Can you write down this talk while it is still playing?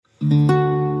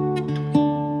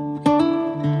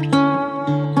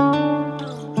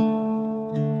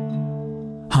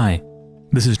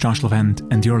This is Josh Levent,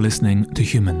 and you're listening to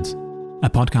Humans, a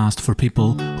podcast for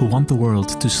people who want the world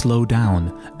to slow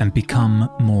down and become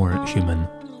more human.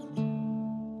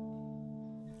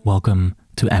 Welcome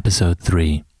to episode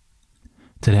 3.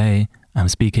 Today, I'm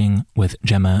speaking with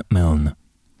Gemma Milne.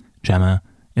 Gemma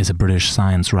is a British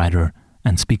science writer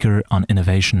and speaker on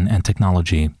innovation and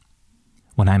technology.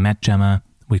 When I met Gemma,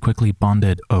 we quickly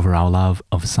bonded over our love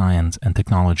of science and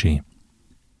technology.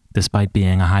 Despite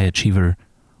being a high achiever,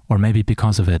 or maybe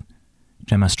because of it,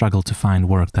 Gemma struggled to find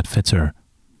work that fits her,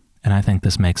 and I think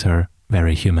this makes her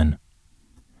very human.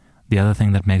 The other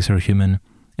thing that makes her human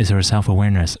is her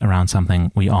self-awareness around something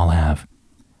we all have,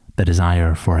 the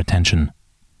desire for attention.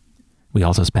 We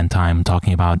also spent time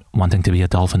talking about wanting to be a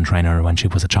dolphin trainer when she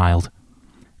was a child,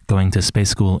 going to space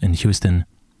school in Houston,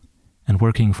 and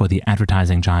working for the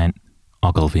advertising giant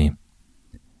Ogilvy.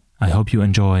 I hope you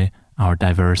enjoy our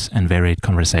diverse and varied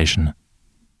conversation.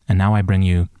 And now I bring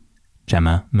you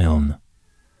Gemma Milne.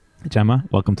 Gemma,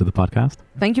 welcome to the podcast.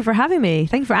 Thank you for having me.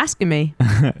 Thank you for asking me.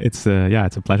 It's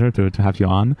a pleasure to have you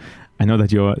on. I know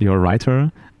that you're a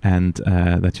writer and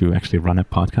that you actually run a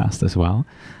podcast as well.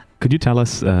 Could you tell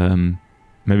us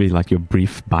maybe like your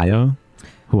brief bio?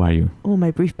 Who are you? Oh,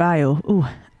 my brief bio. Oh,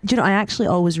 do you know, I actually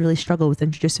always really struggle with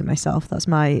introducing myself. That's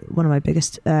one of my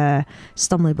biggest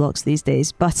stumbling blocks these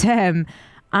days. But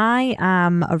I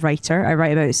am a writer. I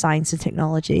write about science and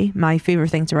technology. My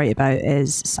favorite thing to write about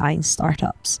is science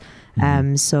startups.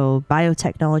 So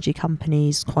biotechnology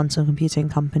companies, quantum computing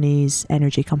companies,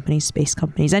 energy companies, space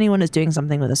companies, anyone who's doing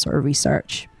something with a sort of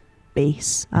research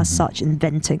base as such,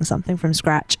 inventing something from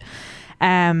scratch.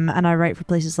 And I write for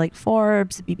places like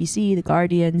Forbes, the BBC, The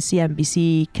Guardian,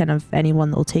 CNBC, kind of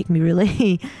anyone that will take me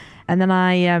really. And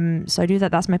then so I do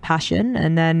that. That's my passion.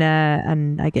 And then,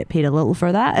 and I get paid a little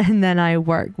for that. And then I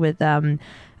work with a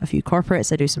few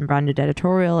corporates. I do some branded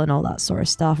editorial and all that sort of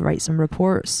stuff, write some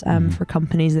reports for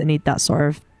companies that need that sort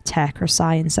of tech or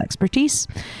science expertise.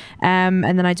 And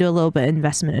then I do a little bit of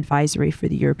investment advisory for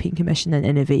the European Commission and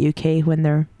Innovate UK when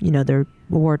they're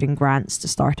awarding grants to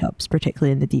startups,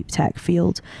 particularly in the deep tech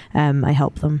field. I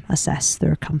help them assess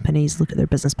their companies, look at their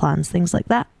business plans, things like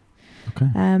that. Okay.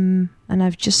 And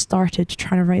I've just started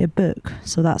trying to write a book.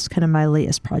 So that's kind of my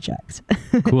latest project.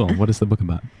 Cool. What is the book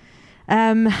about?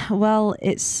 Well,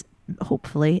 it's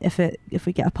hopefully, if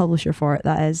we get a publisher for it,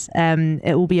 that is,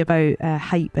 it will be about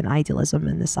hype and idealism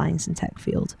in the science and tech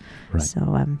field. Right. So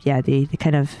the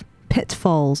kind of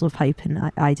pitfalls of hype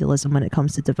and idealism when it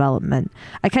comes to development.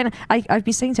 I've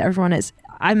been saying to everyone,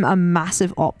 I'm a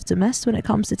massive optimist when it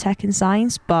comes to tech and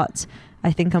science, but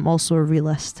I think I'm also a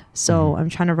realist. So I'm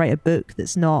trying to write a book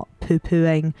that's not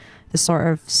poo-pooing the sort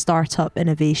of startup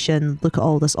innovation, look at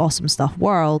all this awesome stuff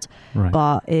world,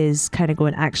 but is kind of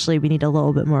going, actually, we need a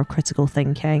little bit more critical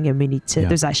thinking, and we need to,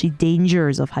 there's actually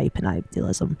dangers of hype and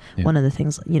idealism. Yeah. One of the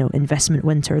things, investment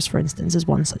winters, for instance, is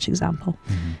one such example.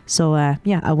 So I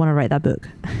want to write that book.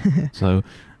 So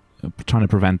trying to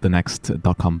prevent the next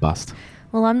dot-com bust.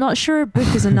 Well, I'm not sure a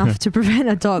book is enough to prevent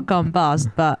a dot-com bust,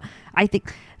 but I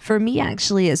think for me,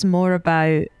 actually, it's more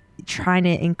about trying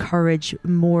to encourage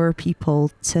more people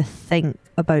to think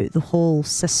about the whole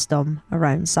system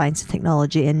around science and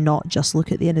technology and not just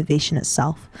look at the innovation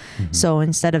itself. So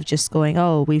instead of just going,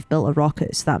 oh, we've built a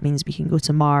rocket, so that means we can go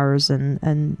to Mars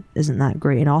and isn't that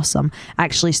great and awesome,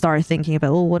 actually start thinking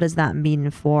about, what does that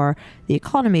mean for the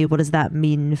economy? What does that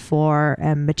mean for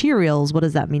materials? What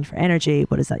does that mean for energy?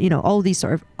 What is that, all these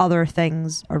sort of other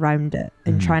things around it,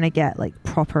 and trying to get like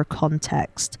proper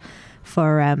context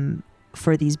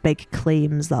for these big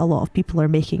claims that a lot of people are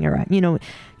making around,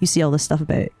 you see all this stuff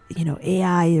about,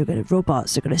 AI,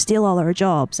 robots are going to steal all our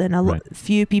jobs. And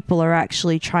few people are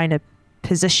actually trying to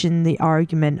position the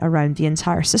argument around the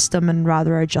entire system, and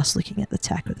rather are just looking at the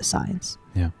tech or the science.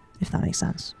 Yeah. If that makes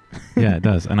sense. Yeah, it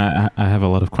does. And I have a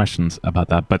lot of questions about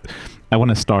that, but I want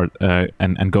to start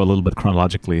and go a little bit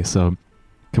chronologically. So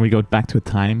can we go back to a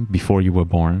time before you were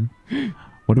born?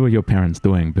 What were your parents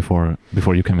doing before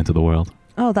you came into the world?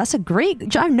 Oh, that's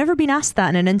I've never been asked that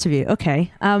in an interview.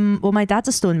 Okay. Well, my dad's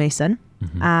a stonemason,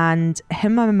 and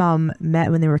him and my mum met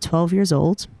when they were 12 years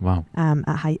old. Wow.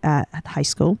 At high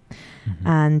school.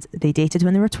 And they dated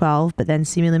when they were 12, but then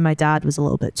seemingly my dad was a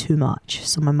little bit too much.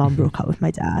 So my mum broke up with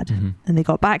my dad, and they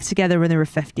got back together when they were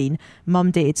 15.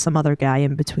 Mum dated some other guy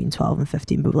in between 12 and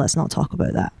 15, but let's not talk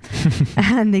about that.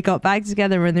 And they got back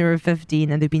together when they were 15,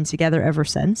 and they've been together ever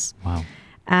since. Wow.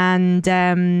 And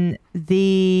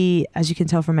as you can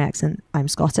tell from my accent, I'm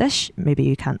Scottish. Maybe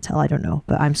you can't tell, I don't know,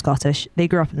 but I'm Scottish. They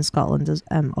grew up in Scotland,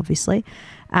 obviously.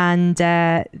 And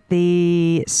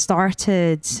they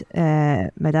started,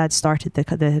 my dad started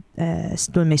the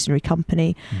stonemasonry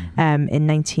company in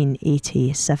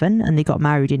 1987, and they got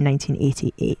married in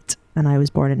 1988, and I was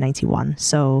born in 91.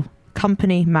 So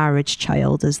company, marriage,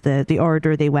 child is the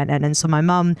order they went in. And so my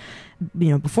mum,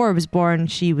 before I was born,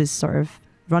 she was sort of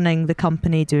running the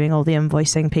company, doing all the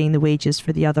invoicing, paying the wages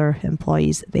for the other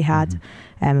employees that they had.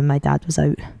 And my dad was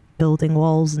out building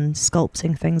walls and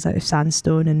sculpting things out of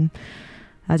sandstone. And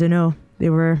I don't know, they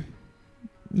were,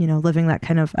 living that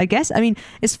kind of, I guess, I mean,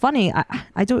 it's funny.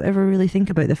 I don't ever really think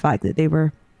about the fact that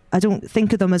I don't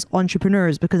think of them as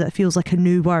entrepreneurs because it feels like a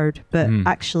new word, but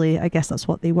actually, I guess that's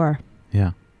what they were.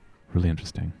 Yeah. Really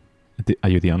interesting. Are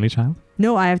you the only child?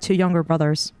 No, I have 2 younger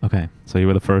brothers. Okay, so you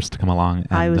were the first to come along.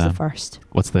 And, I was the first.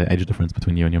 What's the age difference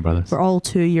between you and your brothers? We're all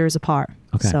 2 years apart.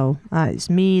 Okay. So it's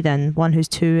me, then one who's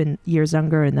 2 years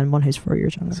younger, and then one who's 4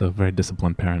 years younger. So very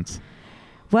disciplined parents.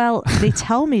 Well, they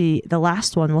tell me the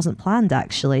last one wasn't planned,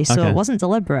 actually, so it wasn't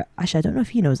deliberate. Actually, I don't know if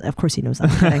he knows. Of course he knows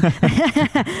that.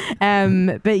 I'm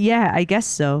kidding. But yeah, I guess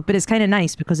so. But it's kind of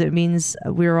nice because it means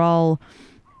we're all...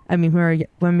 I mean,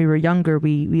 when we were younger,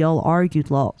 we all argued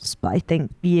lots, but I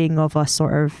think being of a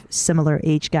sort of similar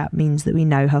age gap means that we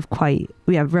now have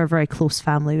we're a very close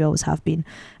family. We always have been.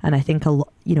 And I think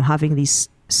having these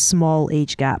small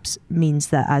age gaps means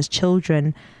that as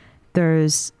children,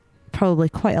 there's probably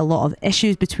quite a lot of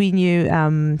issues between you,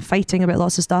 fighting about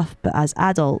lots of stuff. But as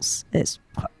adults, it's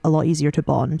a lot easier to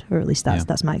bond, or at least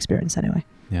that's my experience anyway.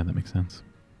 Yeah, that makes sense.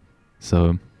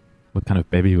 So what kind of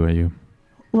baby were you?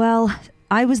 Well,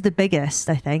 I was the biggest,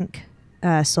 I think.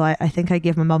 So I think I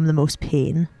gave my mum the most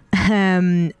pain.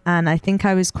 And I think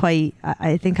I was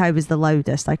the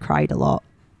loudest. I cried a lot.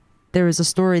 There was a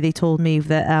story they told me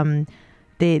that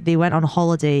they went on a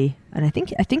holiday, and I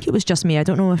think it was just me. I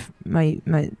don't know if my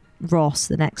Ross,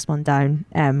 the next one down,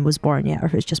 was born yet, or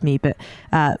if it's just me, but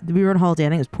we were on holiday, I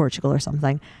think it was Portugal or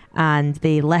something, and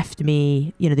they left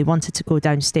me, they wanted to go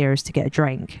downstairs to get a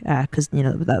drink, because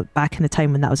back in the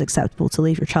time when that was acceptable to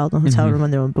leave your child in a hotel room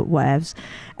on their own, but whatevs.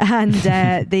 And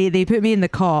they put me in the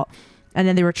cot, and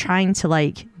then they were trying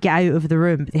to get out of the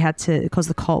room, but they had to, because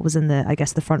the cot was in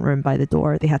the front room by the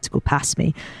door, they had to go past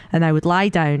me, and I would lie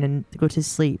down and go to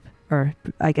sleep. Or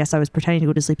I guess I was pretending to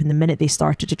go to sleep, and the minute they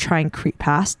started to try and creep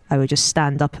past, I would just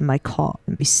stand up in my cot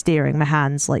and be staring, my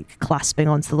hands clasping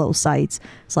onto the little sides.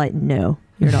 It's no,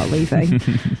 you're not leaving.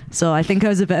 So I think I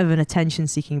was a bit of an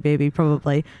attention-seeking baby,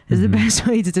 probably, is the best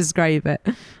way to describe it.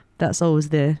 That's always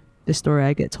the story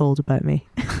I get told about me.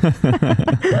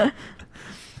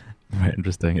 Very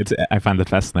interesting. I find it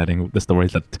fascinating, the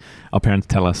stories that our parents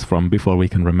tell us from before we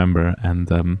can remember,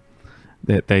 and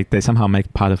they somehow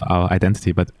make part of our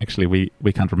identity, but actually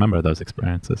we can't remember those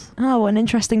experiences. Oh, what an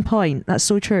interesting point. That's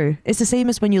so true. It's the same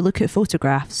as when you look at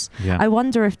photographs. Yeah. I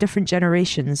wonder if different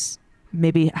generations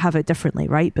maybe have it differently,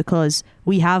 right? Because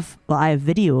I have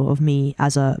video of me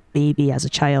as a baby, as a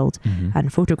child,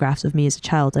 and photographs of me as a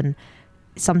child, and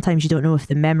sometimes you don't know if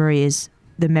the memory is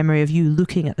the memory of you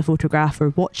looking at the photograph or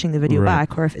watching the video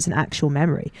back, or if it's an actual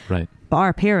memory. Right. But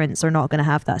our parents are not going to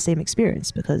have that same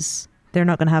experience because they're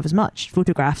not going to have as much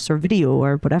photographs or video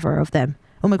or whatever of them.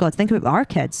 Oh my God, think about our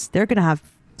kids. They're going to have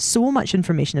so much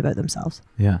information about themselves.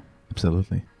 Yeah,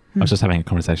 absolutely. I was just having a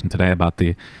conversation today about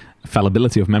the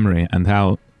fallibility of memory and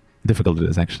how difficult it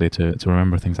is actually to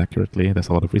remember things accurately. There's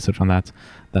a lot of research on that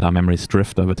our memories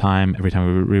drift over time. Every time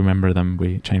we remember them,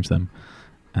 we change them.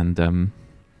 And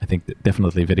I think that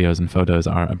definitely videos and photos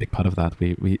are a big part of that.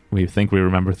 We think we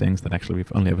remember things that actually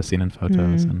we've only ever seen in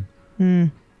photos. And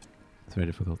it's very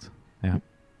difficult. Yeah,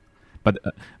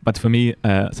 but for me,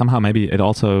 somehow maybe it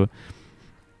also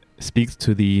speaks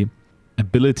to the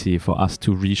ability for us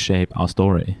to reshape our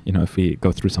story. If we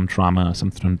go through some trauma,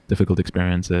 some difficult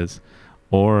experiences,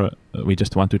 or we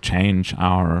just want to change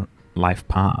our life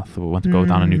path, or we want to go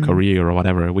down a new career or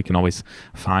whatever, we can always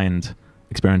find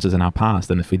experiences in our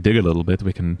past, and if we dig a little bit,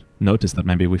 we can notice that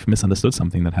maybe we've misunderstood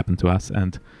something that happened to us,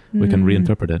 and we can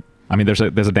reinterpret it. I mean, there's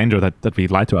a danger that we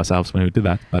lie to ourselves when we do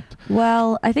that, but...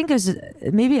 Well, I think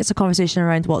maybe it's a conversation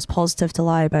around what's positive to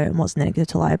lie about and what's negative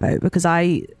to lie about, because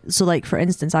for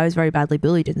instance, I was very badly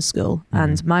bullied in school,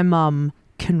 and my mum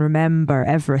can remember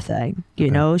everything,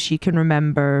 she can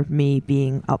remember me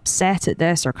being upset at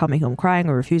this or coming home crying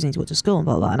or refusing to go to school and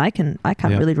blah, blah, and I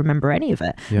can't really remember any of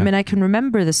it. I mean, I can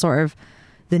remember the sort of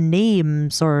the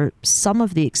names or some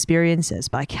of the experiences,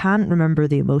 but I can't remember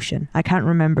the emotion. I can't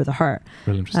remember the hurt.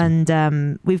 Really interesting.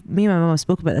 And me and my mum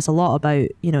spoke about this a lot about,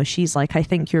 she's like, I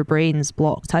think your brain's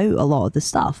blocked out a lot of the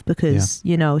stuff because,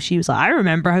 she was like, I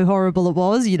remember how horrible it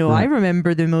was, Right. I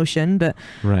remember the emotion, but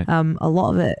Right. a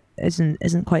lot of it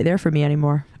isn't quite there for me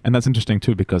anymore. And that's interesting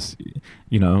too, because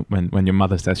when your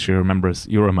mother says she remembers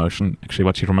your emotion, actually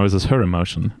what she remembers is her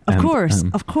emotion. Of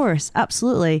course,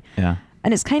 absolutely. Yeah.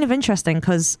 And it's kind of interesting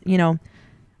because,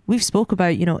 we've spoke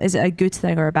about, is it a good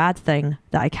thing or a bad thing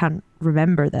that I can't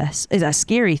remember this? Is it a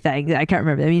scary thing that I can't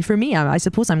remember? I mean, for me, I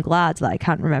suppose I'm glad that I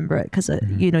can't remember it because,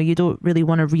 you don't really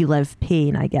want to relive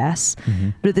pain, I guess. Mm-hmm.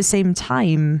 But at the same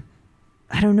time,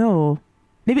 I don't know.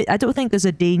 Maybe I don't think there's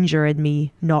a danger in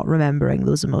me not remembering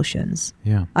those emotions.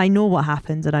 Yeah. I know what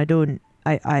happened and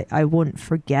I won't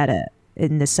forget it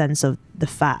in the sense of the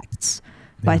facts.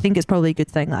 But I think it's probably a good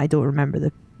thing that I don't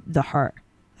remember the hurt,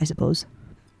 I suppose.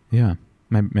 Yeah.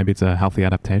 Maybe it's a healthy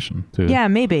adaptation to. Yeah,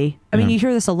 maybe. I mean, Yeah. you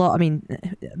hear this a lot. I mean,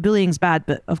 bullying's bad,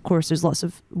 but of course there's lots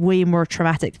of way more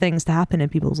traumatic things to happen in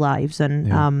people's lives.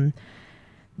 And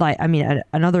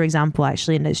another example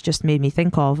actually, and it's just made me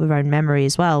think of around memory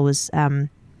as well, was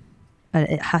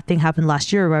a thing happened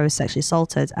last year where I was sexually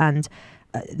assaulted, and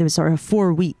there was sort of a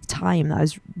 4-week time that I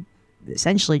was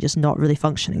essentially just not really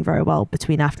functioning very well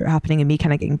between after it happening and me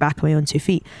kind of getting back on my own 2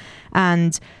 feet.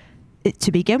 And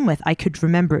to begin with, I could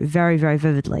remember it very, very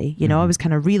vividly. I was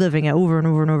kind of reliving it over and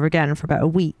over and over again for about a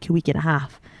week and a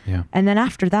half. Yeah. And then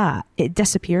after that, it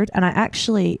disappeared, and I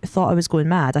actually thought I was going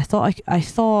mad. I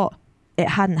thought it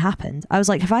hadn't happened. I was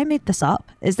like, have I made this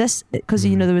up? Is this because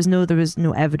there was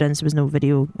no evidence, there was no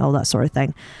video, all that sort of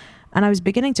thing. And I was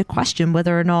beginning to question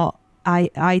whether or not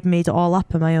I'd made it all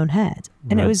up in my own head.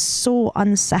 And Right. it was so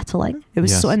unsettling. It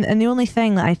was Yes. so, and the only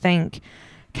thing that I think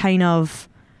kind of,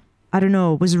 I don't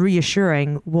know, was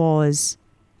reassuring was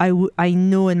I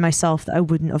know in myself that I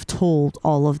wouldn't have told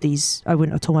all of these. I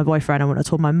wouldn't have told my boyfriend. I wouldn't have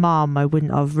told my mom. I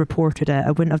wouldn't have reported it.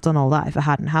 I wouldn't have done all that if it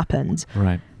hadn't happened.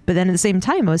 Right. But then at the same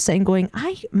time, I was sitting going,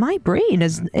 my brain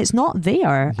it's not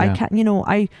there. Yeah. I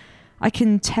can't, I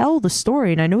can tell the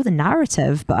story and I know the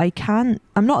narrative, but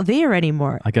I'm not there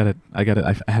anymore. I get it. I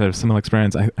had a similar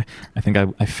experience. I think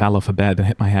I fell off a bed and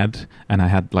hit my head, and I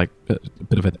had like a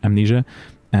bit of an amnesia,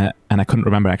 and I couldn't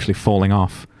remember actually falling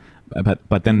off.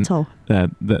 But then Mental.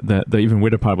 the even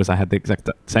weirder part was I had the exact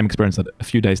same experience that a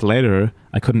few days later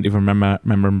I couldn't even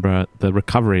remember the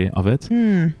recovery of it,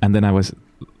 and then I was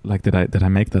like, did I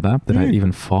make that up? Did I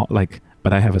even fall?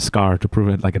 But I have a scar to prove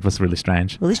it. Like, it was really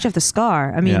strange. Well, at least you have the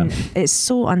scar. I mean, It's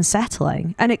so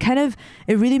unsettling, and it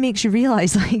really makes you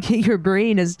realize like your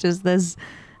brain is just this,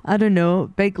 I don't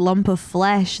know, big lump of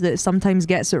flesh that sometimes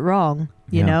gets it wrong.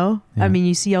 You know? Yeah. I mean,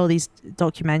 you see all these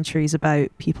documentaries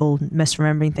about people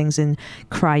misremembering things in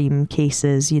crime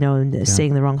cases, and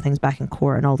saying the wrong things back in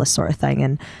court and all this sort of thing.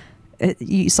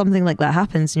 And something like that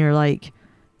happens and you're like,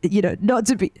 not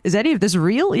to be, is any of this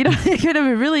real? It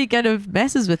really kind of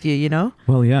messes with you,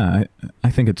 Well, yeah, I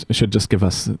think it should just give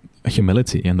us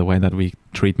humility in the way that we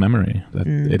treat memory, that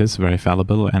it is very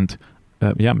fallible. And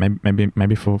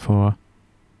maybe for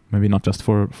maybe not just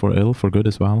for ill, for good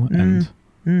as well.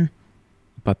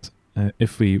 But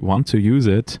if we want to use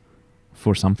it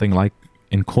for something like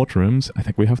in courtrooms, I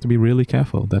think we have to be really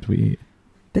careful that we.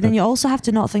 But then you also have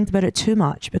to not think about it too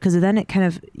much, because then it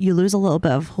you lose a little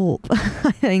bit of hope,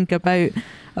 I think, about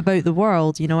the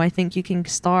world. I think you can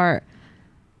start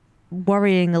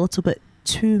worrying a little bit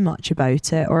too much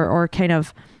about it, or kind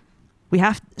of,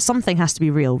 something has to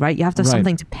be real, right? You have to have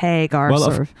something to peg our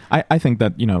sort of. I think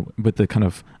that, with the kind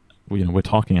of, we're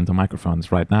talking into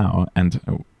microphones right now,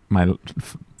 and my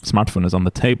smartphone is on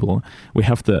the table. We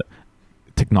have the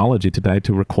technology today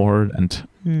to record and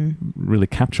really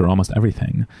capture almost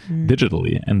everything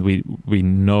digitally, and we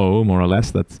know more or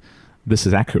less that this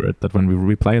is accurate, that when we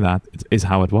replay that, it is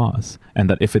how it was, and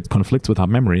that if it conflicts with our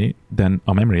memory, then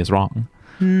our memory is wrong.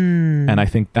 And I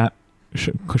think that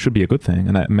should be a good thing.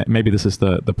 And maybe this is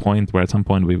the point where at some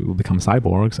point we will become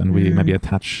cyborgs, and we maybe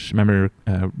attach memory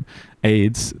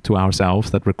aids to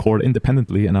ourselves that record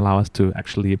independently and allow us to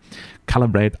actually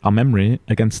calibrate our memory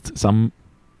against some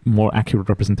more accurate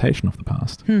representation of the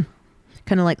past.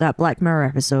 Kind of like that Black Mirror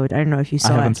episode. I don't know if you saw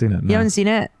it. I haven't seen it. No. You haven't seen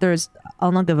it?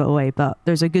 I'll not give it away, but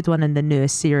there's a good one in the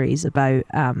newest series about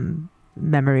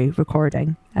memory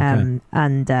recording, and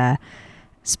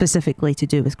specifically to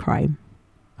do with crime.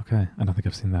 Okay, I don't think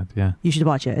I've seen that. Yeah, you should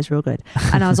watch it. It's real good.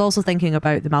 And I was also thinking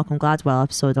about the Malcolm Gladwell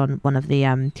episode on one of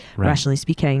the Rationally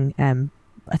Speaking.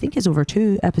 I think it's over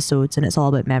 2 episodes, and it's all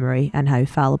about memory and how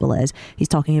fallible it is. He's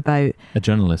talking about a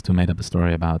journalist who made up a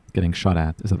story about getting shot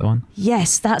at. Is that the one?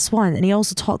 Yes, that's one. And he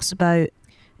also talks about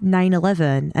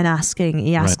 9/11 and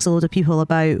he asks a load of people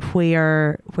about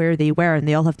where they were, and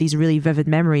they all have these really vivid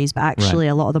memories, but actually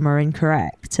a lot of them are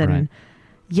incorrect. And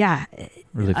yeah,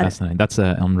 really fascinating. That's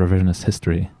on revisionist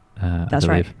history. That's I believe.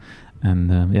 right.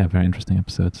 And yeah, very interesting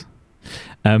episodes.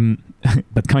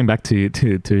 But coming back to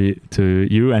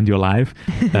you and your life,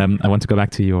 I want to go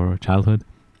back to your childhood.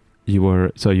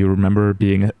 You remember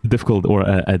being a difficult or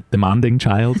a demanding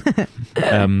child.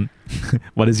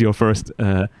 What is your first,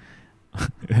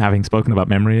 having spoken about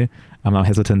memory, I'm now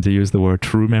hesitant to use the word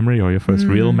true memory or your first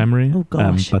real memory. Oh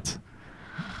gosh. But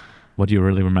what do you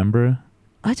really remember?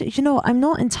 I'm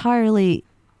not entirely,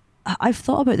 I've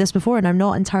thought about this before, and I'm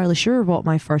not entirely sure what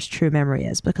my first true memory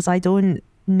is, because I don't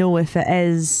know if it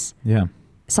is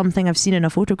something I've seen in a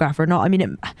photograph or not. I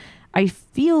mean, I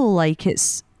feel like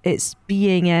it's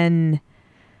being in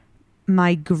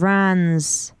my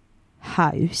grand's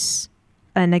house.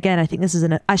 And again, I think this is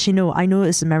I know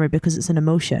it's a memory because it's an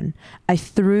emotion. I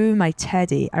threw my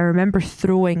teddy. I remember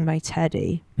throwing my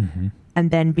teddy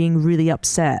and then being really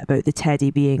upset about the teddy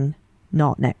being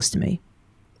not next to me.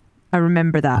 I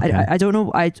remember that. Okay. I don't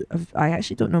know. I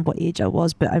actually don't know what age I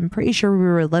was, but I'm pretty sure we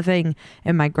were living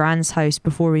in my grand's house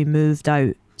before we moved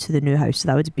out to the new house. So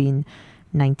that would have been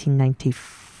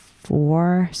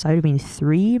 1994. So I would have been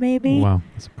 3 maybe. Wow,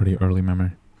 that's a pretty early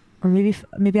memory. Or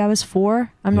maybe I was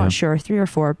 4. I'm not sure, 3 or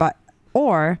 4.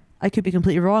 Or I could be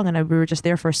completely wrong, and we were just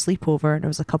there for a sleepover, and it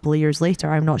was a couple of years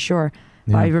later. I'm not sure.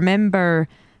 But I remember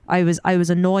I was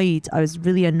annoyed. I was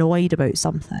really annoyed about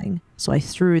something, so I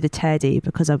threw the teddy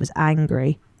because I was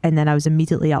angry, and then I was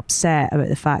immediately upset about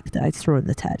the fact that I'd thrown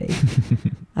the teddy.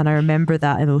 And I remember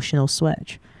that emotional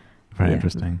switch. Very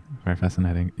interesting. Very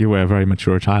fascinating. You were a very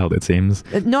mature child, it seems.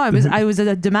 No, I was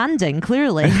demanding,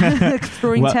 clearly.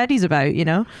 Throwing teddies about,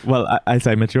 Well, I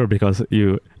say mature because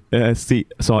you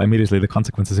saw immediately the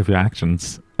consequences of your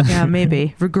actions. Yeah,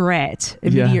 maybe.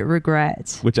 Immediate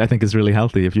regret. Which I think is really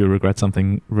healthy if you regret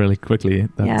something really quickly.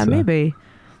 Yeah, maybe.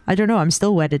 I don't know. I'm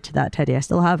still wedded to that teddy. I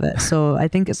still have it. So I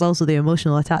think it's also the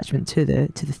emotional attachment to the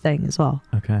thing as well.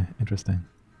 Okay, interesting.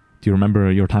 Do you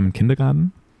remember your time in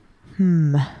kindergarten?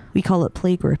 We call it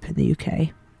playgroup in the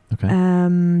UK. Okay.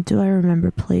 Do I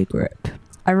remember playgroup?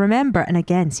 I remember, and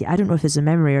again, see, I don't know if it's a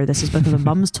memory or this is because my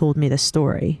mum's told me this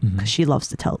story, because she loves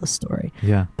to tell this story.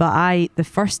 Yeah. But the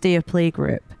first day of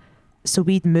playgroup, so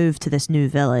we'd moved to this new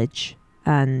village,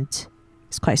 and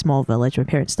it's quite a small village. My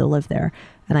parents still live there.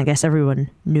 And I guess everyone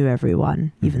knew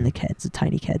everyone, even the kids, the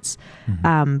tiny kids.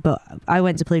 But I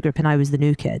went to playgroup and I was the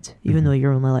new kid, even though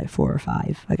you're only like 4 or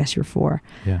 5. I guess you're 4.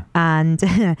 Yeah.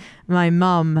 And my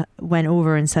mum went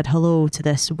over and said hello to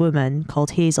this woman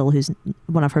called Hazel, who's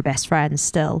one of her best friends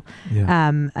still.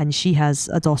 Yeah. And she has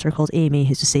a daughter called Amy,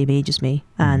 who's the same age as me.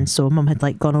 And so mum had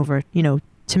like gone over,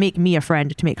 to make me a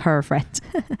friend, to make her a friend.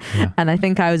 And I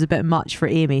think I was a bit much for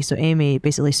Amy. So Amy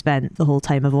basically spent the whole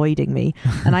time avoiding me.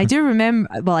 And I do remember,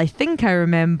 I think I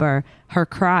remember her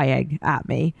crying at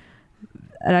me.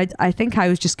 And I think I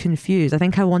was just confused. I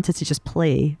think I wanted to just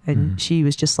play. And she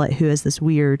was just like, who is this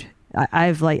weird...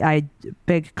 I had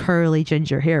big curly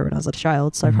ginger hair when I was a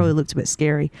child. So I probably looked a bit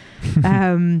scary.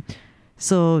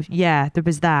 So yeah, there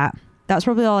was that. That's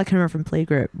probably all I can remember from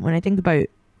playgroup. When I think about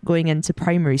going into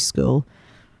primary school,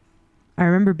 I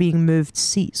remember being moved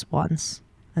seats once,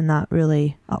 and that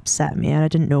really upset me, and I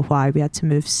didn't know why we had to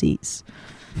move seats.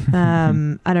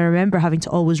 And I remember having to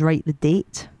always write the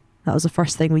date. That was the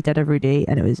first thing we did every day,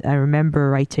 and I remember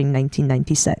writing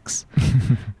 1996.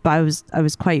 But I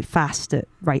was quite fast at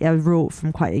writing. I wrote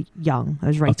from quite young. I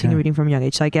was writing and reading from a young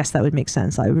age, so I guess that would make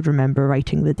sense. I would remember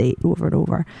writing the date over and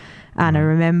over. And I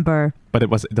remember... But it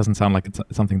doesn't sound like it's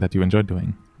something that you enjoyed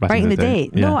doing. Writing the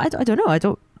date? Yeah. No, I don't know. I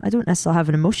don't necessarily have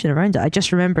an emotion around it. I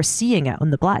just remember seeing it on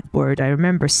the blackboard. I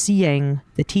remember seeing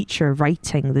the teacher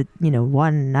writing the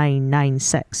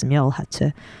 1996, and we all had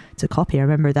to copy. I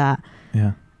remember that.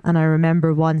 Yeah. And I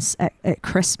remember once at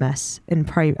Christmas I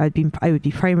would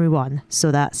be primary 1,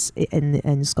 so that's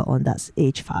in Scotland, that's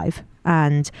age 5,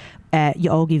 and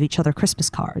you all gave each other Christmas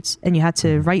cards, and you had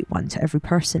to write one to every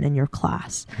person in your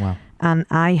class. Wow. And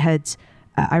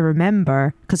I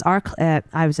remember, because I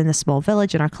was in a small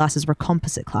village and our classes were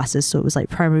composite classes, so it was like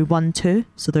primary 1, 2,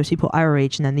 so there's people our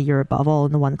age and then the year above, all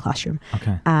in the one classroom.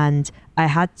 Okay. And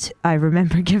I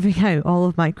remember giving out all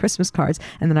of my Christmas cards,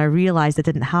 and then I realised I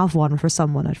didn't have one for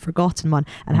someone. I'd forgotten one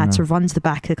and had to run to the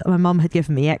back. My mum had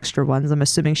given me extra ones. I'm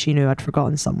assuming she knew I'd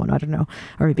forgotten someone. I don't know.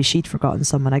 Or maybe she'd forgotten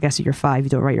someone. I guess if you're 5,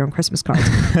 you don't write your own Christmas cards.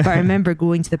 But I remember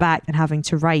going to the back and having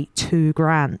to write to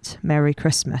Grant, Merry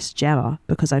Christmas, Gemma,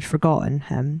 because I'd forgotten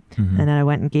him. And then I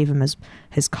went and gave him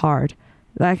his card.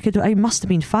 I must have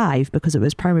been 5 because it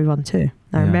was primary 1 too.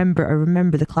 I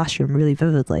remember the classroom really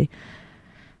vividly.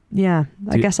 Yeah,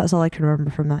 I guess that's all I can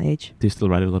remember from that age. Do you still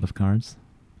write a lot of cards?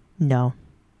 No.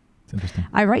 It's interesting.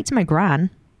 I write to my gran.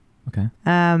 Okay.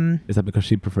 Is that because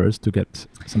she prefers to get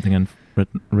something in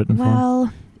written form?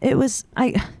 Well, it was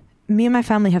me and my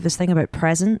family have this thing about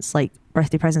presents, like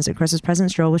birthday presents and Christmas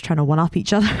presents. You're always trying to one up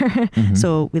each other. Mm-hmm.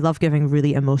 So we love giving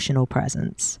really emotional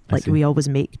presents. Like we always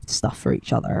make stuff for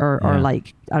each other or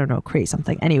like, I don't know, create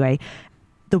something. Anyway,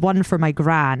 the one for my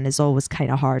gran is always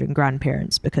kind of hard, and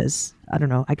grandparents, because I don't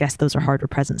know, I guess those are harder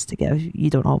presents to give. You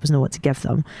don't always know what to give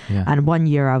them. Yeah. And one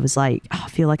year I was like, I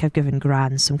feel like I've given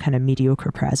gran some kind of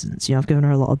mediocre presents. You know, I've given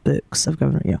her a lot of books. I've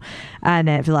given her, you know, and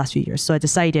for the last few years. So I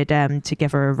decided to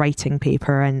give her writing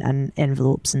paper and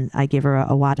envelopes, and I gave her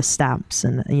a wad of stamps.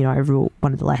 And, you know, I wrote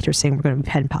one of the letters saying we're going to be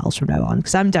pen pals from now on,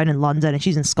 because I'm down in London and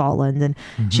she's in Scotland, and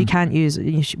she can't use,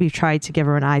 you know, we've tried to give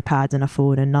her an iPad and a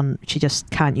phone, and she just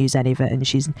can't use any of it. And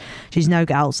she's now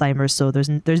got Alzheimer's, so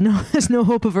there's no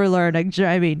hope of her learning. Do you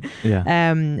know what I mean? Yeah.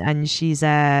 And she's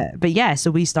but yeah, so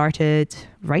we started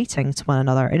writing to one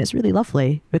another, and it's really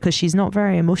lovely because she's not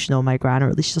very emotional, my gran, or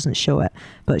at least she doesn't show it,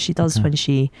 but she does when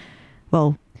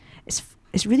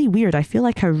it's really weird. I feel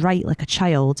like I write like a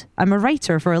child. I'm a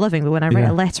writer for a living, but when I write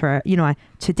a letter, you know,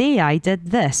 today I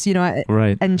did this, you know,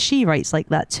 right. And she writes like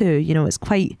that too. You know, it's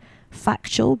quite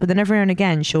factual, but then every now and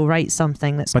again she'll write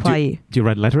something that's but quite... Do you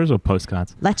write letters or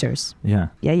postcards? Letters. Yeah.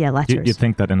 Yeah, letters. You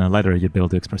think that in a letter you'd be able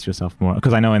to express yourself more?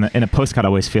 Because I know in a postcard I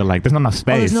always feel like there's not enough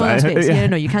space. Oh, there's not enough space. Yeah,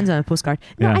 no, you can do it on a postcard.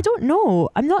 No, Yeah. I don't know.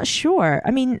 I'm not sure.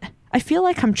 I mean, I feel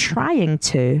like I'm trying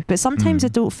to, but sometimes I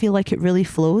don't feel like it really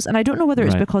flows. And I don't know whether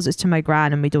it's because it's to my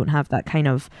gran and we don't have that kind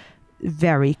of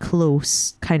very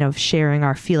close kind of sharing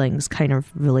our feelings kind of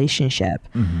relationship.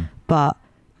 Mm-hmm. But,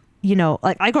 you know,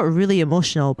 like I got really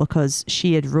emotional because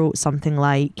she had wrote something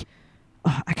like,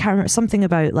 I can't remember, something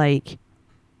about like,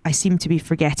 I seem to be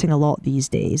forgetting a lot these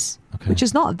days, which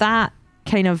is not that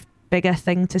kind of big a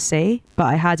thing to say, but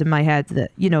I had in my head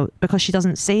that, you know, because she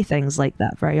doesn't say things like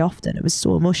that very often, it was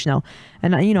so emotional.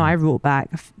 And, you know, I wrote back,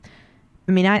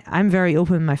 I mean, I'm very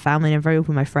open with my family and I'm very open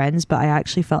with my friends, but I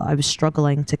actually felt I was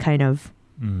struggling to kind of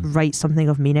write something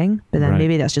of meaning. But then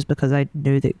maybe that's just because I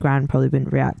knew that Gran probably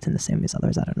wouldn't react in the same way as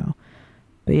others. I don't know.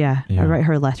 But yeah, I write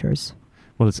her letters.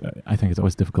 Well, I think it's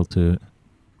always difficult to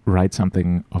write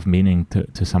something of meaning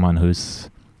to someone who's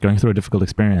going through a difficult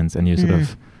experience, and you sort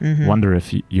of wonder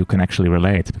if you can actually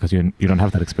relate because you don't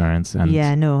have that experience. And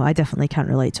yeah, no, I definitely can't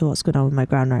relate to what's going on with my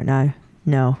gran right now.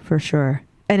 No, for sure.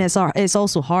 And it's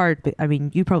also hard, but I mean,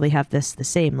 you probably have this the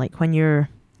same, like when your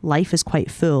life is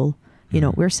quite full, you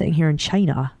know, we're sitting here in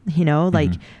China, you know,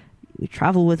 like we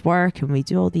travel with work and we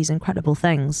do all these incredible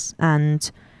things. And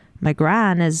my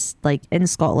gran is like in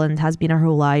Scotland, has been her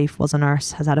whole life, was a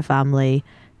nurse, has had a family.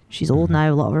 She's old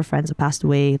now. A lot of her friends have passed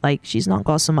away. Like she's not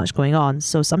got so much going on.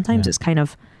 So sometimes it's kind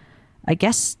of, I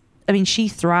guess, I mean, she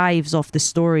thrives off the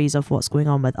stories of what's going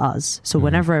on with us. So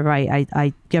whenever I write,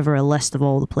 I give her a list of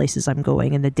all the places I'm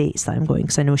going and the dates that I'm going,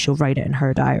 because I know she'll write it in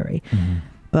her diary.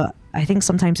 But I think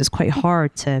sometimes it's quite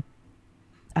hard to,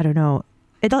 I don't know,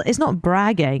 it's not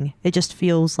bragging. It just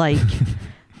feels like,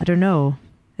 I don't know,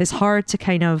 it's hard to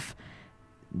kind of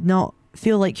not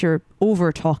feel like you're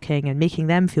over talking and making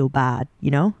them feel bad,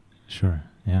 you know? Sure.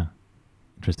 Yeah.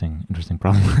 Interesting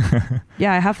problem.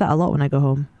 Yeah, I have that a lot when I go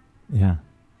home. Yeah.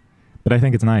 But I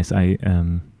think it's nice.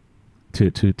 To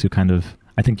kind of,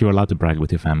 I think you're allowed to brag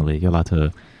with your family. You're allowed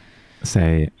to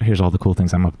say, here's all the cool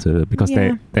things I'm up to, because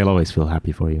they'll always feel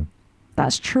happy for you.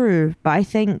 That's true. But I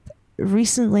think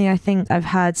recently, I've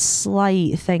had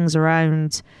slight things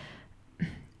around,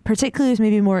 particularly with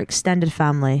maybe more extended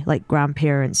family, like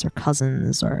grandparents or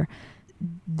cousins, or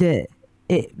that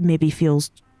it maybe feels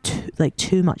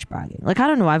too much bragging. Like, I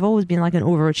don't know, I've always been like an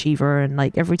overachiever, and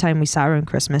like every time we sat around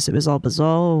Christmas, it was all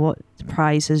bizarre. What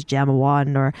prize has Gemma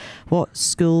won, or what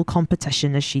school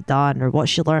competition has she done, or what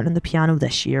she learned on the piano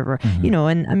this year, or you know.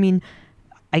 And I mean,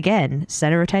 again,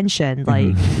 center attention,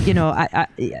 like you know, I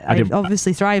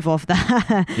obviously thrive off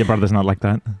that. Your brother's not like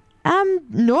that?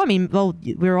 No, I mean, well,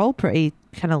 we're all pretty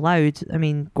kind of loud. I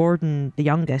mean, Gordon, the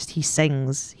youngest, he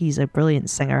sings. He's a brilliant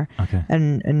singer. Okay.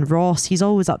 And Ross, he's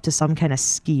always up to some kind of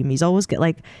scheme. He's always got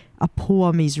like a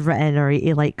poem he's written, or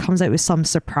he like comes out with some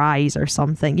surprise or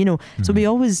something, you know. So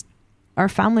our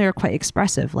family are quite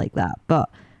expressive like that. But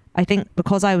I think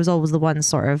because I was always the one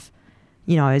sort of,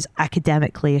 you know, I was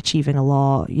academically achieving a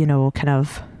lot, you know, kind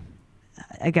of,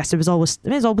 I guess there's always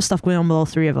stuff going on with all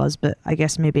three of us, but I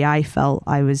guess maybe I felt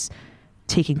I was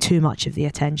taking too much of the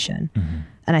attention.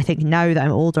 And I think now that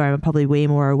I'm older, I'm probably way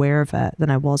more aware of it than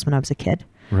I was when I was a kid.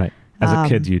 Right. As a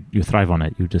kid, you thrive on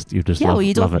it. You just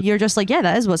love it. You're just like, yeah,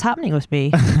 that is what's happening with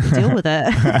me. Deal with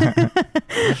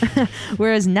it.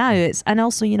 Whereas now and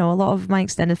also, a lot of my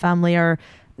extended family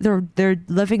they're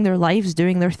living their lives,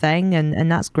 doing their thing,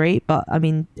 and that's great. But I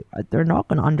mean, they're not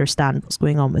going to understand what's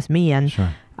going on with me,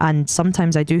 and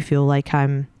sometimes I do feel like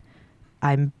I'm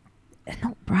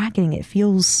not bragging. It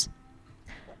feels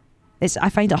I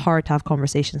find it hard to have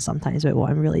conversations sometimes about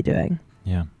what I'm really doing.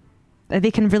 Yeah.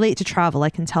 They can relate to travel. I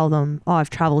can tell them, oh, I've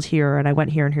traveled here and I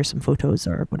went here and here's some photos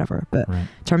or whatever. But in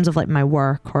terms of like my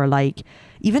work or like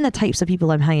even the types of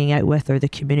people I'm hanging out with or the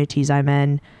communities I'm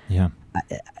in,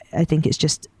 I think it's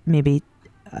just maybe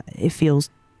it feels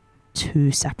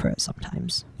too separate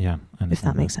sometimes. Yeah. If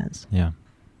that makes sense. Yeah.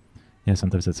 Yeah.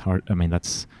 Sometimes it's hard. I mean,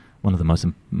 that's one of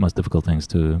the most difficult things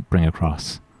to bring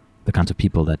across, the kinds of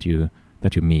people that you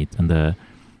meet and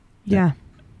yeah.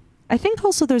 I think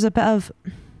also there's a bit of,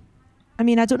 I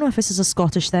mean, I don't know if this is a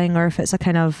Scottish thing or if it's a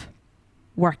kind of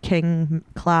working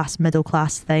class, middle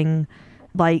class thing.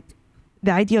 Like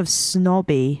the idea of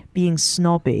being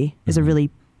snobby is a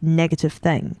really negative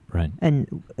thing. Right.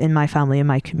 In my family, in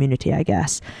my community, I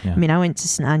guess. Yeah. I mean, I went to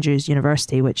St Andrews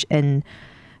University, which in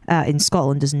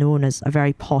Scotland is known as a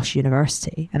very posh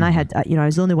university. And I had, I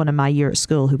was the only one in my year at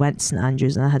school who went to St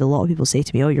Andrews, and I had a lot of people say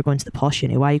to me, oh, you're going to the posh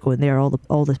uni, why are you going there? All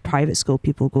the private school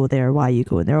people go there, why are you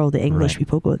going there? All the English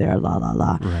people go there, la la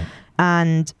la. Right.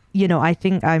 And I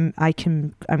think I'm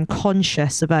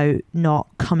conscious about not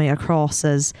coming across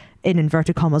as, in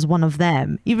inverted commas, one of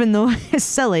them, even though it's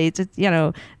silly, it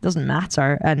doesn't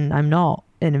matter, and I'm not,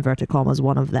 in inverted commas,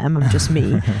 one of them. I'm just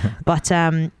me. But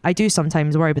I do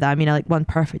sometimes worry about that. I mean, like one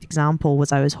perfect example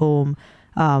was I was home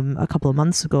a couple of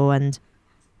months ago, and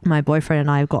my boyfriend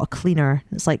and I have got a cleaner.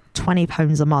 It's like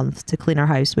 £20 a month to clean our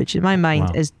house, which in my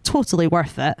mind is totally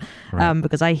worth it,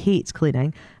 because I hate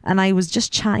cleaning. And I was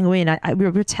just chatting away, and we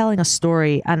were telling a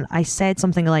story, and I said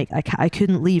something like, I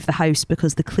couldn't leave the house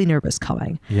because the cleaner was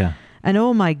coming. Yeah. And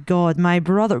oh my God, my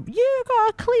brother, you got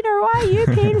a cleaner. Why are you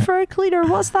paying for a cleaner?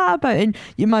 What's that about? And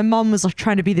my mum was like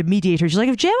trying to be the mediator. She's like,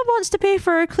 if Gemma wants to pay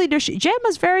for a cleaner,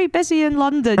 Gemma's very busy in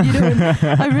London, And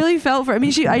I really felt for her. I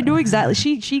mean, I know exactly.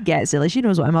 She gets it. Like she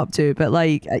knows what I'm up to. But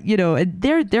like, and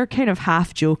they're kind of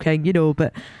half joking,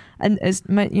 but. And it's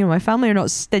my family are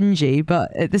not stingy,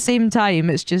 but at the same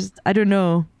time, it's just, I don't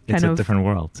know. It's a different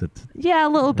world. Yeah, a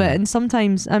little bit. And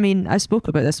sometimes, I mean, I spoke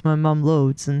about this with my mum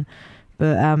loads,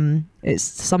 but it's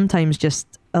sometimes just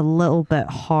a little bit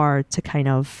hard to kind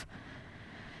of,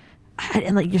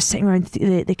 and like you're sitting around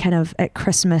the kind of at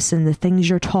Christmas and the things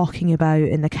you're talking about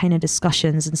and the kind of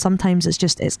discussions, and sometimes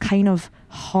it's kind of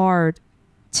hard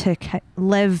to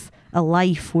live a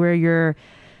life where you're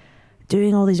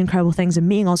doing all these incredible things and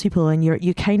meeting all these people, and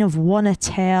you kind of want to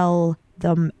tell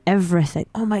them everything.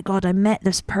 Oh my God, I met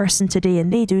this person today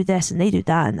and they do this and they do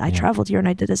that, and I traveled here and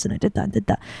I did this and I did that and did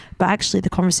that. But actually the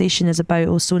conversation is about,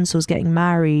 oh, so-and-so's getting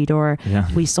married, or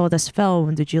we saw this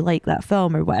film, did you like that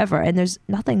film, or whatever. And there's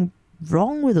nothing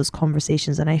wrong with those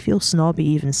conversations, and I feel snobby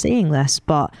even saying this,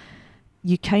 but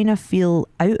you kind of feel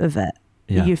out of it.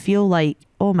 You feel like,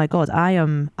 oh my God,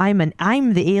 I'm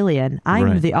the alien,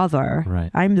 I'm the other,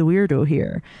 I'm the weirdo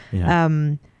here.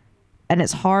 And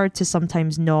it's hard to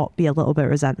sometimes not be a little bit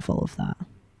resentful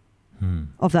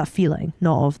of that feeling,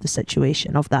 not of the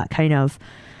situation, of that kind of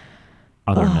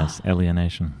otherness,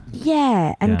 alienation.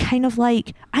 Yeah, and kind of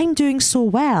like, I'm doing so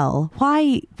well.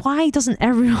 Why doesn't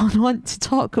everyone want to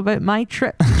talk about my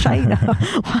trip to China?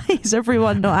 Why is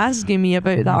everyone not asking me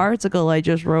about the article I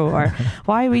just wrote? Or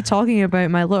why are we talking about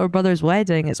my little brother's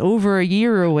wedding? It's over a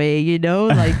year away,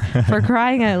 like for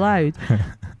crying out loud.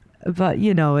 But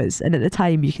and at the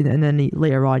time you can, and then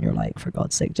later on you're like, for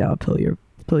God's sake, Gemma,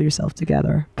 pull yourself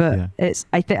together. But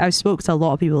I think I've spoke to a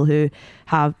lot of people who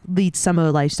lead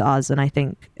similar lives to us, and I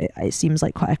think it seems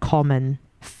like quite a common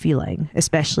feeling,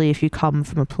 especially if you come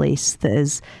from a place that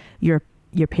is your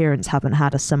parents haven't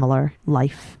had a similar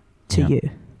life to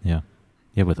you. Yeah,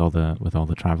 with all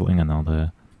the traveling and all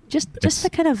the just the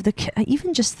kind of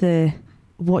even just the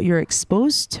what you're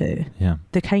exposed to,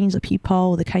 the kinds of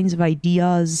people, the kinds of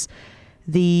ideas,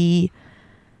 I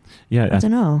don't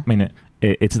know. I mean,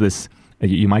 it's this,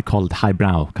 you might call it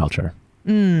highbrow culture,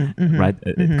 right?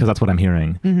 Because that's what I'm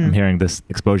hearing. I'm hearing this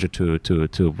exposure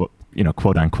to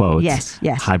quote unquote, yes,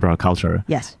 highbrow culture.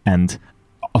 Yes, and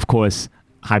of course,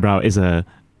 highbrow is a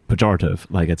pejorative.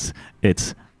 Like it's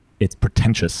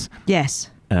pretentious. Yes,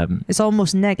 it's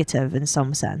almost negative in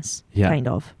some sense. Kind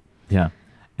of. Yeah,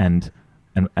 and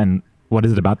what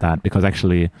is it about that? Because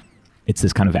actually, it's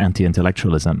this kind of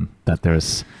anti-intellectualism that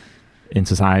there's in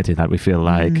society, that we feel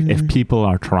like if people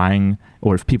are trying,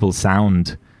 or if people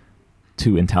sound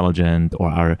too intelligent or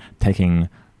are taking,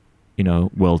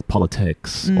 world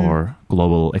politics or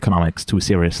global economics too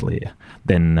seriously,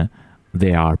 then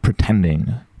they are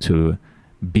pretending to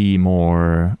be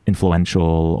more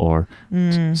influential or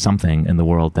something in the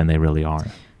world than they really are.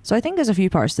 So I think there's a few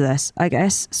parts to this. I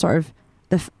guess sort of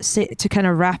to kind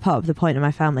of wrap up the point of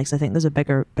my family, because I think there's a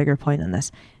bigger point in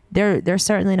this. They're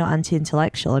certainly not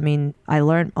anti-intellectual. I mean, I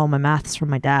learned all my maths from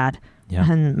my dad. Yeah.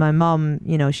 And my mum,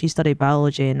 she studied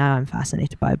biology, and now I'm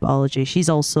fascinated by biology. She's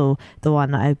also the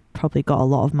one that I probably got a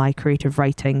lot of my creative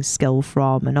writing skill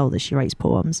from, and all that she writes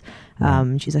poems.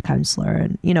 She's a counselor,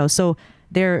 and so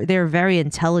they're very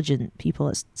intelligent people.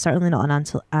 It's certainly not an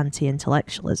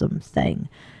anti-intellectualism thing.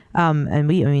 And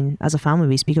we, as a family,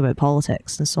 we speak about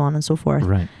politics and so on and so forth.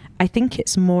 Right. I think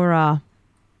it's more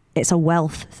it's a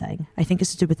wealth thing. I think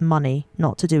it's to do with money,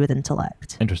 not to do with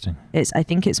intellect. Interesting. I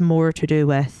think it's more to do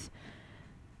with,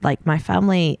 like, my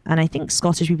family, and I think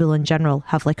Scottish people in general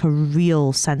have like a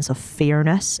real sense of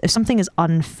fairness. If something is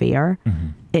unfair,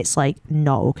 it's like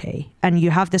not okay. And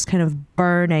you have this kind of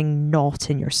burning knot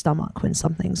in your stomach when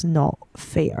something's not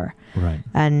fair. Right.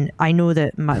 And I know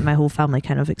that my whole family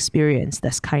kind of experienced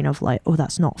this kind of like, oh,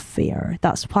 that's not fair.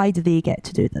 Why do they get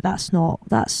to do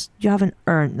that? You haven't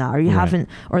earned that, or you haven't,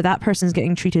 or that person's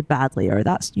getting treated badly, or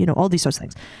that's, all these sorts of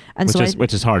things. And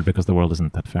which is hard because the world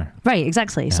isn't that fair. Right,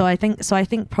 exactly. Yeah. So I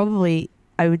think probably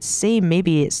I would say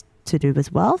maybe it's to do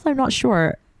with wealth. I'm not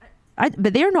sure.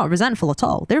 But they're not resentful at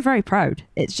all. They're very proud.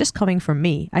 It's just coming from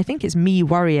me. I think it's me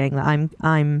worrying that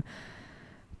I'm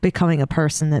becoming a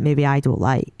person that maybe I don't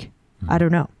like. I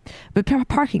don't know. But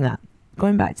parking that,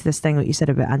 going back to this thing that you said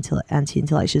about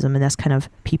anti-intellectualism and this kind of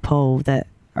people that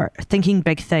are thinking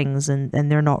big things and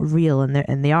they're not real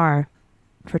and they are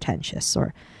pretentious.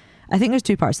 Or I think there's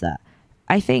two parts to that.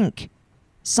 I think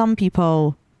some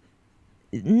people,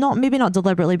 maybe not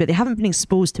deliberately, but they haven't been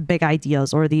exposed to big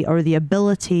ideas or the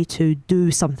ability to do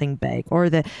something big, or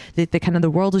the kind of the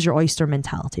world is your oyster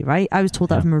mentality, right? I was told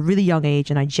that from a really young age,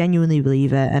 and I genuinely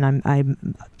believe it, and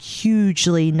I'm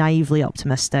hugely naively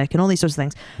optimistic and all these sorts of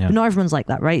things. But not everyone's like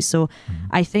that, right? So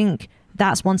I think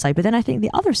that's one side. But then I think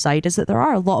the other side is that there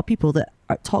are a lot of people that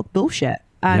talk bullshit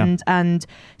and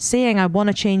saying, I want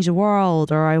to change the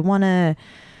world, or I want to,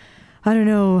 I don't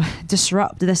know,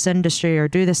 disrupt this industry or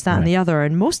do this, that, and the other.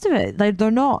 And most of it,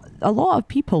 they're not, a lot of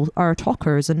people are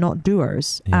talkers and not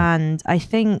doers. Yeah. And I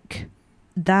think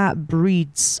that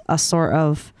breeds a sort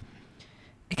of,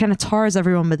 it kind of tars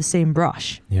everyone with the same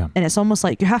brush. Yeah. And it's almost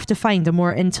like you have to find a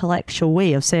more intellectual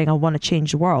way of saying, I want to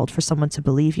change the world, for someone to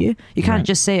believe you. You can't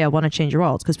just say, I want to change the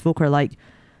world, because folk are like,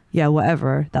 yeah,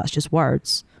 whatever, that's just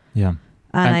words. Yeah.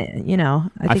 And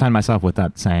I find myself with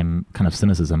that same kind of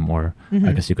cynicism, or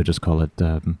I guess you could just call it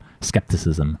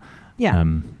skepticism. Yeah.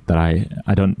 That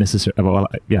I don't necessarily.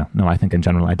 I think in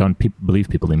general I don't believe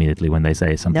people immediately when they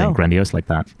say something grandiose like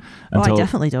that. I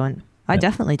definitely don't. I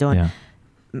definitely don't. Yeah.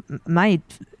 My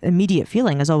immediate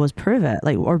feeling is always prove it.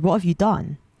 Like, or what have you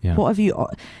done? Yeah. What have you?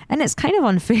 And it's kind of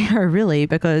unfair, really,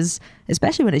 because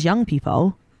especially when it's young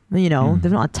people, they've not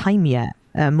had time yet.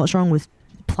 What's wrong with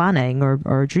planning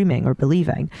or dreaming or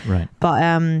believing? Right. But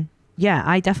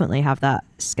I definitely have that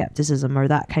skepticism, or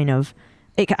that kind of,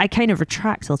 I kind of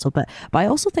retract a little bit. But I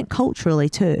also think culturally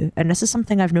too, and this is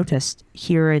something I've noticed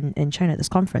here in China at this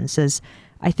conference, is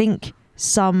I think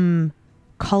some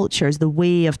cultures, the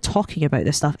way of talking about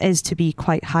this stuff is to be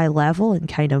quite high level and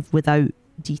kind of without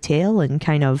detail, and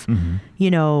kind of,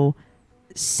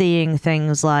 saying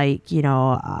things like,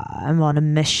 I'm on a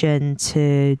mission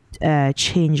to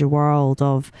change the world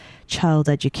of child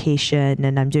education,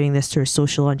 and I'm doing this through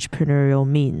social entrepreneurial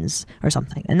means or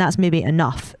something. And that's maybe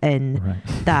enough in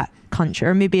that country.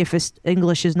 Or maybe if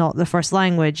English is not the first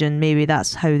language, and maybe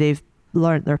that's how they've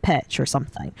learned their pitch or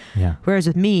something. Yeah. Whereas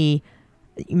with me,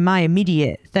 my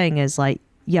immediate thing is like,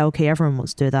 yeah, okay, everyone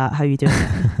wants to do that. How are you doing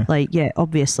it? Like, yeah,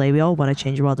 obviously we all want to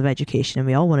change the world of education, and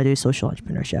we all want to do social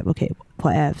entrepreneurship. Okay,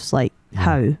 what ifs? Like,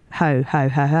 how?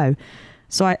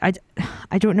 So I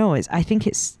don't know. I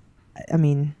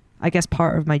guess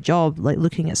part of my job, like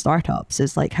looking at startups,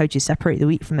 is like, how do you separate the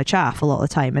wheat from the chaff a lot of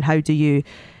the time? And how do you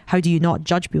not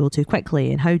judge people too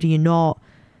quickly? And how do you not,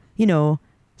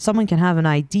 someone can have an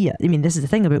idea. I mean, this is the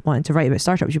thing about wanting to write about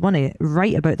startups. You want to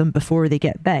write about them before they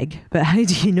get big. But how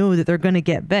do you know that they're going to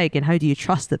get big? And how do you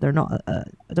trust that they're not, I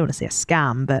don't want to say a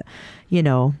scam, but,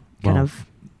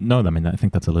 No, I mean, I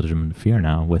think that's a legitimate fear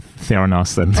now with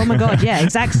Theranos and... Oh my God, yeah,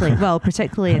 exactly. Well,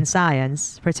 particularly in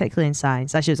science.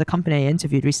 Actually, there's a company I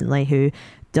interviewed recently who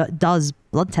does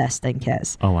blood testing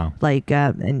kits. Oh, wow. Like,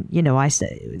 and you know, I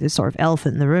said, the sort of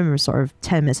elephant in the room was sort of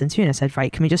 10 minutes into it, and I said,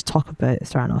 right, can we just talk about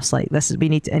Theranos? Like, this is, we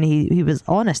need to, and he was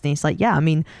honest, and he's like, yeah, I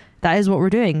mean, that is what we're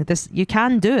doing. This, you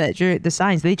can do it during the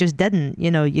science. They just didn't,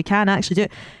 you know, you can actually do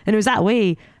it. And it was that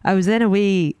way. I was in a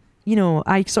way, you know,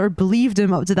 I sort of believed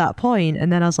him up to that point,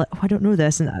 and then I was like, oh, I don't know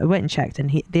this, and I went and checked,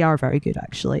 and they are very good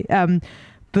actually.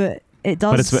 But it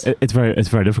does. But it's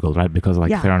very difficult, right? Because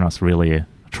like Theranos really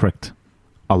tricked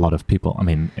a lot of people. I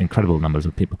mean, incredible numbers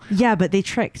of people. Yeah, but they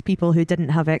tricked people who didn't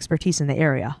have expertise in the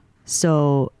area.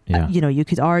 So you know, you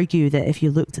could argue that if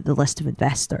you looked at the list of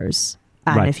investors,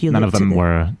 and if you none of them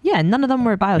were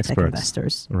biotech experts.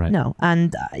 investors. Right. No,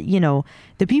 and you know,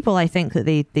 the people I think that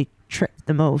they tricked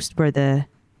the most were the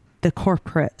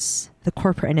corporate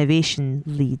innovation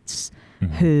leads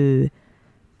who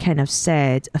kind of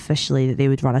said officially that they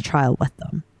would run a trial with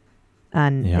them,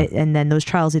 and and then those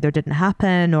trials either didn't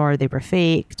happen or they were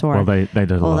faked, or they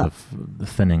did a lot of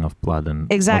thinning of blood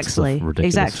and exactly.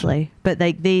 But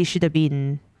like they should have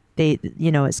been,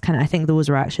 you know, it's kind of, I think those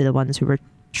were actually the ones who were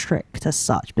tricked as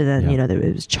such, but then you know,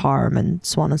 it was charm and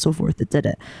so on and so forth that did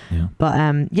it. But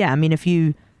I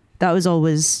mean, that was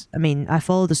always, I mean, I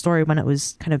followed the story when it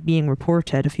was kind of being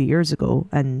reported a few years ago,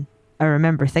 and I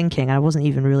remember thinking, I wasn't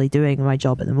even really doing my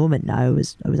job at the moment now, I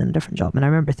was in a different job, and I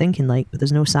remember thinking like, but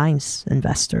there's no science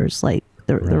investors, like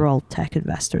they're all tech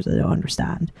investors, I don't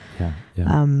understand.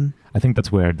 I think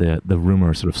that's where the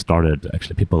rumor sort of started,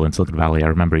 actually. People in Silicon Valley, I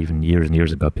remember even years and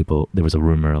years ago, there was a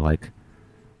rumor like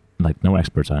no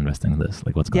experts are investing in this.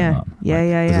 Like, what's going on?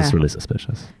 This is really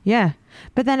suspicious. Yeah.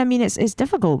 But then, I mean, it's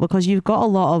difficult because you've got a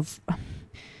lot of,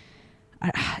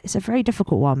 it's a very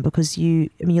difficult one because you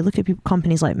look at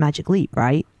companies like Magic Leap,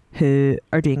 right? Who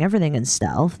are doing everything in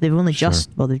stealth. They've only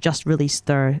they've just released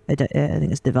their, I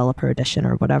think it's developer edition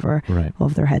or whatever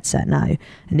of their headset now.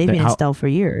 And they've been in stealth for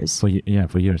years. For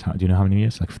years. Do you know how many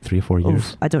years? Like 3 or 4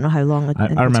 years? I don't know how long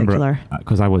I remember,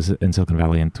 because I was in Silicon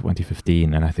Valley in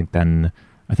 2015, and I think the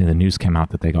news came out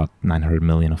that they got 900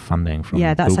 million of funding from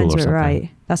Google sounds or something.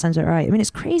 Right. That sounds about right. I mean, it's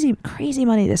crazy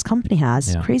money this company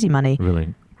has. Crazy money.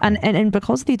 Really. And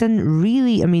because they didn't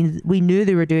really, I mean, we knew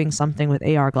they were doing something with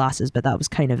AR glasses, but that was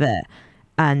kind of it.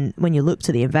 And when you looked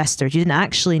to the investors, you didn't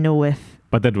actually know if...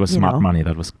 But that was smart money.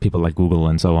 That was people like Google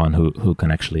and so on who can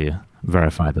actually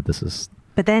verify that this is...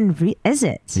 But then, is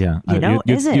it? Yeah.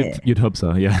 Is it? You'd hope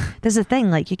so, yeah. There's a thing,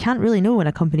 like, you can't really know when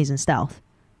a company's in stealth.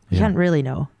 You can't really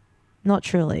know. Not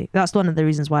truly. That's one of the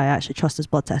reasons why I actually trust this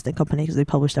blood testing company, because they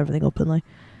published everything openly.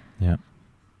 Yeah.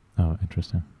 Oh,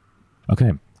 interesting.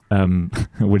 Okay.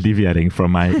 We're deviating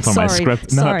from my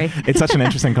script. No, sorry. It's such an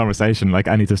interesting conversation. Like,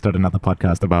 I need to start another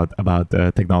podcast about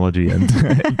technology and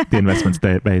the investment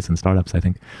base and startups, I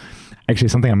think. Actually,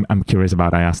 something I'm curious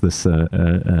about, I asked this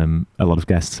a lot of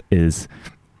guests,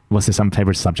 was there some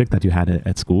favorite subject that you had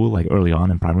at school, like early on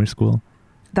in primary school?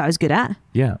 That I was good at?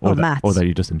 Yeah. Maths. Or that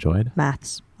you just enjoyed?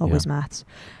 Maths. Always maths.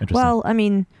 Well, I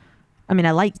mean,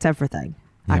 I liked everything,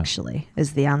 actually,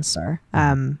 is the answer.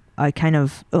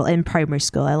 In primary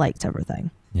school, I liked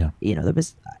everything. Yeah. You know,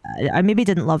 I maybe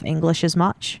didn't love English as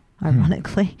much,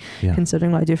 ironically,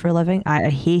 considering what I do for a living. I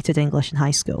hated English in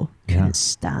high school. Couldn't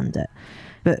stand it.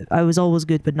 But I was always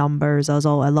good with numbers. I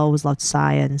always loved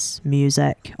science,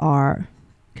 music, art,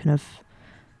 kind of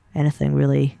anything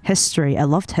really. History. I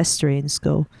loved history in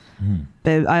school.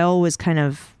 But I always kind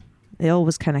of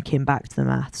came back to the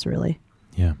maths, really.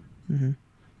 Yeah.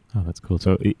 Oh, that's cool.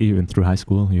 So even through high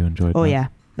school, you enjoyed maths? Yeah.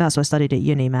 That's what I studied at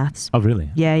uni, maths. Oh, really?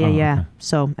 Yeah. Okay.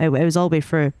 So it was all the way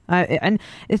through. And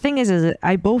the thing is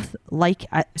I both like,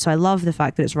 so I love the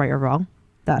fact that it's right or wrong.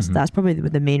 That's probably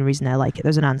the main reason I like it.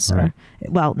 There's an answer.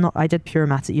 Right. Well, I did pure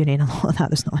maths at uni, and a lot of that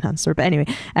there's not an answer. But anyway,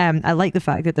 I like the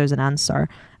fact that there's an answer.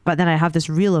 But then I have this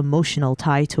real emotional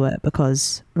tie to it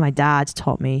because my dad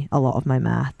taught me a lot of my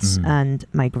maths, and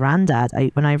my granddad.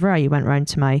 Whenever I went round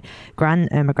to my grandma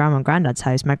and granddad's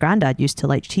house, my granddad used to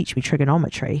like teach me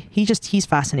trigonometry. He's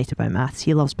fascinated by maths.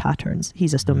 He loves patterns.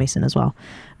 He's a stonemason as well,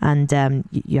 and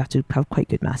you have to have quite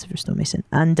good maths if you're stonemason.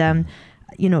 And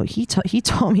you know, he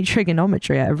taught me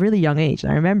trigonometry at a really young age.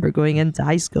 And I remember going into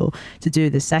high school to do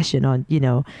the session on, you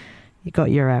know, you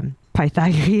got your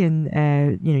Pythagorean,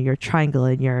 you know, your triangle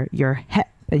and your hip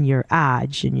and your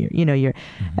edge and your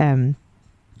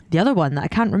the other one that I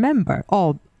can't remember,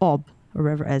 ob or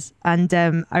whatever it is. And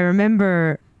I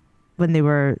remember when he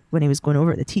was going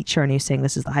over it, the teacher, and he was saying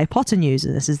this is the hypotenuse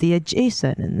and this is the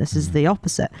adjacent and this is the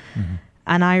opposite.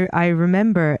 And I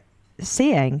remember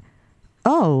saying,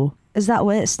 oh, is that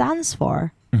what it stands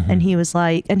for? And he was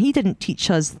like, and he didn't teach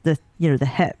us the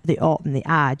hip, the op, and the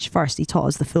adj first. He taught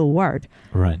us the full word.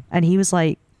 Right. And he was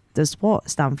like, does what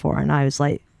stand for? And I was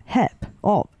like, hip,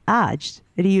 op, adj.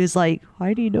 And he was like,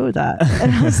 why do you know that?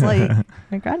 And I was like,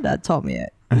 my granddad taught me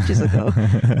it ages ago.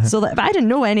 So but I didn't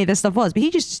know what any of this stuff was, but he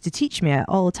just used to teach me it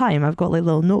all the time. I've got like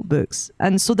little notebooks.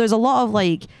 And so there's a lot of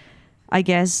like, I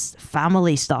guess,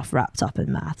 family stuff wrapped up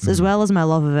in maths, as well as my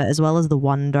love of it, as well as the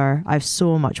wonder. I have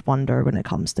so much wonder when it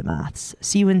comes to maths.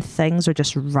 See, when things are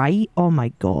just right, oh my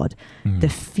God, the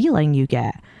feeling you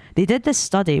get. They did this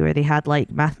study where they had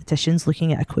like mathematicians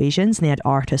looking at equations, and they had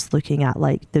artists looking at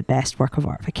like the best work of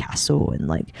art, Picasso and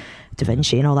like Da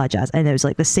Vinci and all that jazz. And it was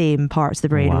like the same parts of the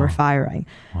brain were firing.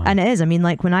 Wow. And it is, I mean,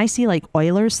 like when I see like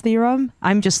Euler's theorem,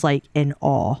 I'm just like in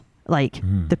awe. Like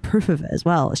the proof of it as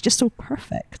well. It's just so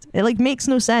perfect. It like makes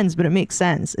no sense, but it makes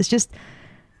sense. It's just,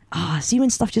 see when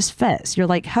stuff just fits. You're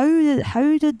like, how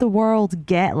did the world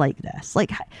get like this?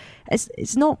 Like,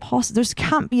 it's not possible. There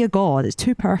can't be a God. It's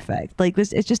too perfect. Like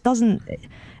this, it just doesn't.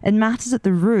 And math is at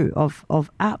the root of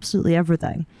absolutely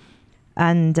everything.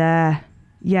 And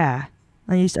yeah.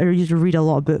 I used to read a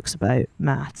lot of books about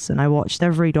maths, and I watched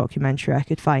every documentary I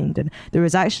could find. And there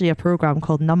was actually a program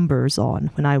called Numbers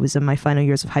on when I was in my final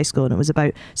years of high school, and it was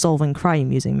about solving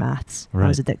crime using maths. Right. I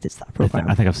was addicted to that program.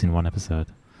 I think I've seen one episode.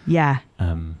 Yeah.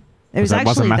 It was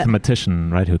a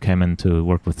mathematician, right, who came in to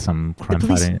work with some crime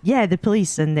fighting. Yeah, the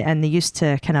police, and they used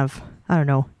to kind of, I don't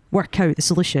know, work out the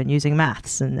solution using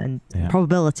maths and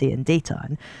probability and data.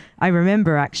 And I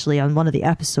remember actually on one of the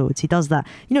episodes, he does that.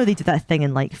 You know, they do that thing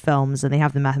in like films, and they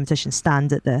have the mathematician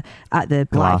stand at the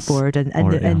blackboard,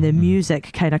 and the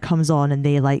music kind of comes on, and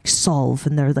they like solve,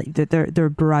 and they're like their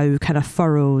brow kind of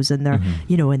furrows, and they're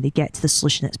and they get to the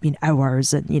solution. It's been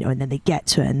hours, and and then they get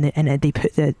to it, and they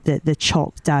put the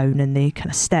chalk down, and they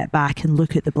kind of step back and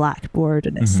look at the blackboard,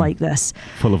 and it's like this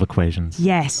full of equations.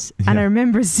 Yes, and I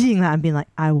remember seeing that and being like,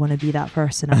 I want to be that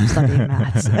person. I'm studying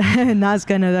maths, and that's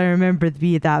kind of, I remember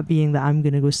being that I'm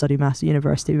going to go study maths at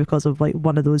university because of like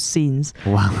one of those scenes.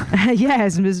 Wow.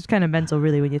 Yes, it was kind of mental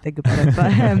really when you think about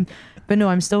it, but no,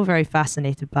 I'm still very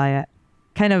fascinated by it.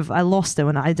 Kind of, I lost it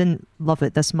when I didn't love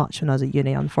it this much when I was at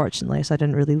uni, unfortunately, so I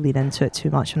didn't really lean into it too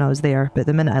much when I was there. But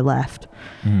the minute I left,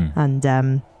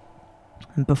 and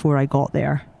before I got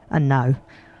there, and now,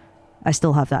 I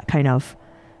still have that kind of,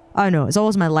 I don't know, it's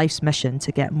always my life's mission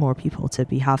to get more people to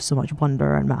have so much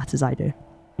wonder in maths as I do.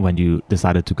 When you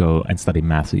decided to go and study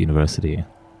maths at university,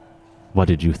 what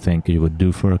did you think you would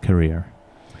do for a career?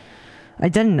 I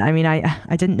didn't. I mean, I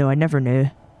didn't know. I never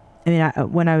knew. I mean,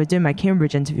 when I was doing my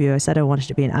Cambridge interview, I said I wanted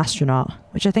to be an astronaut,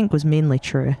 which I think was mainly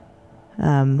true.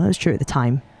 It was true at the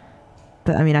time.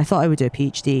 But I mean, I thought I would do a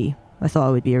PhD. I thought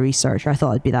I would be a researcher. I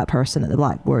thought I'd be that person at the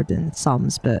blackboard in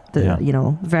sums. But,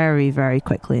 very, very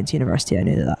quickly into university, I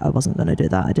knew that I wasn't going to do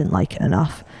that. I didn't like it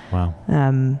enough. Wow.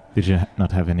 Did you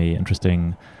not have any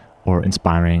interesting or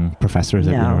inspiring professors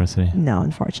at university? No,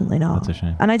 unfortunately not. That's a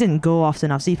shame. And I didn't go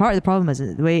often enough. See, part of the problem is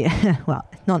the way, well,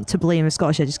 not to blame the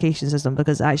Scottish education system,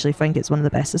 because I actually think it's one of the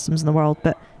best systems in the world,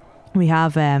 but we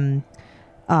have, in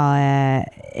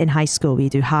high school, we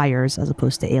do hires as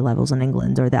opposed to A-levels in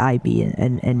England, or the IB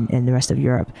in the rest of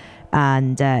Europe.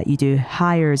 And you do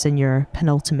hires in your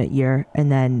penultimate year,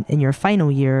 and then in your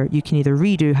final year, you can either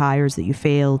redo hires that you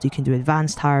failed, you can do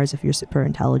advanced hires if you're super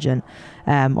intelligent,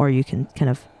 or you can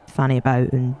kind of fanny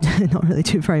about and not really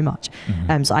do very much.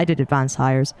 So I did advanced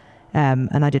hires,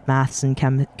 and I did maths and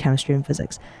chemistry and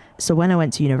physics. So when I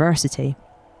went to university,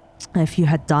 if you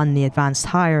had done the advanced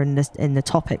hire in the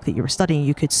topic that you were studying,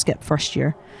 you could skip first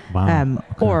year. Wow.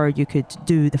 Okay. Or you could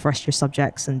do the first year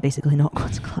subjects and basically not go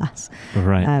to class.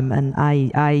 Right. And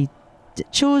I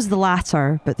chose the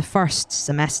latter, but the first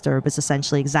semester was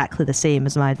essentially exactly the same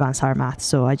as my advanced higher maths,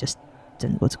 so I just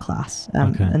didn't go to class.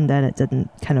 And then it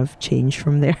didn't kind of change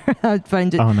from there. I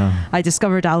found it. Oh no. I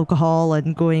discovered alcohol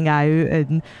and going out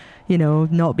and,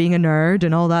 not being a nerd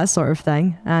and all that sort of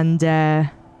thing. And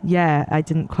I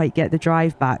didn't quite get the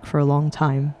drive back for a long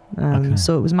time.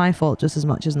 So it was my fault just as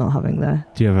much as not having the...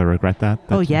 Do you ever regret that?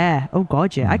 Oh yeah. Oh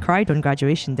God, yeah. I cried on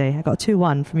graduation day. I got a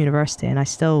 2-1 from university, and I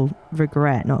still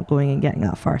regret not going and getting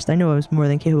that first. I know I was more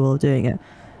than capable of doing it.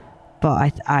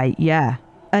 But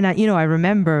And I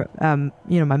remember,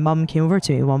 my mum came over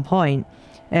to me at one point,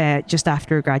 just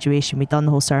after graduation. We'd done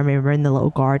the whole ceremony. We were in the little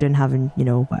garden having,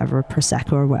 whatever,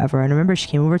 Prosecco or whatever. And I remember she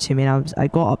came over to me, and I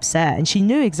got upset, and she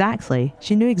knew exactly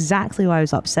why I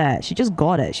was upset. She just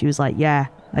got it. She was like, yeah,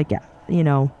 I get,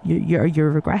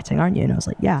 you're regretting, aren't you? And I was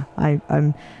like, yeah,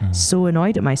 I'm so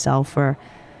annoyed at myself for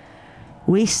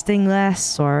wasting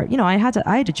this, or I had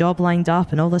a job lined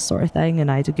up and all this sort of thing,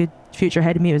 and I had a good future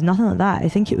ahead of me. It was nothing like that. I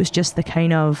think it was just the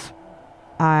kind of,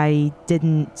 I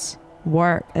didn't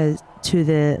work to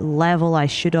the level I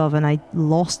should have, and I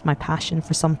lost my passion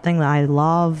for something that I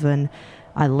love, and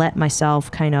I let myself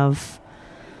kind of,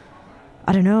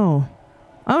 I don't know,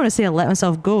 I don't want to say I let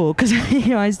myself go, because you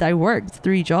know, I worked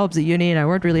 3 jobs at uni and I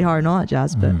worked really hard and all that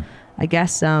jazz, but I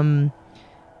guess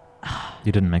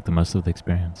you didn't make the most of the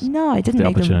experience. No, I didn't the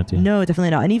make opportunity. No,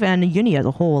 definitely not. And even in uni as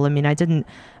a whole, I mean, I didn't,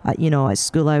 you know, at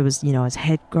school I was, you know, as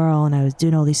head girl, and I was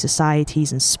doing all these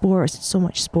societies and sports, so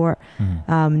much sport.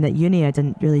 At uni, I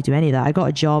didn't really do any of that. I got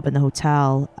a job in the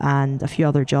hotel and a few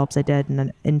other jobs I did, and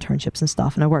then internships and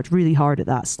stuff, and I worked really hard at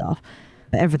that stuff.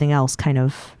 But everything else kind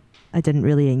of, I didn't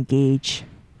really engage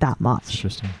that much. That's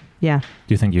interesting. Yeah.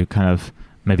 Do you think you kind of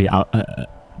maybe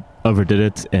overdid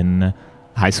it in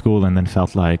high school and then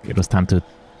felt like it was time to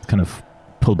kind of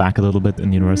pull back a little bit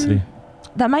in university?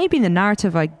 That might have been the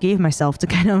narrative I gave myself to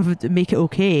kind of make it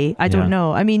okay. I don't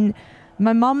know. I mean,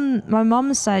 my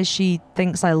mum says she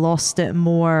thinks I lost it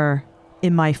more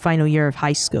in my final year of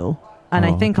high school. And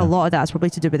I think a lot of that is probably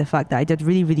to do with the fact that I did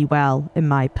really, really well in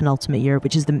my penultimate year,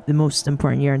 which is the most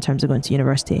important year in terms of going to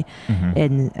university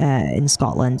in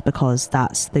Scotland, because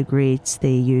that's the grades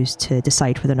they use to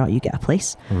decide whether or not you get a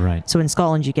place. Right. So in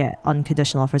Scotland, you get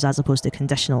unconditional offers as opposed to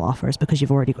conditional offers because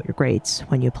you've already got your grades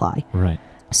when you apply. Right.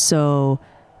 So,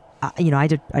 you know, I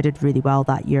did really well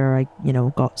that year. I, you know,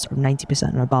 got sort of 90%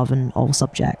 and above in all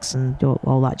subjects and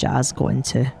all that jazz, got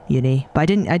into uni. But I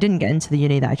didn't get into the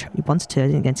uni that I wanted to. I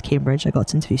didn't get into Cambridge. I got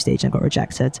to interview stage and I got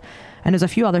rejected. And there's a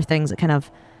few other things that kind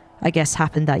of, I guess,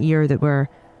 happened that year that were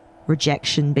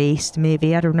rejection based,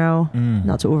 maybe. I don't know.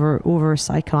 Not to over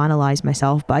psychoanalyze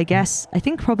myself, but I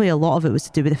think probably a lot of it was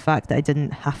to do with the fact that I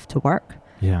didn't have to work.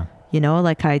 Yeah. You know,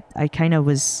 like I kind of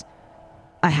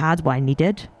I had what I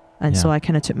needed. And so I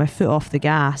kind of took my foot off the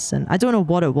gas, and I don't know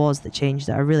what it was that changed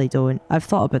it. I really don't. I've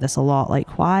thought about this a lot.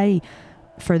 Like, why,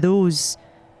 for those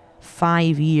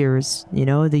 5 years, you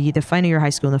know, the final year of high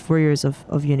school and the 4 years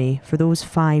of uni, for those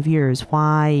 5 years,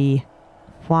 why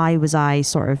was I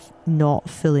sort of not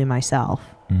fully myself?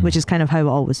 Which is kind of how it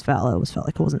always felt. I always felt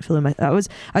like I wasn't fully I was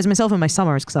myself in my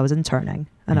summers because I was interning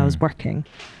and I was working.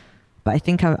 But I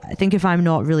think if I'm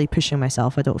not really pushing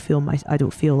myself, I don't feel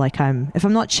like if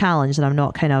I'm not challenged, and I'm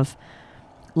not kind of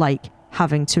like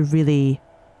having to really,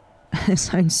 it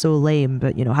sounds so lame,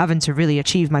 but you know, having to really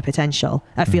achieve my potential,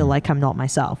 I feel like I'm not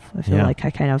myself. I feel like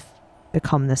I kind of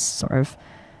become this sort of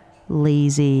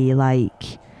lazy,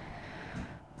 like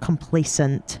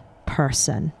complacent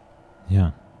person.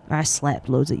 Yeah. I slept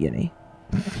loads at uni.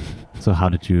 So how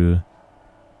did you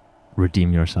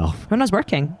redeem yourself? When I was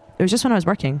working. It was just when I was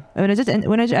working. I did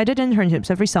internships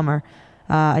every summer.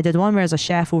 I did one where I was a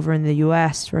chef over in the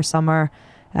US for a summer.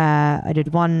 I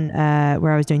did one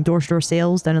where I was doing door-to-door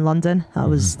sales down in London. That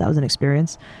was an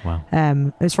experience. Wow.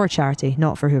 It was for a charity,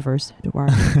 not for Hoovers. Don't worry.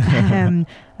 And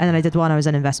then I did one. I was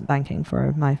in investment banking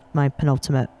for my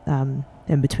penultimate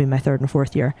in between my 3rd and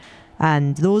 4th year.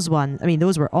 And those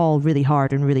were all really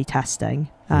hard and really testing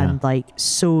and like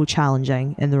so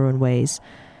challenging in their own ways.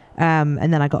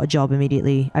 And then I got a job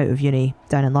immediately out of uni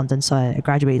down in London. So I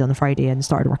graduated on the Friday and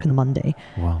started working the Monday.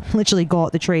 Wow. Literally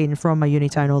got the train from my uni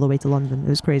town all the way to London. It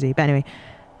was crazy. But anyway,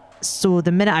 so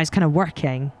the minute I was kind of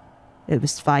working, it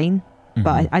was fine.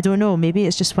 But I don't know. Maybe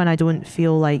it's just when I don't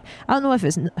feel like, I don't know if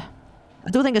I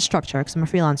don't think it's structure because I'm a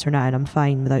freelancer now and I'm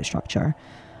fine without structure.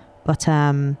 But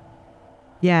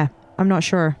yeah, I'm not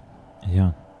sure.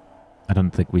 Yeah. I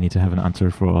don't think we need to have an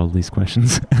answer for all these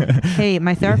questions. Hey,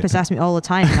 my therapist asks me all the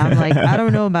time, and I'm like, I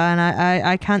don't know, man.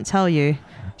 I can't tell you.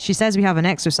 She says we have an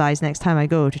exercise next time I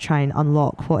go to try and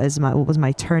unlock what was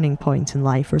my turning point in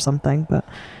life or something. But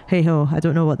hey ho, I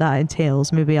don't know what that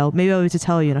entails. Maybe I'll be able to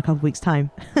tell you in a couple of weeks'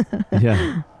 time.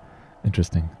 Yeah,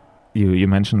 interesting. You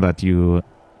mentioned that you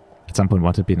at some point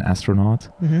wanted to be an astronaut.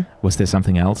 Was there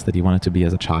something else that you wanted to be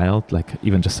as a child, like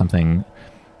even just something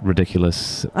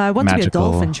ridiculous? I wanted magical. to be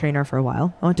a dolphin trainer for a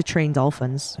while. I wanted to train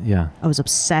dolphins. Yeah. I was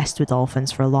obsessed with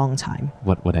dolphins for a long time.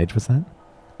 What age was that?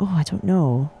 Oh, I don't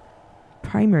know.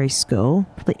 Primary school,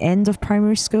 probably end of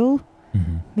primary school,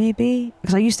 maybe.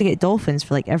 Because I used to get dolphins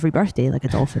for like every birthday, like a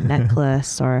dolphin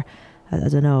necklace or I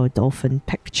don't know, a dolphin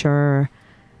picture.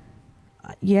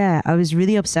 Yeah, I was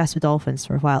really obsessed with dolphins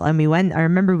for a while. And I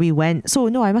remember we went, so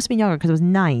no, I must have been younger because I was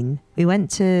 9. We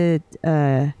went to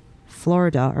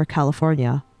Florida or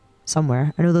California.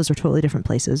 Somewhere. I know those are totally different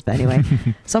places, but anyway,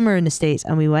 somewhere in the States,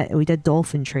 and we did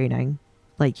dolphin training.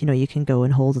 Like, you know, you can go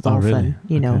and hold a dolphin, really?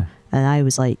 you know, and I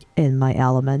was like in my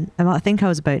element. I think I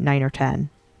was about 9 or 10,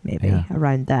 maybe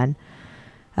around then.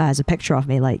 There's a picture of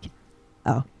me like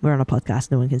Oh, we're on a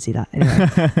podcast. No one can see that.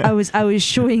 Anyway, I was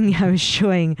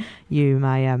showing you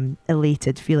my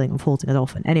elated feeling of holding a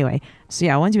dolphin. Anyway, so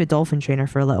yeah, I went to be a dolphin trainer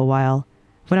for a little while.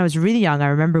 When I was really young, I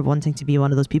remember wanting to be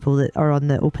one of those people that are on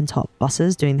the open top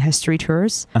buses doing the history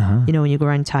tours. You know, when you go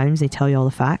around towns, they tell you all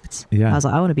the facts. Yeah. I was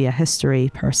like, I want to be a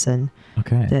history person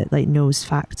that like knows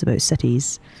facts about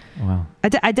cities. Wow.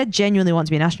 I did genuinely want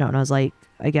to be an astronaut, and I was like,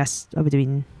 I guess I would have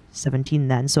been 17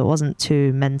 then, so it wasn't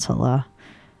too mental. I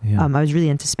was really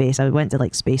into space. I went to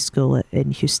like space school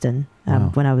in Houston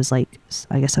when I was like,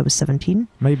 I guess I was 17.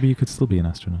 Maybe you could still be an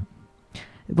astronaut.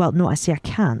 Well, no, I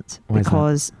can't. Why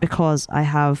because I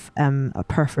have a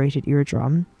perforated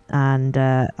eardrum, and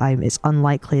it's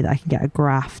unlikely that I can get a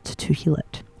graft to heal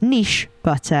it. Niche,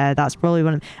 but that's probably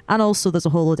one of. And also, there's a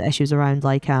whole load of issues around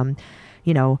like,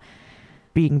 you know,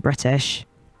 being British.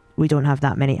 We don't have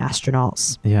that many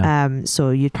astronauts. Yeah. So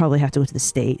you'd probably have to go to the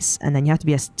States, and then you have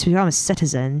to to become a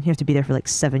citizen, you have to be there for like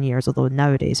 7 years, although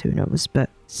nowadays, who knows, but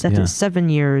 7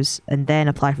 years, and then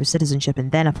apply for citizenship,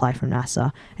 and then apply for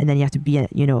NASA, and then you have to be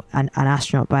an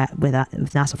astronaut with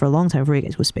NASA for a long time before you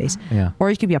get to go to space. Yeah.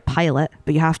 Or you could be a pilot,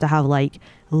 but you have to have like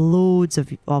loads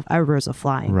of hours of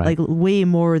flying, right. like way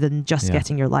more than just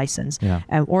getting your license. Yeah.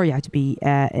 Or you have to be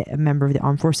a member of the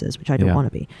armed forces, which I don't want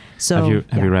to be. So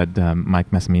have you read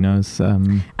Mike Massimino's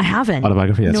I haven't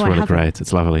autobiography? It's really great.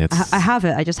 It's lovely. I have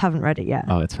it. I just haven't read it yet.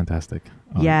 Oh, it's fantastic.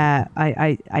 Oh. Yeah,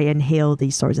 I inhale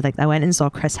these sorts of things. I went and saw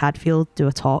Chris Hadfield do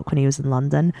a talk when he was in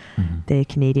London, the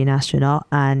Canadian astronaut,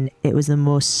 and it was the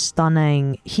most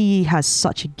stunning. He has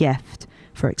such a gift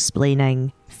for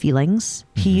explaining feelings.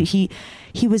 He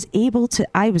was able to.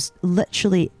 I was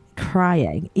literally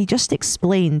crying. He just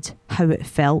explained how it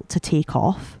felt to take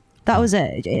off. That was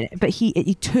it. But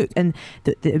he took, and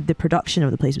the production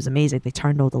of the place was amazing. They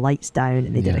turned all the lights down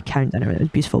and they did a countdown. It was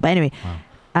beautiful. But anyway. Wow.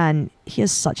 And he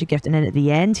has such a gift. And then at the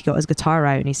end, he got his guitar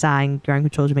out and he sang Ground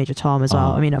Control to Major Tom as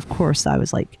well. I mean, of course, I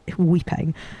was like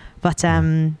weeping. But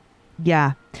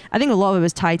yeah, I think a lot of it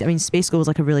was tied. I mean, space school was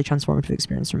like a really transformative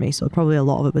experience for me. So probably a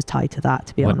lot of it was tied to that,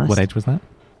 to be honest. What age was that?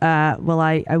 Well,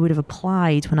 I would have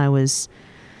applied when I was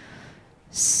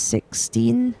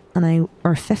 16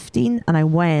 or 15, and I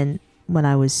went when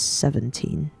I was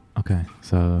 17. Okay,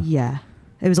 so yeah,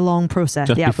 it was a long process.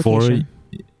 Just the application.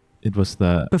 It was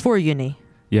before uni.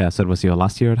 Yeah, so it was your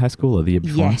last year at high school or the year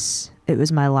before? Yes, it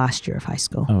was my last year of high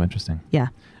school. Oh, interesting. Yeah.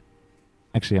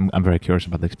 Actually, I'm very curious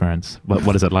about the experience.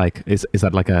 What is it like? Is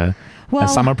that like a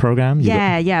summer program?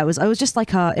 Yeah. It was just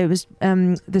like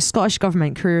the Scottish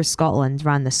Government, Careers Scotland,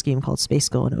 ran this scheme called Space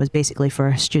School, and it was basically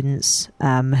for students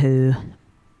who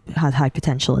had high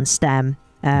potential in STEM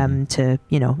to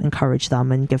encourage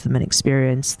them and give them an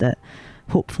experience that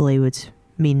hopefully would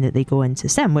mean that they go into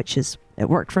STEM, which it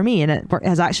worked for me, and it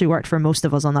has actually worked for most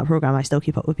of us on that program. I still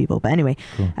keep up with people, but anyway,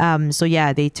 cool. So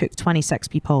yeah, they took 26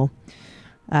 people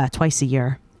twice a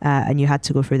year, and you had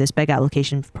to go through this big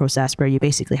application process where you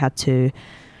basically had to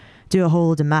do a whole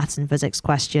load of maths and physics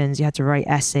questions. You had to write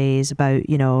essays about,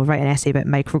 write an essay about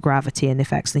microgravity and the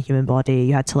effects on the human body.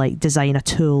 You had to like design a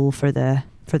tool for the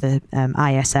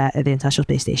ISS, the International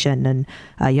Space Station, and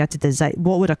you had to design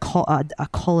what would a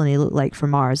colony look like for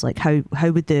Mars. Like how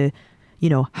would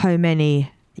how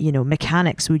many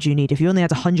mechanics would you need if you only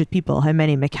had 100 people? How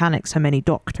many mechanics? How many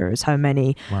doctors? How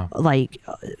many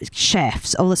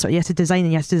chefs? All this sort. You had to design,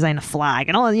 and you had to design a flag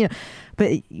and all.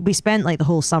 But we spent like the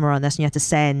whole summer on this, and you had to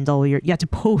send you had to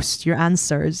post your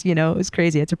answers. It was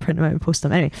crazy. You had to print them out and post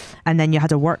them anyway. And then you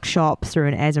had a workshop through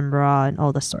in Edinburgh and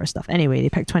all this sort of stuff. Anyway, they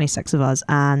picked 26 of us,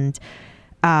 and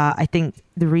I think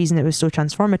the reason it was so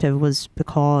transformative was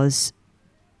because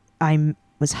I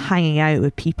was hanging out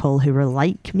with people who were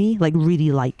like me, like really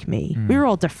like me. We were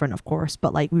all different, of course,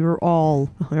 but like we were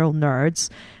all nerds.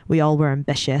 We all were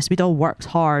ambitious. We'd all worked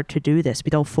hard to do this.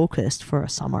 We'd all focused for a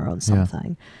summer on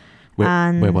something.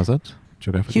 Yeah. Where was it?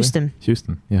 Geographically?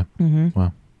 Houston, yeah. Mm-hmm.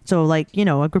 Wow. So like,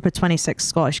 a group of 26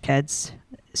 Scottish kids,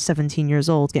 17 years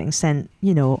old, getting sent,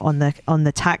 on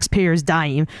the taxpayers'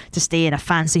 dime to stay in a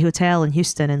fancy hotel in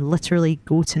Houston and literally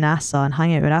go to NASA and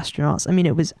hang out with astronauts. I mean,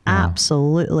 it was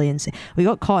absolutely insane. We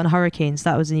got caught in hurricanes.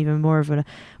 That was even more of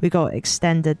we got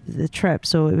extended the trip.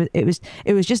 So it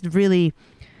was just really,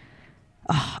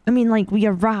 we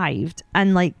arrived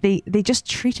and like they just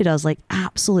treated us like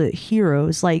absolute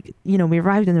heroes. Like, we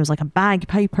arrived and there was like a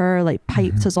bagpiper like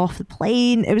piped us off the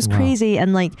plane. It was crazy.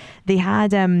 And like they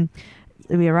had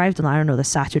we arrived on the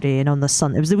Saturday, and on the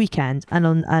Sunday, it was the weekend,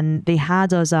 and they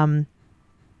had us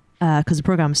because the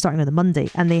program was starting on the Monday,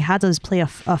 and they had us play a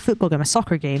football game, a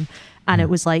soccer game, and it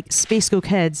was like Space School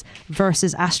kids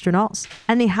versus astronauts,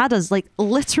 and they had us like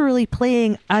literally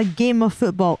playing a game of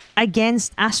football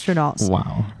against astronauts.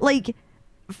 Wow! Like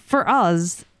for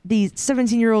us, these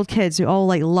 17-year-old kids who all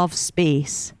like love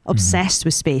space, obsessed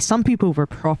with space. Some people were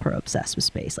proper obsessed with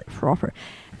space, like proper.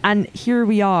 And here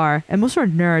we are, and most of our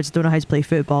nerds don't know how to play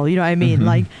football. You know what I mean?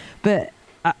 Like, but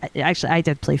actually, I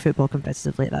did play football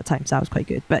competitively at that time, so that was quite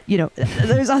good. But you know,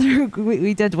 there's other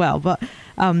we did well. But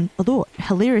although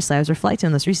hilariously, I was reflecting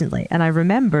on this recently, and I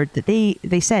remembered that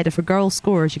they said if a girl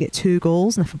scores, you get 2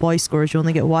 goals, and if a boy scores, you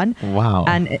only get 1. Wow!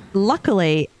 And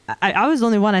luckily, I was the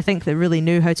only one I think that really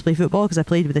knew how to play football because I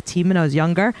played with a team when I was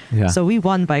younger. Yeah. So we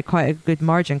won by quite a good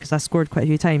margin because I scored quite a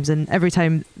few times. And every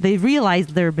time they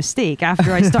realised their mistake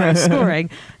after I started scoring,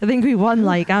 I think we won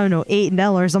like, I don't know,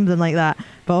 8-0 or something like that.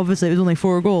 But obviously it was only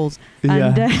 4 goals.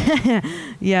 And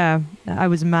yeah, I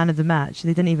was man of the match.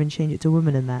 They didn't even change it to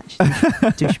woman in match.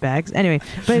 Douchebags. Anyway,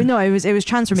 but no, it was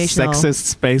transformational. Sexist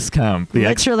space camp. The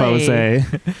Literally.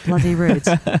 expose. Bloody rude.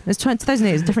 It was 2008.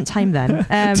 It was a different time then.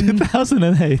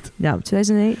 2008. No,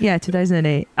 2008. Yeah,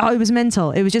 2008. Oh, it was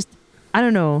mental. It was just, I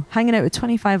don't know, hanging out with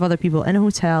 25 other people in a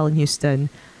hotel in Houston,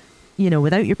 you know,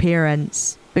 without your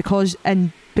parents, because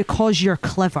you're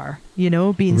clever, you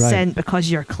know, being sent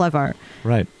because you're clever.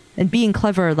 Right. And being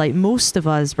clever, like most of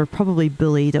us were probably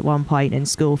bullied at one point in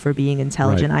school for being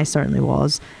intelligent. Right. I certainly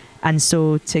was. And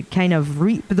so to kind of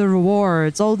reap the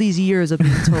rewards, all these years of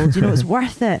being told, you know, it's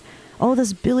worth it. All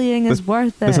this bullying is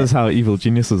worth it. This is how evil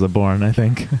geniuses are born, I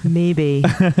think. Maybe.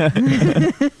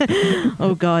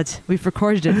 Oh God, we've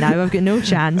recorded it now. I've got no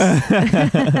chance.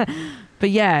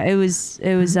 But yeah, it was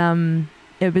really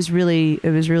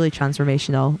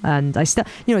transformational. And I still,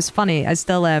 you know, it's funny. I was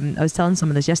telling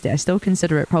someone this yesterday. I still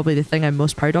consider it probably the thing I'm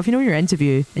most proud of. You know, your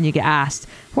interview and you get asked,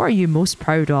 what are you most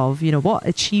proud of? You know, what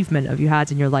achievement have you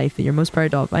had in your life that you're most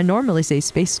proud of? I normally say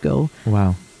space school.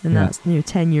 Wow. And that's, you know,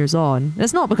 10 years on.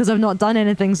 It's not because I've not done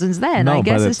anything since then. No, I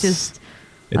guess it's just...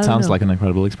 It sounds like an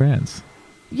incredible experience.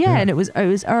 Yeah, and it was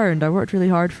earned. I worked really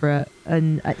hard for it.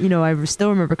 And, you know, I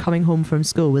still remember coming home from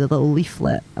school with a little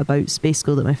leaflet about space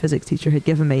school that my physics teacher had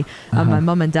given me. And my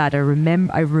mum and dad, I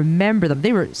remember them.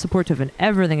 They were supportive in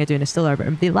everything I do, and I still are.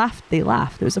 But they laughed.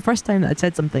 It was the first time that I'd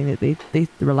said something that they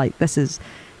were like, this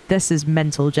is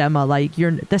mental, Gemma. Like,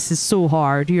 this is so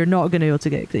hard. You're not going to be able to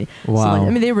get it. Wow. So, like, I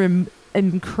mean, they were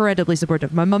incredibly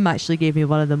supportive. My mum actually gave me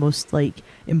one of the most like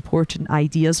important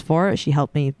ideas for it. She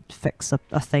helped me fix a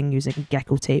thing using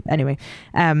gecko tape. Anyway,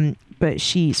 but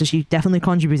she definitely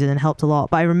contributed and helped a lot.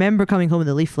 But I remember coming home with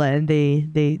the leaflet and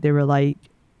they were like,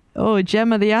 "Oh,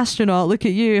 Gemma the astronaut, look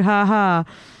at you, ha ha."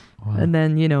 Wow. And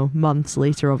then, you know, months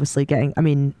later, obviously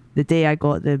the day I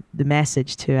got the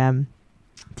message to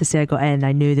say I got in,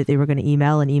 I knew that they were going to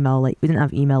email. Like, we didn't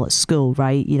have email at school,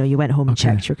 right? You know, you went home and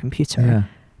checked your computer. Yeah.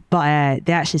 But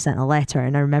they actually sent a letter,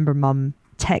 and I remember Mum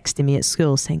texting me at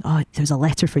school saying, "Oh, there's a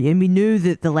letter for you." And we knew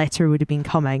that the letter would have been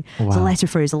coming. Wow. There's a letter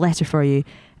for you. There's a letter for you.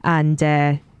 And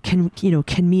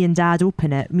can me and Dad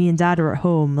open it? Me and Dad are at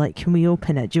home. Like, can we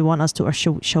open it? Do you want us to, or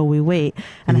shall we wait?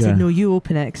 And I said, "No, you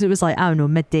open it," because it was like, I don't know,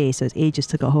 midday, so it's ages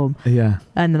to get home. Yeah.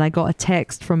 And then I got a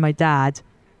text from my dad.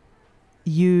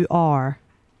 "You are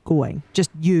going.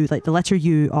 Just you, like the letter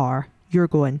U are. You're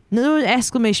going." No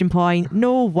exclamation point,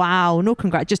 no wow, no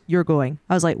congrats, just "you're going."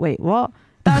 I was like, wait, what?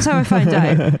 That was how I found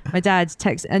out. My dad's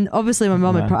text, and obviously my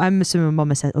mum, I'm assuming my mum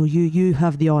had said, "Oh, you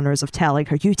have the honours of telling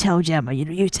her. You tell Gemma,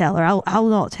 you tell her. I'll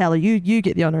not tell her. You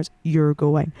get the honours. You're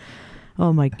going."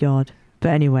 Oh my God. But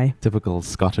anyway. Typical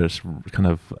Scottish kind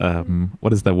of,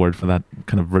 what is the word for that?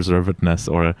 Kind of reservedness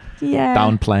or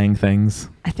downplaying things.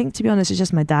 I think, to be honest, it's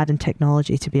just my dad and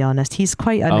technology, to be honest. He's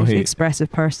quite an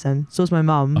expressive person. So is my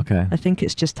mum. Okay. I think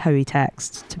it's just how he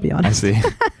texts, to be honest. I see.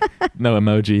 No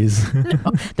emojis.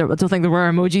 No, I don't think there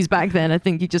were emojis back then. I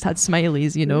think you just had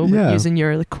smileys, you know, using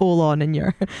your colon and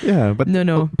your... Yeah, but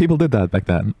no. People did that back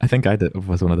then. I think I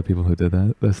was one of the people who did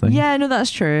those things. Yeah, no,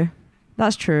 that's true.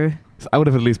 That's true. So I would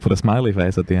have at least put a smiley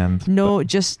face at the end. No,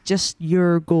 just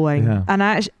 "you're going." Yeah. And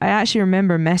I actually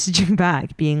remember messaging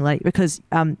back being like, because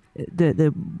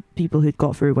the people who'd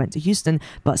got through went to Houston,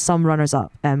 but some runners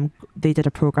up, they did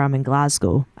a program in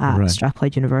Glasgow at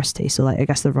Strathclyde University. So like, I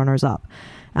guess the runners up.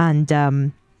 And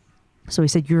so he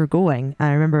said, "You're going." And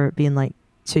I remember being like,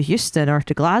 to Houston or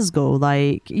to Glasgow,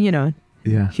 like, you know,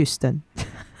 Houston.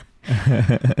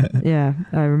 Yeah,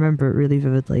 I remember it really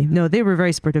vividly. No, they were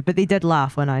very supportive, but they did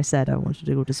laugh when I said I wanted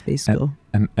to go to space school.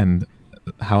 And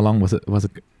how long was it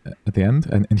at the end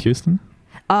in Houston?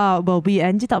 Well, we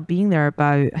ended up being there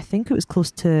about, I think it was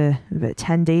close to about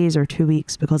 10 days or 2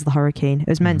 weeks because of the hurricane. It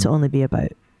was meant to only be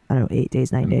about, I don't know, 8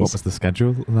 days, 9 days. What was the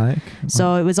schedule like?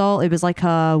 So it was like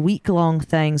a week-long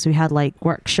thing. So we had like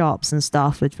workshops and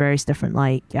stuff with various different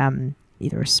like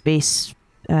either space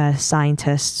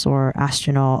scientists or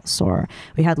astronauts, or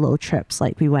we had little trips.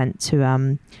 Like we went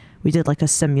to we did like a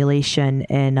simulation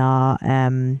in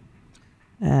a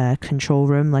control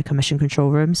room, like a mission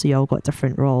control room. So you all got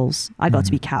different roles. I got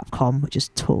to be Capcom, which is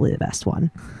totally the best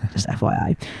one. Just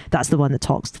FYI, that's the one that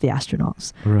talks to the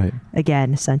astronauts. Right.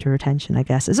 Again, center of attention, I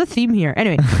guess. There's a theme here.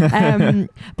 Anyway,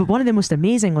 but one of the most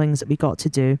amazing things that we got to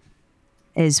do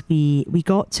is we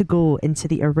got to go into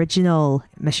the original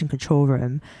mission control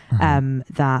room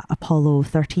that Apollo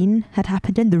 13 had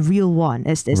happened in, the real one.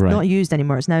 It's not used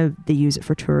anymore. It's now they use it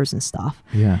for tours and stuff.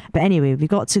 Yeah. But anyway, we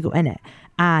got to go in it,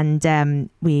 and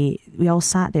we all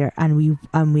sat there, and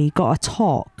we got a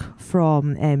talk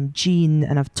from Gene,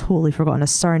 and I've totally forgotten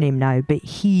his surname now, but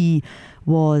he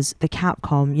was the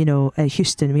Capcom,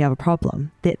 Houston, we have a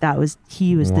problem.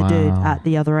 He was the dude at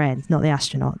the other end, not the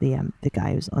astronaut, the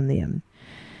guy who's on the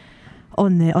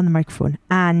microphone,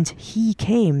 and he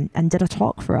came and did a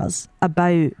talk for us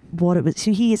about what it was.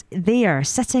 So he is there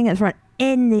sitting at the front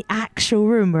in the actual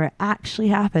room where it actually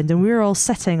happened, and we were all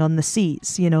sitting on the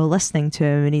seats, listening to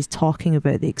him, and he's talking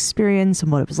about the experience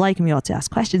and what it was like, and we got to ask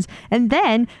questions. And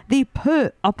then they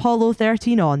put Apollo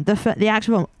 13 on the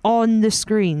actual film on the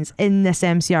screens in this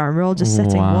MCR, and we're all just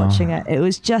sitting watching it. It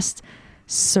was just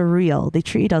surreal. They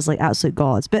treated us like absolute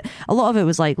gods, but a lot of it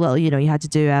was like little, you had to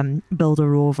do build a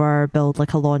rover, build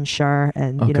like a launcher,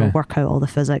 and work out all the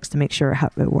physics to make sure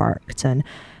it worked, and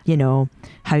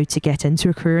how to get into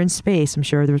a career in space. I'm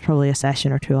sure there was probably a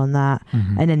session or two on that.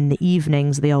 And in the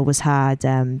evenings they always had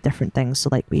different things. So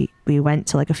like we went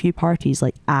to like a few parties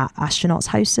like at astronauts'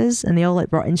 houses, and they all like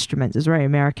brought instruments. It was very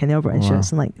American. They all brought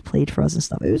instruments and like played for us and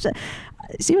stuff. It was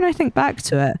see, when I think back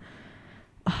to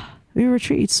it, we were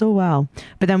treated so well.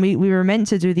 But then we were meant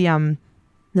to do the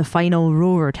final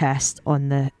rover test on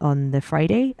the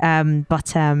Friday,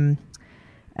 but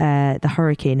the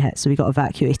hurricane hit, so we got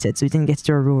evacuated, so we didn't get to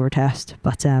do a rover test.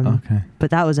 But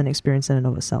but that was an experience in and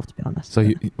of itself, to be honest. So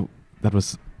that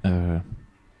was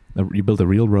you built a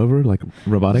real rover, like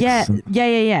robotics? Yeah.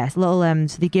 Little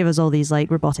so they gave us all these like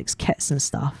robotics kits and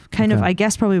stuff. Kind of, I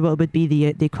guess, probably what would be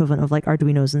the equivalent of like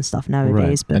Arduinos and stuff nowadays.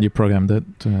 Right. But and you programmed it?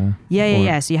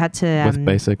 Yeah. So you had to with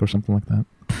BASIC or something like that?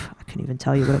 I couldn't even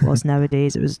tell you what it was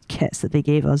nowadays. It was kits that they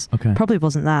gave us. Okay. Probably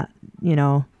wasn't that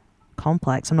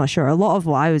complex. I'm not sure. A lot of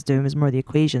what I was doing was more the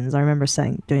equations. I remember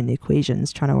doing the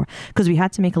equations, trying to work, because we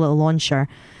had to make a little launcher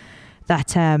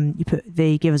that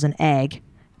they gave us an egg,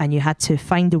 and you had to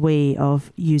find a way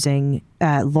of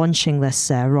launching this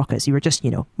rocket. So you were just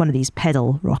one of these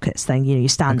pedal rockets thing, you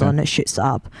stand on it, shoots it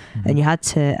up, and you had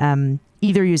to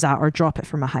either use that or drop it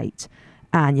from a height,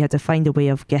 and you had to find a way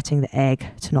of getting the egg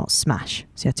to not smash.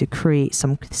 So you had to create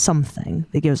something.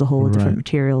 They gave us a whole different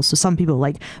materials. So some people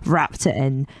like wrapped it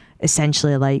in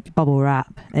essentially like bubble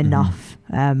wrap enough,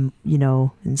 and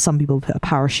some people put a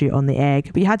parachute on the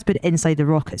egg, but you had to put it inside the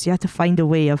rocket. So you had to find a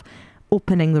way of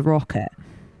opening the rocket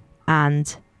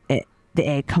and the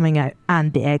egg coming out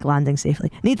and the egg landing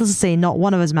safely. Needless to say, not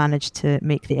one of us managed to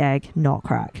make the egg not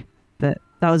crack, but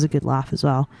that was a good laugh as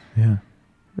well. Yeah.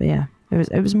 But yeah,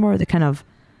 it was more the kind of,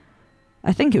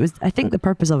 I think the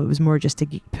purpose of it was more just to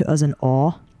put us in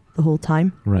awe the whole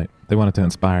time. Right. They wanted to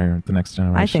inspire the next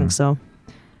generation. I think so.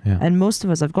 Yeah. And most of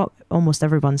us, I've got almost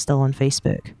everyone still on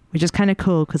Facebook, which is kind of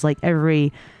cool, because like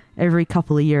every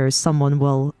couple of years someone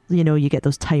will, you get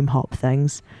those time hop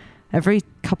things. Every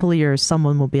couple of years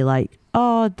someone will be like,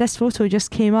 oh, this photo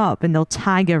just came up, and they'll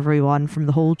tag everyone from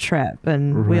the whole trip,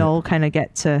 and we all kind of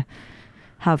get to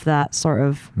have that sort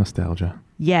of nostalgia.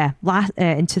 Yeah.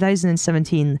 In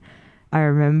 2017, I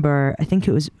remember, I think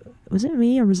was it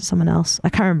me or was it someone else? I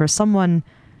can't remember.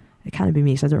 It can't be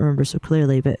me because I don't remember so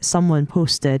clearly, but someone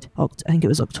posted, I think it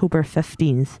was October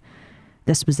 15th.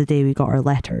 This was the day we got our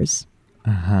letters,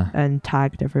 and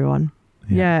tagged everyone.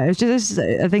 Yeah, it's just,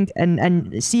 I think,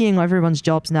 and seeing everyone's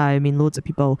jobs now, I mean, loads of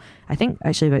people, I think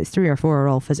actually about 3 or 4 are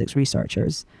all physics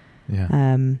researchers. Yeah.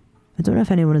 I don't know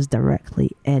if anyone is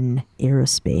directly in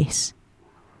aerospace.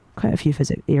 Quite a few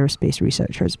aerospace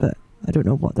researchers, but I don't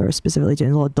know what they're specifically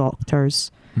doing. A lot of doctors.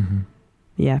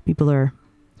 Yeah, a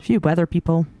few weather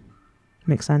people.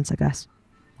 Makes sense, I guess.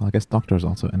 Well, I guess doctors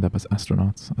also end up as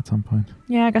astronauts at some point.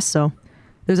 Yeah, I guess so.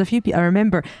 There's a few people. I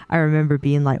remember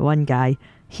being like, one guy,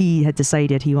 he had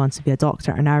decided he wants to be a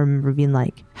doctor, and I remember being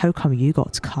like, how come you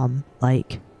got to come?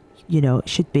 Like, it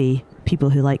should be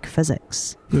people who like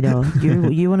physics. You want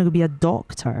to go be a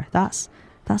doctor. That's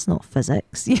not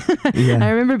physics. Yeah. I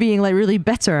remember being like really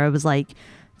bitter. I was like,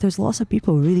 there's lots of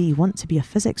people who really want to be a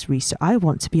physics researcher. I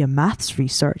want to be a maths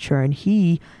researcher, and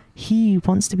he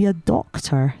wants to be a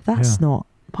doctor. That's not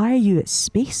why are you at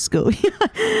space school?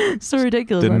 So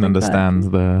ridiculous. Didn't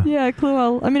understand the... Yeah,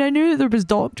 well, I mean, I knew that there was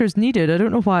doctors needed. I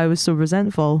don't know why I was so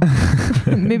resentful.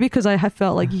 Maybe because I had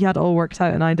felt like he had it all worked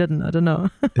out and I didn't. I don't know.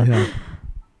 Yeah.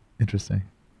 Interesting.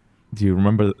 Do you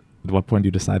remember at what point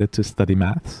you decided to study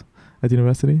maths at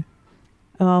university?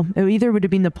 Well, it either would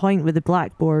have been the point with the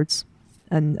blackboards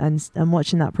and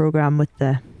watching that program with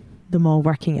them all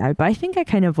working out. But I think I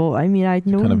kind of, I mean, I'd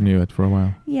known... Kind of knew it for a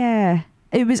while. Yeah.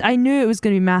 I knew it was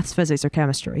going to be maths, physics, or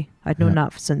chemistry. I'd known Yeah.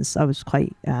 that since I was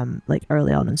quite like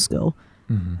early on in school.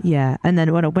 Mm-hmm. Yeah, and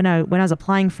then when I was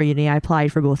applying for uni, I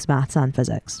applied for both maths and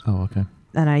physics, Oh, okay.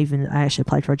 and I actually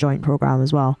applied for a joint program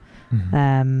as well.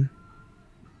 Mhm.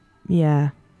 Yeah,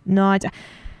 no,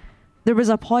 there was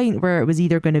a point where it was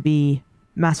either going to be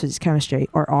maths, physics, chemistry,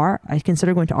 or art. I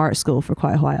considered going to art school for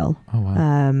quite a while. Oh,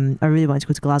 wow. I really wanted to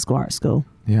go to Glasgow Art School.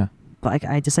 Yeah. But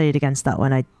I decided against that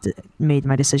when I made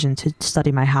my decision to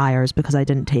study my hires because I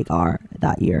didn't take art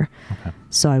that year. Okay.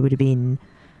 So I would have been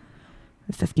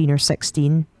 15 or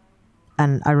 16.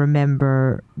 And I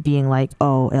remember being like,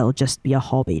 oh, it'll just be a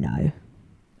hobby now.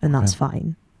 And that's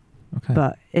fine. Okay.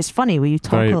 But it's funny when you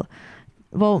talk... Very-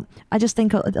 well, I just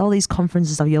think all these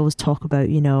conferences that you always talk about,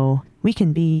 you know, we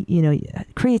can be, you know,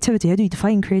 creativity. How do you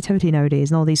define creativity nowadays?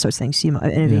 And all these sorts of things. You know,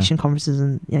 innovation conferences,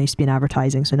 and I used to be in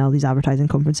advertising, so now these advertising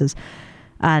conferences.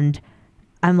 And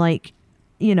I'm like,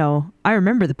 you know, I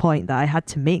remember the point that I had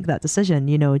to make that decision.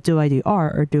 You know, do I do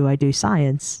art or do I do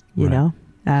science? You Right.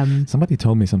 know, Somebody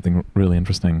told me something really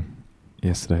interesting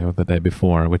yesterday or the day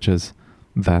before, which is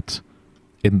that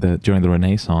during the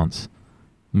Renaissance,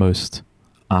 most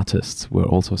artists were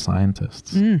also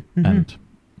scientists, and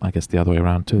I guess the other way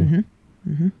around too.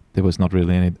 There was not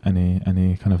really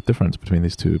any kind of difference between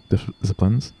these two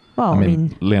disciplines. Well, I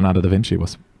mean, Leonardo da Vinci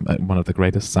was one of the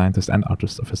greatest scientists and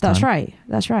artists of his time.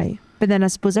 That's right. But then I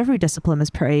suppose every discipline was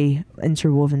pretty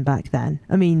interwoven back then.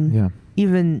 I mean, Yeah.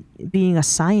 even being a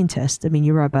scientist, I mean,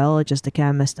 you were a biologist, a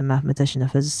chemist, a mathematician, a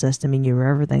physicist. I mean, you were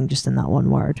everything just in that one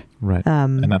word. Right. A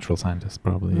natural scientist,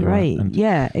 probably. you were, Right. and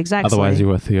Yeah, exactly. Otherwise, you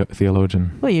were a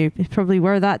theologian. Well, you probably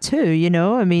were that too, you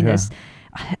know? I mean,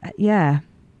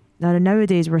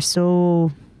 nowadays we're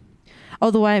so...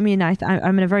 Although, I mean,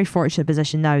 I'm in a very fortunate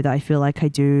position now that I feel like I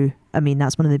do... I mean,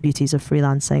 that's one of the beauties of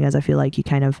freelancing, is I feel like you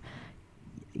kind of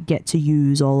get to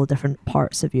use all the different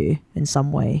parts of you in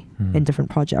some way in different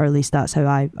projects, or at least that's how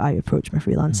I approach my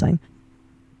freelancing.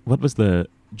 What was the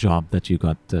job that you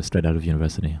got straight out of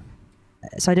university?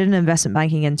 So I did an investment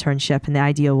banking internship, and the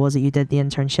idea was that you did the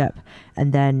internship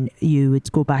and then you would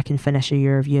go back and finish a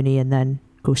year of uni and then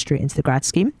go straight into the grad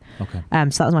scheme. Okay.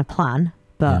 So that was my plan,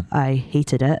 but I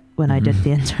hated it when I did the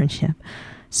internship.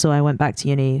 So I went back to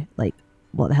uni like,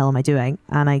 what the hell am I doing?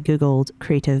 And I Googled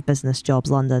creative business jobs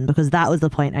London, because that was the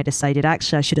point I decided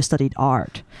actually I should have studied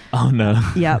art. Oh, no.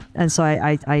 Yeah. And so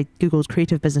I Googled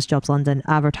creative business jobs London,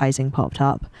 advertising popped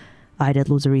up. I did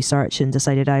loads of research and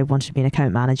decided I wanted to be an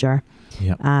account manager.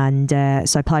 Yeah. And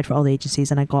so I applied for all the agencies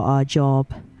and I got a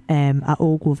job at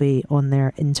Ogilvy on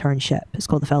their internship. It's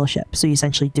called the fellowship. So you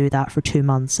essentially do that for 2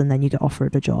 months and then you get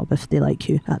offered a job if they like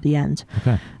you at the end.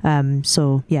 Okay.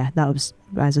 So yeah, that was,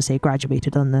 as I say,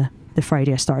 graduated on the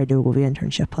Friday. I started the Ogilvy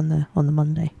internship on the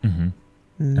Monday. Mm-hmm.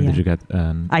 And did you get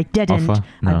an I didn't. offer?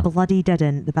 No. I bloody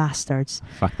didn't. The bastards.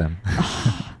 Fuck them.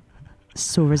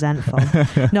 So resentful.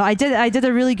 No, I did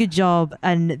a really good job,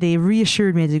 and they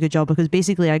reassured me I did a good job, because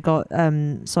basically I got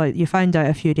so you found out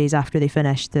a few days after they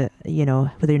finished that, you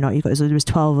know, whether or not you got, so there was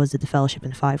 12 of us did the fellowship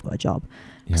and 5 got a job.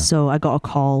 Yeah. So I got a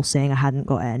call saying I hadn't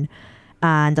got in,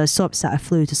 and I was so upset I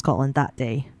flew to Scotland that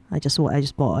day. I just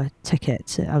bought a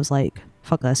ticket. I was like,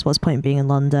 fuck this, what's the point in being in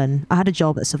London? I had a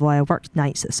job at Savoy. I worked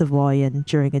nights at Savoy and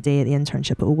during a day at the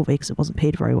internship at Ogilvy because it wasn't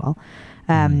paid very well.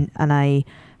 And I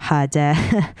had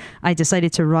I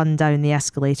decided to run down the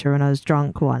escalator when I was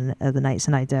drunk one of the nights,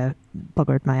 and I'd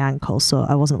buggered my ankle, so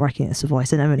I wasn't working at Savoy,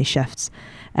 so I didn't have any shifts.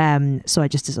 So I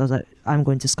was like, I'm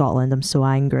going to Scotland. I'm so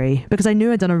angry, because I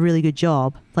knew I'd done a really good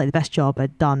job, like the best job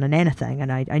I'd done in anything,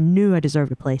 and I knew I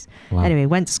deserved a place. Wow. Anyway,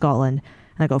 went to Scotland.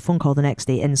 And I got a phone call the next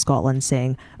day in Scotland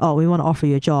saying, oh, we want to offer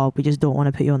you a job. We just don't want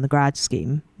to put you on the grad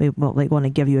scheme. We want to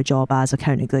give you a job as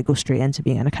accounting, like go straight into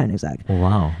being an account exec. Oh,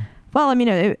 wow. Well, I mean,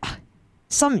 in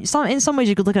some ways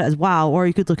you could look at it as wow, or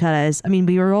you could look at it as, I mean,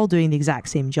 we were all doing the exact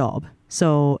same job.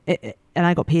 So, and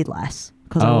I got paid less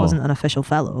because I wasn't an official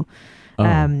fellow.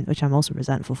 Which I'm also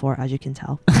resentful for, as you can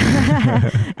tell.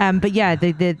 But yeah,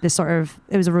 the sort of,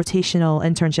 it was a rotational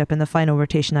internship, and the final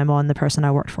rotation I'm on, the person I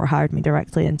worked for hired me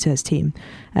directly into his team.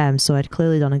 So I'd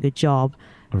clearly done a good job.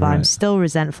 But I'm still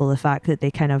resentful of the fact that they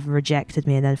kind of rejected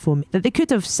me and then phoned me. That they could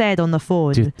have said on the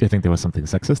phone. Do you think there was something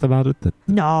sexist about it?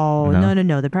 No.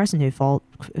 The person who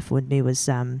phoned me was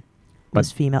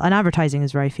female. And advertising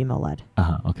is very female-led.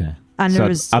 Okay. And so there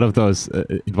was... out of those,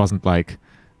 it wasn't like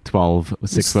 12,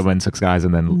 6 women, 6 guys,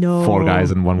 and then 4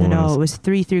 guys and 1 woman? No, it was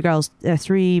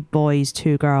three boys,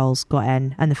 2 girls got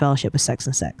in, and the fellowship was 6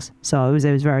 and 6. So it was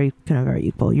very very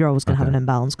equal. You're always going to have an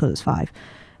imbalance because it's 5.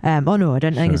 I don't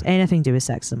think it's anything to do with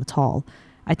sexism at all.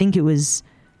 I think it was...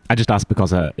 I just asked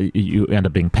because you end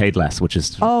up being paid less, which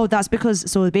is... Oh, that's because...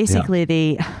 So basically,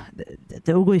 the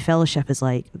Ogilvy Fellowship is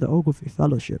like... The Ogilvy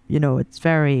Fellowship, it's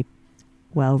very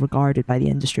well regarded by the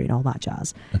industry and all that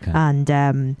jazz. Okay.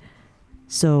 And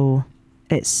so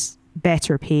it's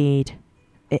better paid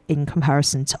in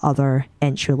comparison to other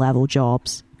entry-level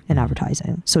jobs in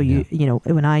advertising. So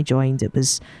when I joined, it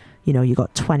was... you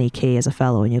got 20k as a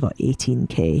fellow and you got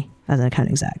 18k as an account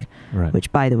exec, right.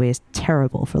 Which, by the way, is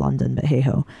terrible for London, but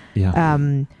hey-ho. Yeah.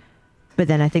 But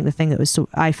then I think the thing that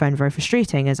I found very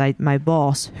frustrating is my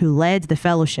boss, who led the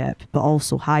fellowship but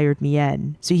also hired me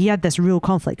in. So he had this real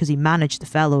conflict because he managed the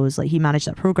fellows, like he managed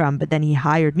that program, but then he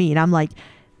hired me. And I'm like,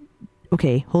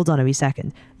 okay, hold on a wee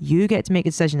second. You get to make a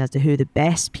decision as to who the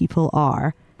best people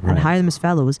are and hire them as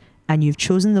fellows. And you've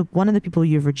chosen one of the people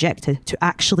you've rejected to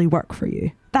actually work for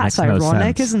you. That's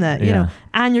ironic, isn't it? Yeah.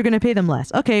 And you're going to pay them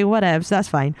less. Okay, whatever. So that's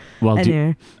fine. Well,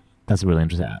 that's really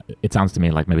interesting. It sounds to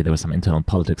me like maybe there was some internal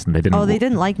politics and they didn't... Oh, they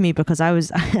didn't like me because I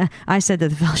said that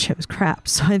the fellowship was crap.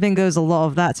 So I think there was a lot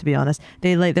of that, to be honest.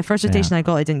 They the first rotation I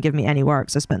got, it didn't give me any work.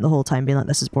 So I spent the whole time being like,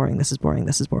 this is boring, this is boring,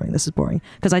 this is boring, this is boring.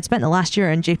 Because I'd spent the last year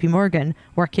in JP Morgan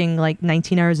working like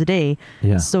 19 hours a day.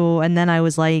 Yeah. So, and then I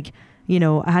was like...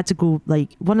 I had to go,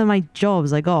 like, one of my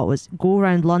jobs I got was go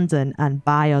around London and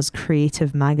buy us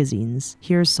creative magazines.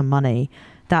 Here's some money.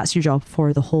 That's your job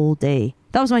for the whole day.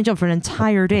 That was my job for an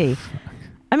entire day.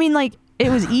 I mean, like, it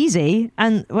was easy,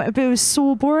 but it was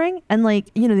so boring. And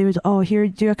like, they would, here,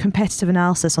 do a competitive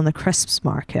analysis on the crisps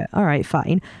market. All right,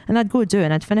 fine. And I'd go do it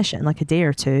and I'd finish it in like a day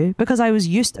or two because I was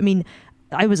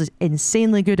I was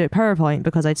insanely good at PowerPoint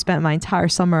because I'd spent my entire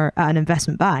summer at an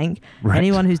investment bank. Right.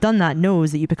 Anyone who's done that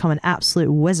knows that you become an absolute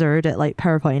wizard at like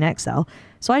PowerPoint and Excel.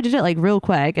 So I did it like real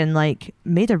quick and like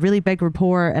made a really big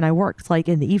report, and I worked like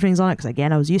in the evenings on it because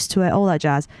again I was used to it, all that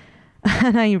jazz.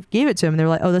 And I gave it to them and they were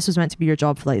like, oh, this was meant to be your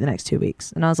job for like the next 2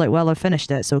 weeks. And I was like, well, I've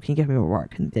finished it, so can you give me more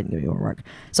work? And they didn't give me more work.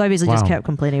 So I basically just kept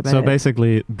complaining about it. So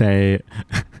basically they...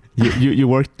 You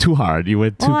worked too hard. You were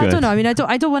too good. I don't know. I mean, I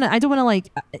don't want to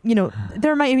like,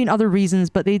 there might have been other reasons,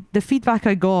 but the feedback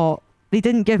I got, they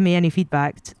didn't give me any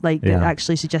feedback that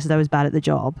actually suggested I was bad at the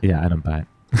job. Yeah, I don't buy it.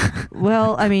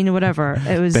 Well, I mean, whatever.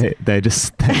 It was. They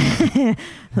just.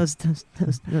 those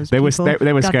they were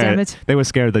God scared. They were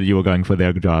scared that you were going for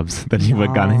their jobs. That you were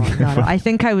gunning. No. I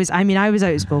think I was. I mean, I was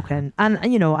outspoken, and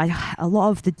a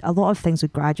lot of things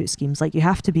with graduate schemes, like you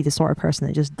have to be the sort of person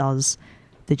that just does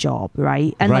the job,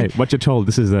 right? And right. What you're told,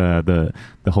 this is the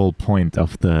whole point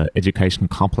of the education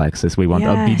complex is we want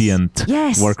obedient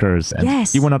workers.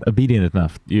 And you were not obedient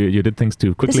enough. You did things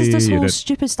too quickly. This is this whole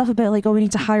stupid stuff about like, oh, we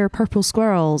need to hire purple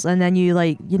squirrels, and then you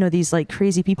like, these like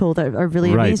crazy people that are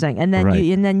really amazing, and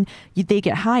then they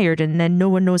get hired, and then no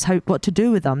one knows what to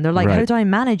do with them. They're like, how do I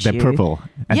manage you? They're purple,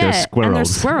 and they're squirrels. And they're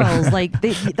squirrels. Like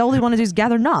they all they want to do is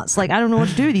gather nuts. Like I don't know what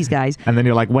to do with these guys. And then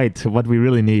you're like, wait, what we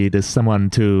really need is someone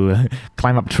to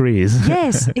climb up trees.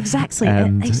 Yes, exactly.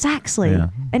 Exactly. Yeah.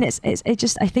 And it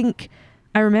just, I think,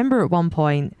 I remember at one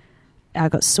point I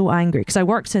got so angry because I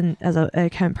worked as an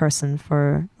account person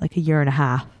for like a year and a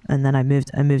half, and then I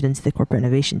moved into the corporate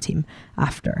innovation team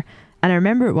after. And I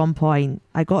remember at one point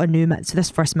I got a new so this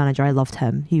first manager, I loved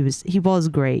him. He was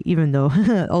great, even though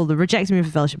all the rejecting me for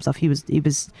fellowship stuff, he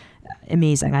was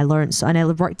amazing. I learned and I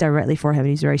worked directly for him, and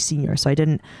he's very senior, so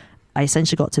I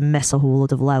essentially got to miss a whole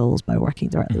lot of levels by working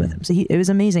directly with him. So it was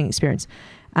an amazing experience.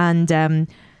 And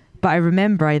but I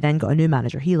remember I then got a new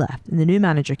manager. He left, and the new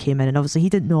manager came in, and obviously he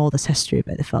didn't know all this history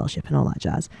about the fellowship and all that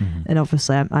jazz. And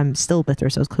obviously I'm still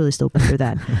bitter, so I was clearly still bitter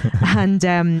then.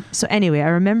 And so anyway, I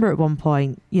remember at one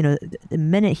point, the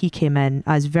minute he came in,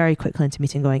 I was very quickly into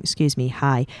meeting going, excuse me,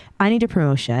 hi, I need a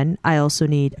promotion. I also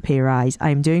need a pay rise.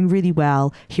 I'm doing really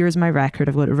well. Here's my record.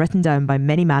 I've got it written down by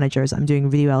many managers. I'm doing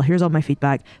really well. Here's all my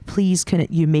feedback. Please, can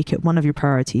you make it one of your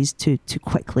priorities to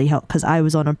quickly help? Because I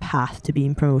was on a path to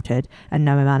being promoted, and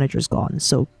now my manager's gone.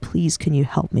 So please, can you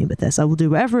help me with this? I will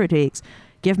do whatever it takes.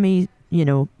 Give me,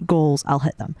 goals. I'll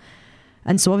hit them.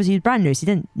 And so obviously he's brand new, so he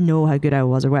didn't know how good I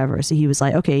was or whatever. So he was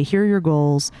like, okay, here are your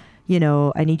goals.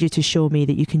 I need you to show me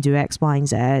that you can do X, Y, and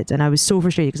Z. And I was so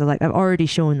frustrated because I was like, I've already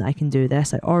shown that I can do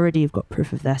this. I already have got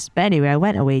proof of this. But anyway, I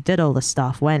went away, did all this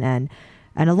stuff, went in,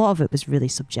 And a lot of it was really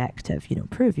subjective,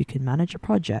 prove you can manage a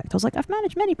project. I was like, I've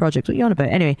managed many projects. What are you on about?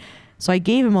 Anyway, so I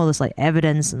gave him all this like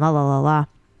evidence and la la la la.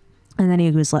 And then he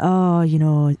was like, oh,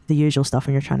 the usual stuff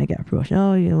when you're trying to get a promotion.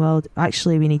 Oh, well,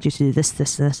 actually, we need you to do this,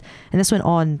 this, this. And this went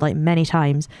on like many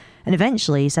times. And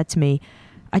eventually he said to me,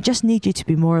 I just need you to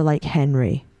be more like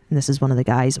Henry. And this is one of the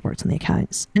guys that worked on the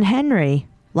accounts. And Henry,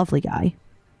 lovely guy,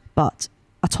 but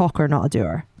a talker, not a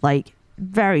doer. Like,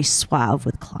 very suave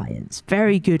with clients,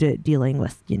 very good at dealing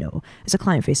with, it's a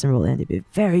client-facing role at the end,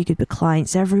 very good with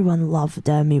clients. Everyone loved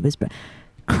him. He was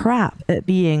crap at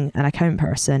being an account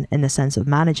person in the sense of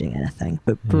managing anything,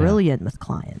 but brilliant with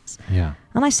clients. Yeah.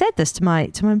 And I said this to my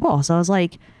boss. I was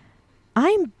like,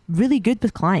 I'm really good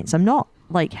with clients. I'm not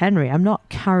like Henry. I'm not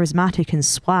charismatic and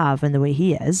suave in the way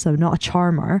he is. I'm not a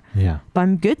charmer. Yeah. But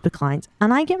I'm good with clients,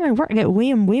 and I get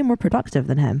way more productive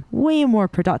than him. Way more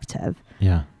productive.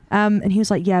 Yeah. And he was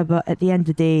like, yeah, but at the end of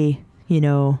the day,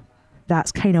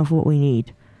 that's kind of what we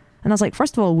need. And I was like,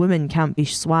 first of all, women can't be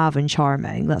suave and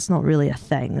charming. That's not really a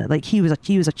thing. Like he was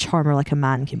a charmer, like a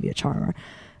man can be a charmer.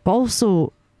 But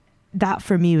also, that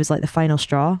for me was like the final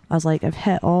straw. I was like, I've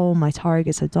hit all my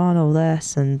targets. I've done all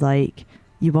this, and like,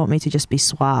 you want me to just be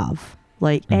suave?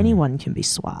 Like anyone can be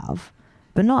suave,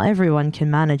 but not everyone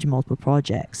can manage multiple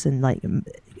projects and like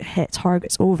hit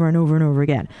targets over and over and over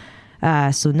again.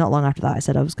 So not long after that, I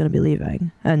said I was going to be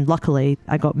leaving. And luckily,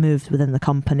 I got moved within the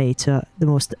company to the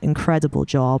most incredible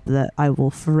job that I will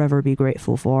forever be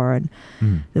grateful for, and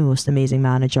the most amazing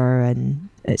manager. And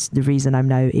it's the reason I'm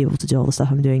now able to do all the stuff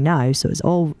I'm doing now. So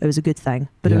it was a good thing.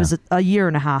 But it was a year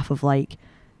and a half of like,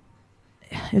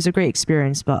 it was a great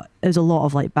experience, but it was a lot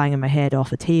of like banging my head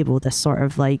off a table, this sort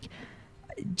of like,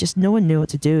 just no one knew what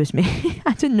to do with me.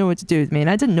 I didn't know what to do with me, and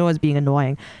I didn't know I was being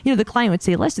annoying. The client would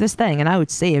say, let's do this thing, and I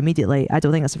would say immediately, I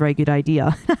don't think that's a very good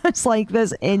idea. It's like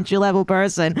this entry-level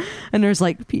person, and there's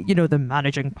like, the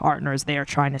managing partners there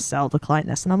trying to sell the client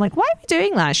this, and I'm like, why are we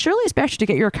doing that? Surely it's better to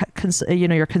get your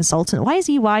consultant. Why is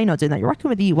EY not doing that? You're working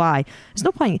with EY. There's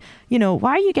no point.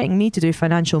 Why are you getting me to do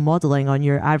financial modeling on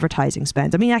your advertising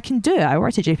spend? I mean, I can do it. I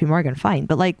worked at JP Morgan, fine,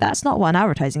 but like, that's not what an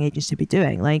advertising agency should be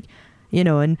doing. Like,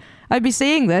 and I'd be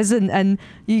saying this, and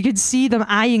you could see them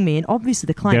eyeing me, and obviously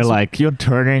the clients. They're like, you're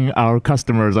turning our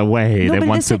customers away. No, they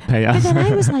want to pay us. But then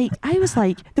I was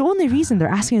like, the only reason they're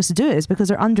asking us to do it is because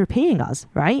they're underpaying us,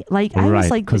 right? Like I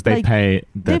was like, because they pay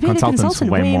the consultants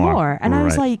way more. And I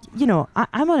was like,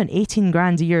 I'm on an 18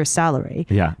 grand a year salary.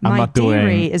 Yeah, I'm not doing day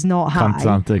rate is not high.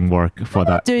 Consulting work for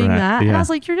that. Not doing that. Yeah. And I was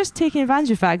like, you're just taking advantage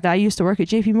of the fact that I used to work at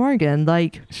JP Morgan.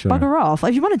 Like, bugger off.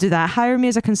 If you want to do that, hire me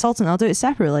as a consultant. I'll do it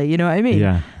separately. You know what I mean?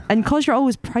 Yeah. And because you're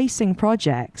always pricing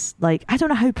projects, like, I don't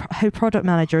know how product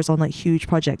managers on like huge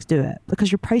projects do it,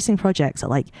 because you're pricing projects at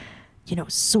like,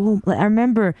 so like, I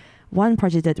remember one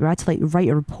project that we had to like write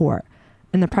a report,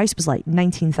 and the price was like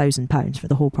 £19,000 for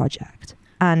the whole project.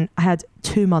 And I had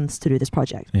 2 months to do this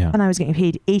project, and I was getting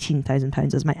paid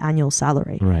 £18,000 as my annual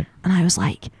salary. Right. And I was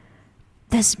like,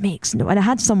 this makes no, and I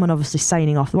had someone obviously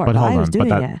signing off the work, but I was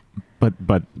doing it.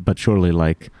 But surely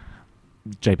like,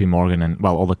 JP Morgan and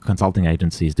all the consulting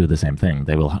agencies do the same thing.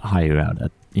 They will hire you out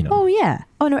at Oh yeah.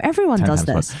 Oh no, everyone does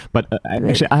this. But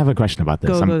actually, I have a question about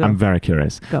this. I'm very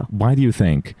curious. Go. Why do you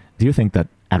think that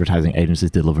advertising agencies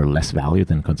deliver less value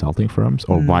than consulting firms,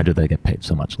 or why do they get paid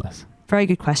so much less? Very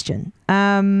good question.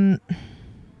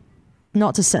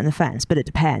 Not to sit on the fence, but it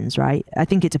depends, right? I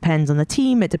think it depends on the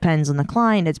team, it depends on the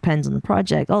client, it depends on the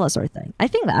project, all that sort of thing. I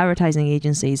think that advertising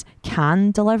agencies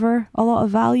can deliver a lot of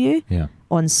value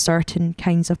on certain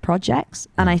kinds of projects.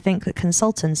 And I think that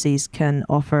consultancies can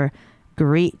offer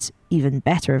great, even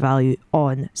better value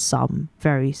on some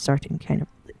very certain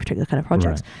particular kind of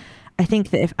projects. Right. I think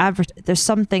that if there's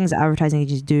some things that advertising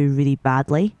agencies do really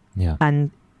badly,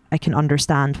 and I can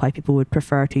understand why people would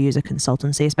prefer to use a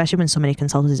consultancy, especially when so many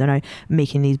consultancies are now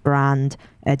making these brand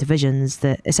divisions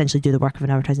that essentially do the work of an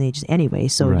advertising agency anyway.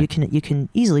 So you can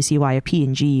easily see why a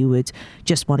P&G would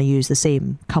just want to use the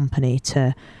same company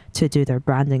to do their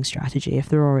branding strategy if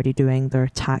they're already doing their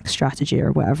tax strategy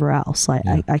or whatever else.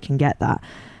 I can get that.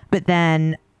 But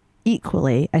then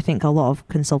equally, I think a lot of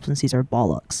consultancies are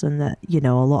bollocks, and that,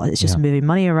 a lot, it's just moving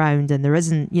money around, and there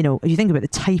isn't, if you think about the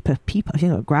type of people, if you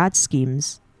think about grad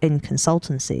schemes in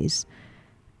consultancies,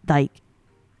 like,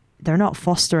 they're not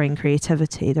fostering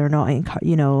creativity. They're not,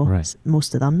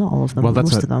 most of them, not all of them, but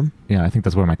most of them. Yeah, I think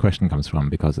that's where my question comes from,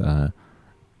 because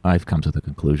I've come to the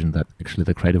conclusion that actually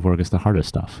the creative work is the hardest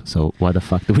stuff. So why the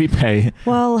fuck do we pay?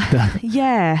 Well, I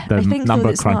think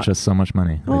number crunches so much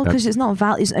money. Well, because it's not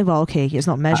value. Well, okay, it's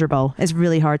not measurable. It's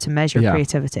really hard to measure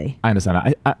creativity. I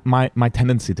understand. My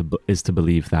tendency is to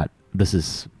believe that this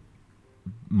is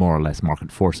more or less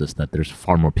market forces, that there's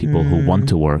far more people who want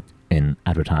to work in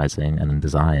advertising and in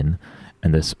design,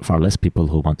 and there's far less people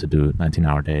who want to do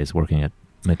 19-hour days working at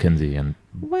McKinsey and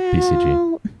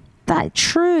BCG. That's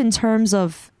true in terms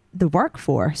of the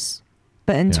workforce,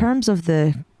 but in terms of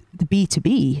the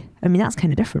B2B, I mean, that's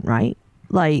kind of different, right?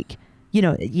 Like, you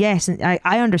know, yes, and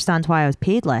I understand why I was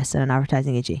paid less in an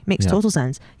advertising agency. Makes total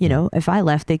sense. You know, if I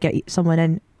left, they'd get someone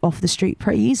in off the street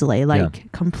pretty easily.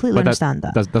 Like, completely understand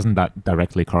that. Doesn't that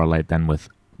directly correlate then with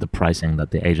the pricing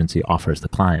that the agency offers the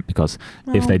client? Because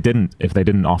if they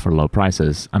didn't offer low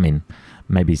prices, I mean,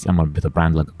 maybe someone with a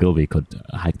brand like Ogilvy could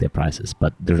hike their prices,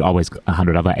 but there's always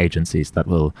 100 other agencies that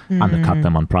will undercut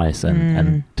them on price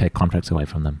and take contracts away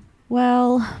from them.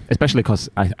 Well, especially because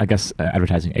I guess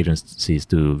advertising agencies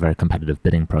do very competitive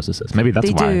bidding processes. Maybe that's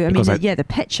why. They do. I mean, the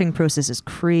pitching process is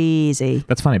crazy.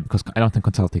 That's funny because I don't think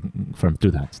consulting firms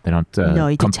do that. They don't no,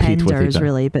 you do compete tenders with each other.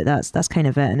 really, but that's kind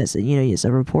of it. And it's, you know, it's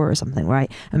a report or something, right?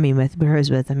 I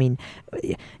mean,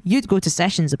 you'd go to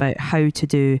sessions about how to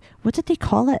do, what did they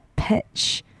call it?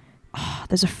 Pitch. Oh,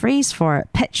 there's a phrase for it.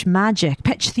 Pitch magic,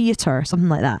 pitch theatre, something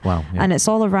like that. Wow. Yeah. And it's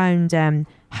all around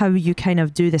how you kind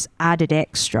of do this added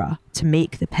extra to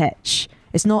make the pitch.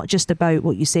 It's not just about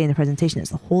what you say in the presentation,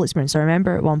 it's the whole experience. So I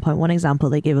remember at one point, one example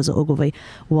they gave us at Ogilvy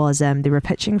was they were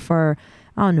pitching for,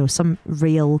 I don't know, some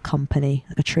rail company,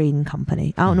 like a train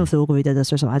company. I don't know if the Ogilvy did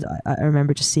this or something. I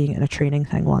remember just seeing it in a training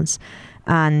thing once.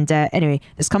 And anyway,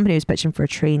 this company was pitching for a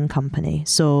train company.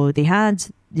 So they had,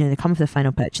 you know, they come for the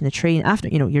final pitch, and the train, after,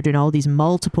 you know, you're doing all these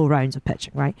multiple rounds of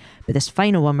pitching, right? But this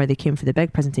final one where they came for the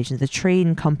big presentations, the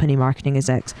train company marketing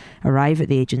execs arrive at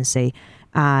the agency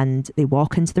and they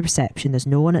walk into the reception. There's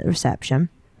no one at the reception.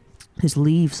 There's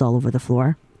leaves all over the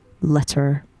floor,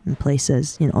 litter in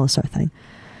places, you know, all this sort of thing.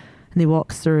 And they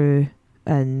walk through,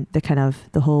 and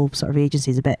the whole sort of agency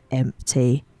is a bit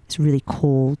empty. It's really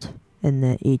cold in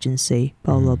the agency,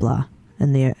 blah, blah, blah.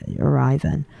 And they arrive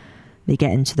in. They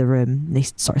get into the room, they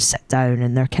sort of sit down,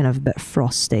 and they're kind of a bit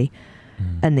frosty.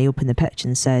 And they opened the pitch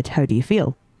and said, "How do you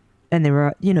feel?" And they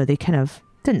were, you know, they kind of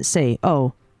didn't say,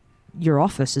 "Oh, your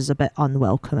office is a bit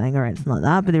unwelcoming," or anything like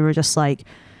that. But they were just like,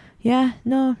 "Yeah,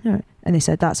 no." And they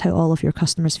said, "That's how all of your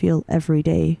customers feel every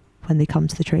day when they come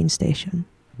to the train station."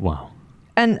 Wow.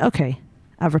 And okay,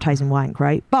 advertising wank,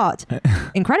 right? But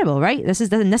incredible, right? This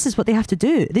is what they have to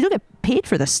do. They don't get paid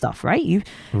for this stuff, right?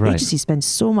 Agencies spend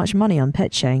so much money on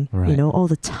pitching, you know, all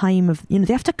the time of, you know,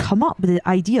 they have to come up with the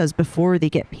ideas before they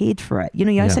get paid for it. You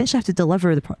know, you essentially have to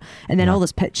deliver and then all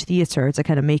this pitch theatre to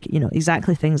kind of make it, you know,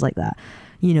 exactly things like that.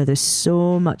 You know, there's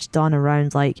so much done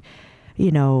around, like,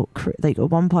 you know, like at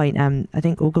one point, I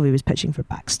think Ogilvy was pitching for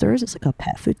Baxter's. It's like a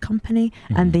pet food company,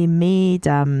 and they made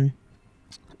a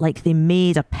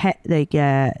pet,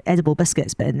 edible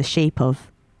biscuits, but in the shape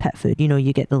of pet food. You know,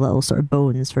 you get the little sort of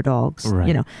bones for dogs,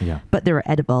 you know, but they were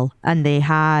edible, and they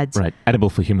had... Right, edible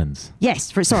for humans.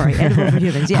 Yes, edible for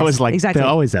humans, yes. I was like, exactly. They're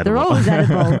always edible. They're always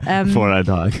edible. For a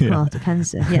dog. Yeah. Well, it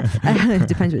depends. It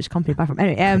depends which company you buy from.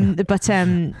 Anyway, and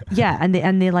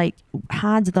they like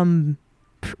had them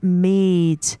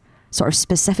made sort of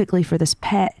specifically for this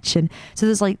pitch. And so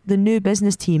there's like the new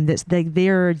business team that's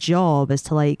their job is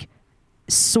to like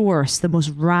source the most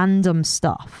random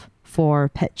stuff for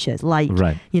pitches, like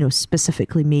you know,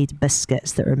 specifically made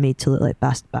biscuits that are made to look like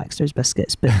Baxter's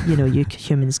biscuits, but you know, you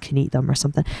humans can eat them or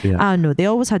something. I don't know, they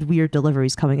always had weird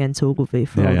deliveries coming into Ogilvy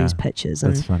for all these pitches.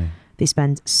 That's and funny. They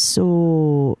spend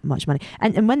so much money,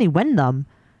 and when they win them,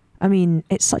 I mean,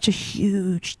 it's such a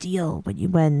huge deal when you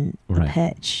win a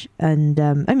pitch, and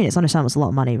I mean, it's understandable, it's a lot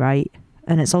of money, right?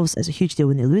 And it's a huge deal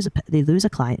when they lose a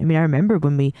client. I mean, I remember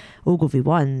when Ogilvy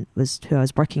won was who I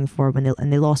was working for when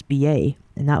they lost BA,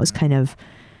 and that was kind of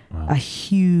a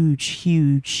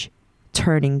huge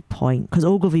turning point, because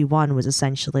Ogilvy won was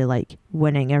essentially like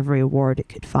winning every award it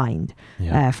could find.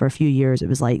 For a few years, it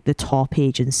was like the top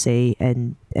agency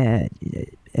in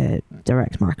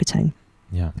direct marketing,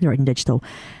 direct and digital,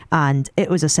 and it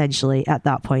was essentially at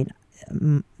that point,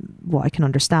 what I can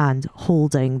understand,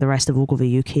 holding the rest of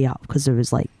Ogilvy UK up, because there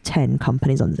was like 10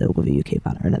 companies under the Ogilvy UK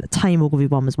banner, and at the time Ogilvy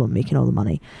One was one making all the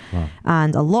money.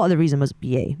 And a lot of the reason was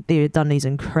BA. They had done these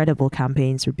incredible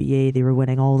campaigns for BA. They were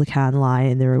winning all the Cannes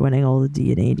Lion, they were winning all the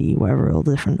D&AD, whatever, all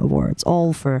the different awards,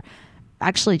 all for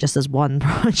actually just as one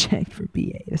project for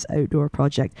BA, this outdoor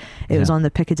project. It was on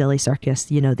the Piccadilly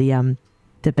Circus, you know,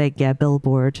 the big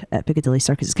billboard at Piccadilly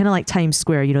Circus. It's kind of like Times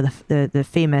Square, you know, the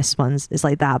famous ones. It's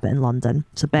like that, but in London.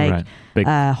 It's a big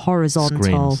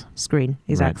horizontal screen.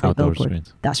 Exactly. Outdoor billboard.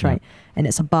 screens. That's right. And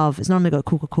it's above. It's normally got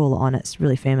Coca-Cola on it. It's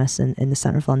really famous in the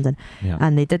centre of London.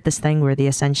 And they did this thing where they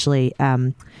essentially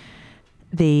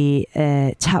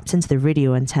they tapped into the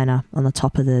radio antenna on the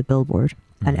top of the billboard.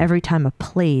 And Mhm. every time a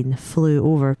plane flew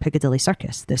over Piccadilly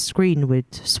Circus, the screen would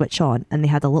switch on, and they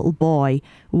had a little boy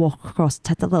walk across,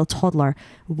 had a little toddler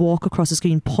walk across the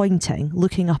screen, pointing,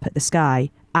 looking up at the sky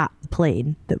at the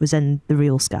plane that was in the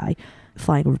real sky,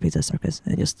 flying over Piccadilly Circus,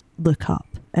 and just look up.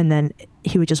 And then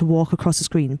he would just walk across the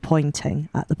screen, pointing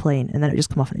at the plane, and then it would just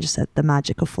come off and it just said, "The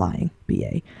magic of flying,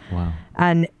 BA." Wow.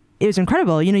 And it was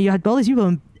incredible. You know, you had all these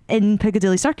people in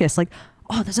Piccadilly Circus, like,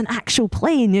 oh, there's an actual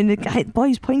plane, and the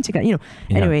boy's pointing at, you know.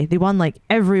 Yeah. Anyway, they won like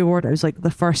every award. It was like the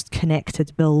first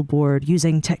connected billboard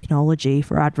using technology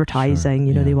for advertising. Sure,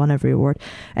 You know, yeah. they won every award.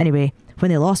 Anyway,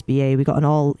 when they lost BA, we got an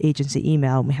all agency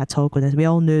email, and we had talk with them. We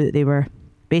all knew that they were,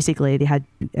 basically, they had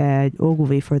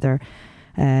Ogilvy for their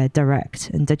direct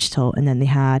and digital, and then they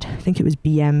had, I think it was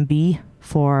BMB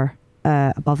for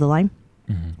above the line.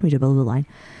 Mhm. We did below the line.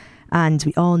 And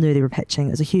we all knew they were pitching.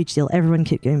 It was a huge deal. Everyone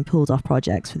kept getting pulled off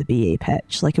projects for the BA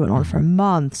pitch. Like, it went on for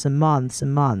months and months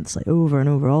and months, like over and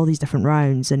over, all these different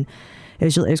rounds. And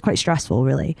it was quite stressful,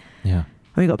 really. Yeah.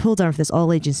 When we got pulled down for this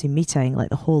all agency meeting, like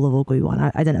the whole of Ogilvy won.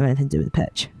 I didn't have anything to do with the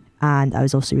pitch. And I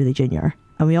was also really junior.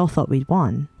 And we all thought we'd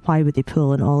won. Why would they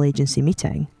pull an all agency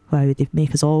meeting? Why would they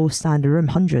make us all stand in a room,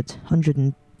 100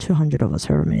 and 200 of us,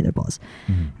 however many there was.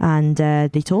 Mhm. And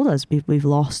they told us we've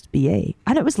lost BA.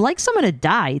 And it was like someone had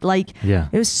died. Like, Yeah.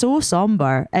 it was so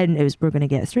somber, and it was, we're going to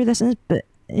get through this. But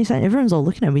everyone's all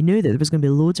looking at it. We knew that there was going to be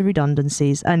loads of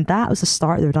redundancies, and that was the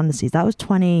start of the redundancies. That was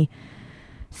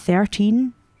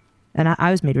 2013, and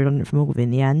I was made redundant from Ogilvy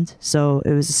in the end. So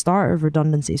it was the start of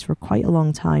redundancies for quite a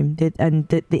long time.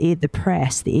 The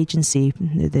press, the agency,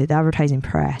 the advertising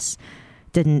press,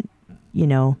 didn't, you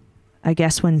know. I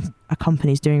guess when a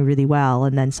company's doing really well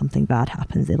and then something bad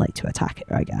happens, they like to attack it,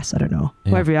 I guess. I don't know.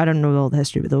 Yeah. I don't know all the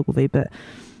history with Ogilvy, but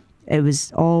it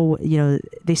was all, you know,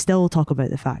 they still talk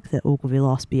about the fact that Ogilvy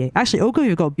lost BA. Actually, Ogilvy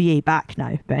have got BA back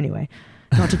now, but anyway,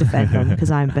 not to defend them, because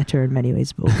I'm bitter in many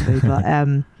ways about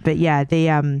Ogilvy, but yeah, they,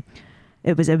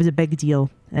 it was a big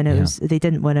deal, and it Yeah. was, they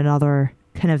didn't win another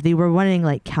kind of, they were winning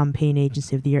like campaign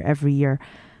agency of the year every year,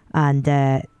 and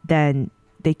then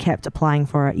they kept applying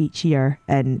for it each year,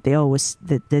 and they always,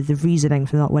 the reasoning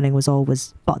for not winning was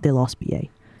always, but they lost BA.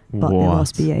 But they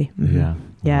lost BA. Mhm. Yeah.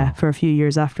 Yeah, Wow. for a few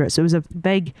years after it. So it was a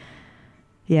big,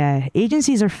 yeah,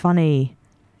 agencies are funny.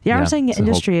 The Yeah, advertising it's a whole-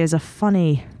 industry is a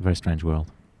funny, Very strange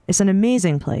world. it's an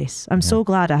amazing place. I'm so Yeah.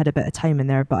 glad I had a bit of time in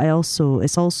there, but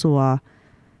it's also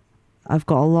I've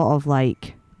got a lot of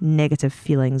like negative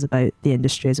feelings about the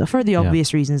industry as well, for the Yeah.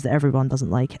 obvious reasons that everyone doesn't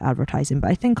like advertising.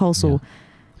 But I think also Yeah.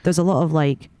 there's a lot of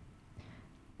like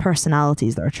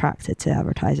personalities that are attracted to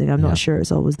advertising. I'm Yeah. not sure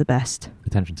it's always the best.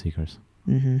 Attention seekers,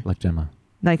 like Gemma.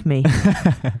 Like me.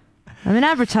 I'm an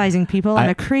advertising people. I'm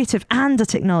I- a creative and a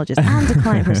technologist and a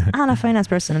client person and a finance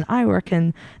person, and I work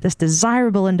in this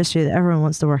desirable industry that everyone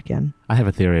wants to work in. I have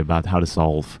a theory about how to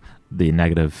solve the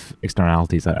negative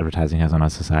externalities that advertising has on our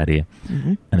society,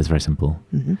 Mm-hmm. and it's very simple.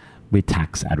 Mm-hmm. We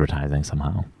tax advertising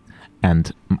somehow.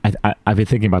 And I've been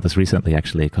thinking about this recently,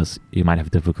 actually, because you might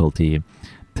have difficulty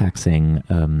taxing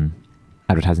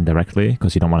advertising directly,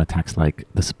 because you don't want to tax like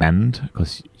the spend,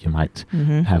 because you might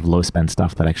Mm-hmm. have low spend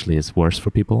stuff that actually is worse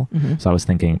for people. Mm-hmm. So I was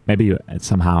thinking maybe you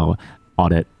somehow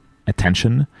audit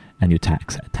attention and you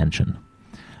tax attention.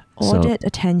 Audit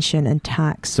attention and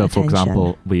tax So for attention.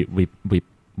 example, we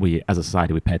as a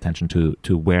society, we pay attention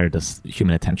to where does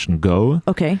human attention go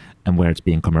Okay. and where it's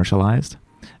being commercialized.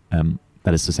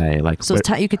 That is to say, like, So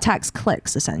where- you could tax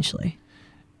clicks, essentially.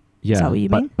 yeah, that what you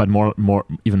but, mean? but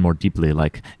even more deeply,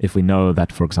 like if we know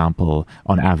that, for example,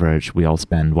 on average, we all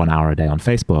spend 1 hour a day on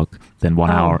Facebook, then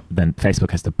then Facebook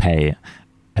has to pay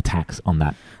a tax on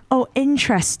that. Oh,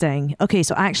 interesting. Okay,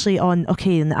 so actually and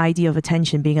the idea of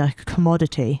attention being a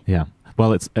commodity. Yeah.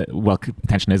 Well,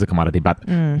 attention is a commodity, but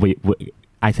Mm.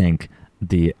 I think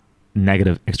the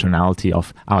negative externality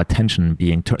of our attention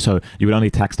being so you would only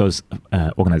tax those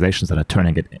organizations that are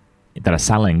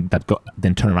selling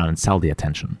then turn around and sell the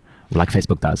attention, like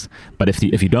Facebook does. But if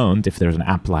you don't, if there's an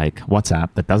app like WhatsApp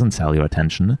that doesn't sell your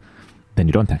attention, then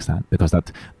you don't tax that, because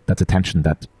that's attention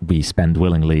that we spend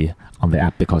willingly on the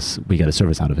app because we get a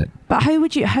service out of it. But how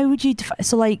would you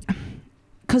so like,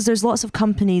 because there's lots of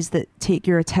companies that take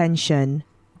your attention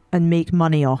and make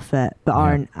money off it, but Yeah.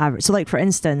 aren't average. So like, for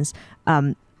instance,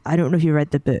 I don't know if you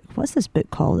read the book. What's this book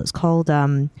called? It's called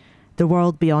The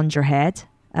World Beyond Your Head.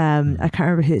 I can't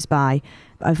remember who it's by,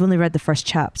 but I've only read the first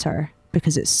chapter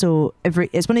because it's one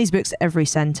of these books that every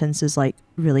sentence is like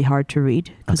really hard to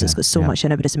read because it's Okay, got so yeah. much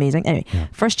in it, but it's amazing. Anyway, Yeah.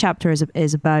 first chapter is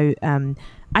about,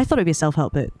 I thought it'd be a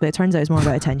self-help book, but it turns out it's more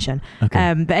about attention.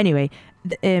 Okay. But anyway,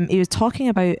 he was talking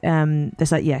about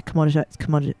this, like,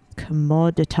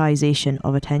 commoditization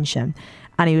of attention.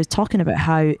 And he was talking about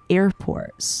how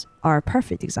airports are a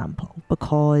perfect example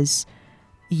because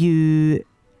you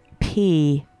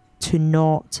pay to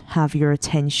not have your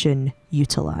attention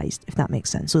utilized, if that makes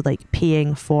sense. So like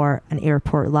paying for an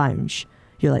airport lounge,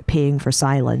 you're like paying for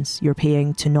silence. You're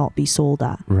paying to not be sold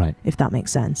at, Right. if that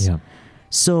makes sense. Yeah.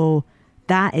 So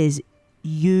that is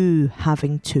you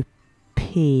having to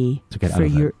pay To get out for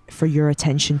of it. your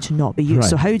attention to not be used. Right.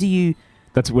 So how do you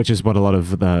Which is what a lot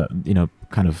of the,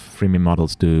 kind of freemium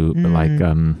models do. Like,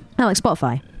 like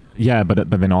Spotify? yeah, but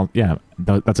then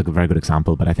that's a very good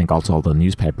example. But I think also all the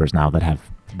newspapers now that have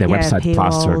their website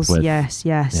plastered paywalls, with. yes.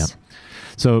 Yeah.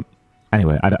 So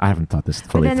anyway, I haven't thought this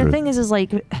But fully then through. the thing is like,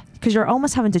 because you're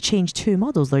almost having to change two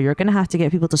models though. You're going to have to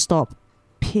get people to stop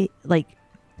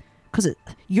because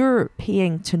you're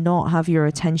paying to not have your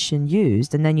attention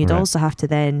used, and then you'd Right. also have to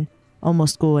then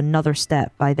almost go another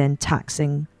step by then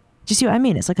taxing. Do you see what I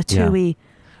mean? It's like a Yeah. two-way.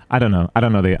 I don't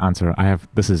know the answer. I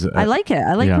like it.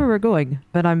 I like yeah. where we're going,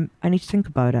 but I need to think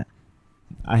about it.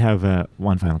 I have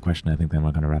one final question. I think then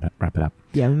we're going to wrap it up.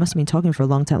 Yeah, we must have been talking for a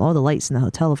long time. All the lights in the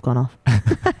hotel have gone off.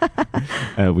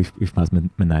 We've passed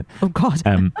midnight. Oh God.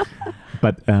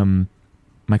 But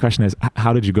my question is,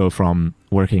 how did you go from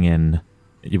working in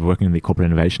the corporate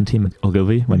innovation team at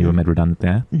Ogilvy when you were made redundant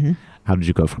there? Mm-hmm. How did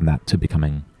you go from that to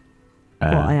becoming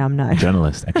What I am now. a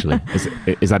journalist? Actually,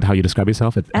 is that how you describe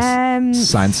yourself?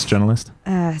 Science journalist?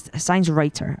 Science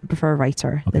writer. I prefer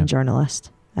writer Okay. than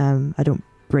journalist. I don't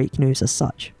break news as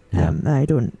such. Yeah. I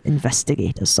don't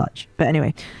investigate as such. But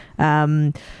anyway,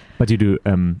 But you do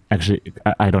actually.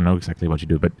 I don't know exactly what you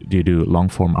do, but do you do long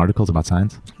form articles about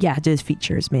science? yeah, I do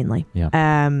features mainly. Yeah.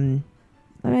 I mean,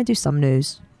 I do some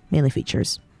news, mainly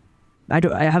features. I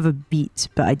have a beat,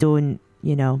 but I don't.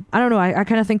 I don't know. I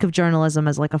kind of think of journalism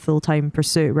as like a full-time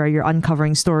pursuit where you're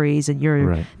uncovering stories and you're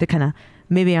Right. the kind of.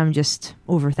 Maybe I'm just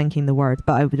overthinking the word,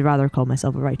 but I would rather call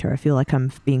myself a writer. I feel like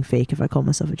I'm being fake if I call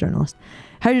myself a journalist.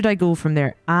 How did I go from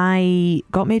there? I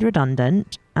got made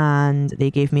redundant and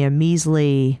they gave me a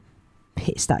measly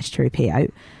statutory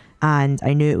payout, and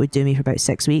I knew it would do me for about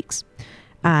 6 weeks.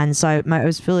 And so I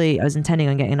was intending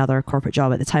on getting another corporate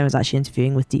job. At the time I was actually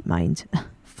interviewing with DeepMind.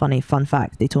 Fun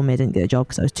fact, they told me I didn't get a job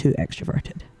because I was too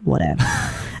extroverted. Whatever.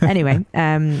 Anyway,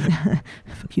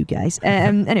 fuck you guys.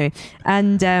 Anyway,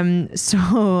 and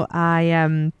so I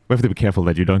We have to be careful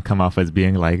that you don't come off as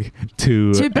being like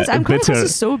too bitter. I'm coming across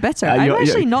as so bitter. I'm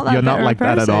actually not that You're bitter not like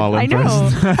that at person. all. I in know.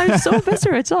 person. I'm so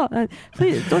bitter. It's all.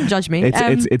 Please don't judge me.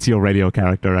 It's your radio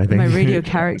character, I think. my radio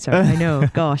character. I know.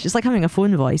 Gosh, it's like having a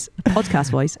phone voice, a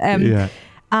podcast voice. Yeah.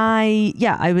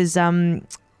 I was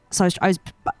so I was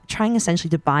trying essentially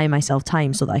to buy myself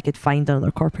time so that I could find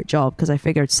another corporate job, because I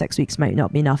figured 6 weeks might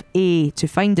not be enough to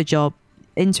find a job,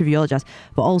 interview, all that,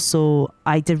 but also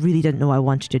I really didn't know what I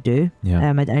wanted to do. Yeah.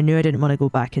 I knew I didn't want to go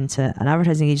back into an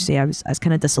advertising agency. I was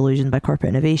kind of disillusioned by corporate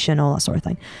innovation, all that sort of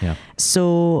thing. Yeah.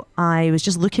 So I was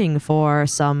just looking for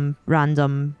some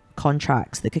random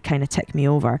contracts that could kind of tick me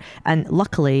over, and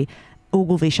luckily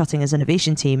Ogilvy shutting his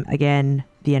innovation team, again,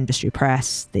 the industry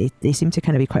press, they seem to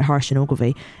kind of be quite harsh in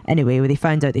Ogilvy. Anyway, when they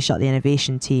found out they shut the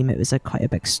innovation team, it was quite a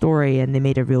big story and they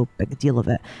made a real big deal of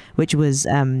it, which was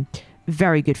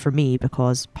very good for me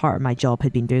because part of my job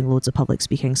had been doing loads of public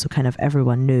speaking, so kind of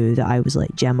everyone knew that I was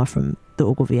like Gemma from the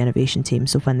Ogilvy innovation team.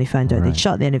 So when they found out they'd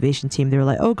shut the innovation team, they were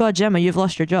like, oh God, Gemma, you've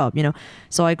lost your job,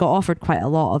 So I got offered quite a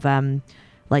lot of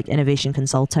like innovation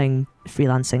consulting,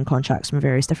 freelancing contracts from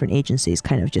various different agencies,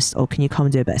 kind of just, can you come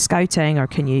do a bit of scouting, or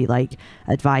can you like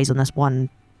advise on this one,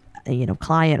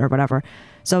 client or whatever.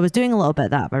 So I was doing a little bit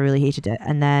of that, but I really hated it.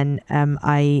 And then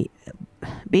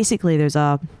there's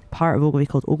a part of Ogilvy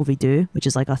called Ogilvy Do, which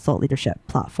is like a thought leadership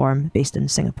platform based in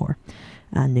Singapore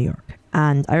and New York.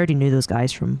 And I already knew those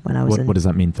guys from when I was What does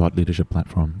that mean, thought leadership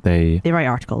platform? They write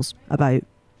articles about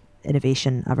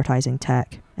innovation, advertising,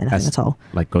 tech, anything at all.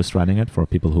 Like ghostwriting it for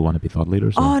people who want to be thought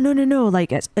leaders? Oh, no.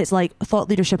 Like it's like thought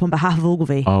leadership on behalf of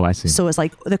Ogilvy. Oh, I see. So it's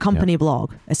like the company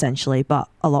blog essentially, but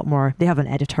a lot more. They have an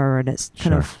editor and it's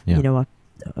kind of,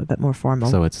 a bit more formal.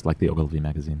 So it's like the Ogilvy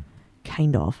magazine.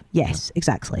 Kind of. Yes,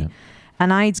 exactly. Yeah.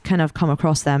 And I'd kind of come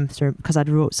across them because I'd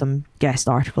wrote some guest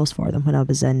articles for them when I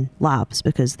was in labs,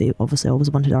 because they obviously always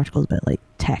wanted articles about like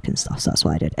tech and stuff. So that's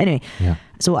what I did. Anyway,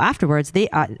 so afterwards they'd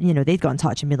got in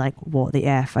touch and be like, what the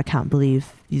F? I can't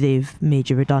believe they've made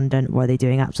you redundant. What are they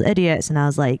doing? Absolute idiots. And I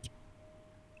was like,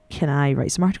 can I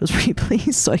write some articles for you,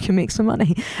 please, so I can make some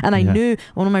money? And I knew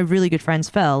one of my really good friends,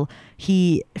 Phil,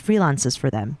 he freelances for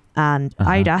them. And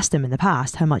I'd asked him in the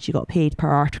past how much he got paid per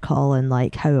article and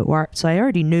like how it worked. So I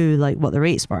already knew like what the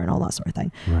rates were and all that sort of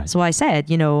thing. Right. So I said,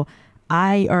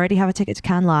 I already have a ticket to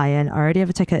Cannes Lion. I already have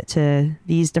a ticket to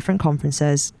these different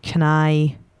conferences. Can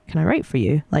I can I write for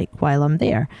you, like while I'm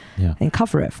there and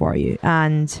cover it for you?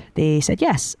 And they said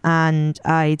yes. And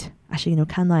I'd actually,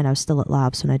 Canline, I was still at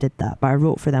labs when I did that, but I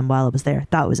wrote for them while I was there.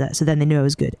 That was it. So then they knew I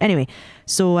was good. Anyway,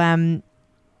 so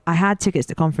I had tickets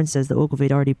to conferences that Ogilvy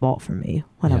had already bought for me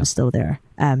when I was still there.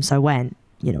 So I went,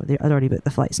 I'd already booked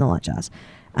the flights and all that jazz.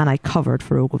 And I covered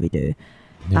for Ogilvy Do.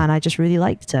 Yeah. And I just really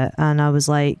liked it. And I was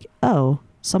like, oh,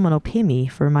 someone will pay me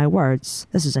for my words.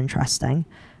 This is interesting.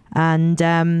 And,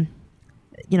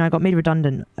 I got made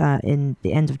redundant in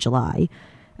the end of July.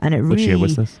 And it Which really... year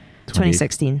was this?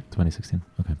 2016. 2016,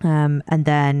 okay. And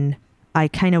then I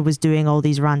kind of was doing all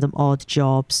these random odd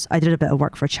jobs. I did a bit of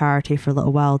work for a charity for a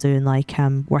little while, doing like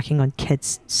working on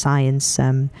kids' science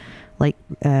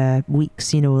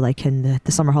weeks, like in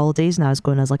the summer holidays, and I was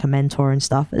going as like a mentor and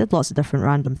stuff. I did lots of different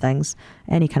random things,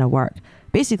 any kind of work,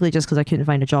 basically just because I couldn't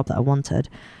find a job that I wanted.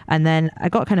 And then I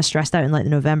got kind of stressed out in like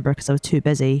November because I was too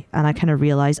busy, and I kind of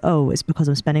realized, oh, it's because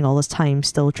I'm spending all this time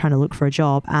still trying to look for a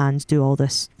job and do all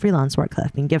this freelance work that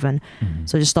I've been given.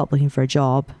 So I just stopped looking for a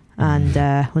job and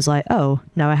was like, oh,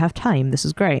 now I have time, this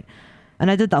is great.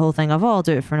 And I did that whole thing of, oh, I'll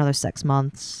do it for another 6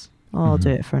 months. I'll do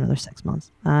it for another 6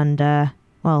 months. And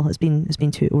well, it's been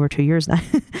over 2 years now.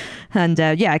 And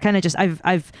I kind of just,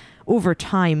 I've over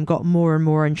time got more and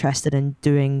more interested in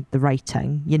doing the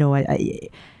writing.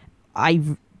 I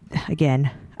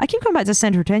keep coming back to the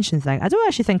center attention thing. I don't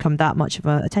actually think I'm that much of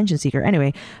an attention seeker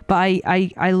anyway, but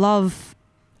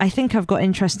I think I've got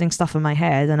interesting stuff in my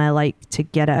head and I like to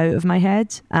get it out of my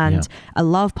head. And I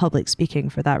love public speaking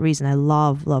for that reason. I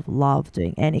love, love, love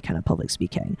doing any kind of public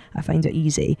speaking. I find it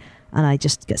easy and I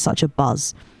just get such a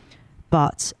buzz.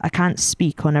 But I can't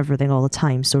speak on everything all the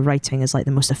time. So writing is like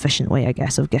the most efficient way, I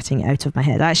guess, of getting it out of my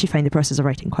head. I actually find the process of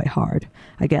writing quite hard.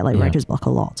 I get like writer's block a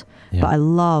lot. But I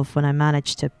love when I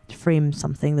manage to frame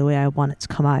something the way I want it to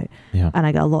come out. And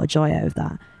I get a lot of joy out of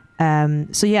that.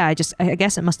 I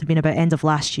guess it must have been about end of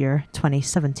last year,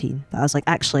 2017, that I was like,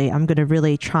 actually, I'm going to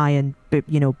really try and,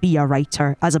 be a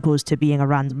writer as opposed to being a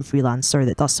random freelancer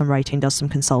that does some writing, does some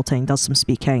consulting, does some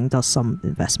speaking, does some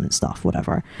investment stuff,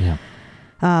 whatever.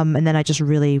 And then I just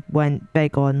really went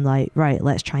big on like, right,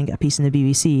 let's try and get a piece in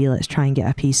the BBC. Let's try and get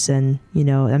a piece in,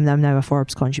 I'm now a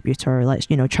Forbes contributor. Let's,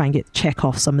 try and check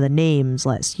off some of the names.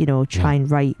 Let's, try and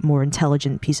write more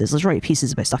intelligent pieces. Let's write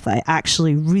pieces about stuff that I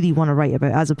actually really want to write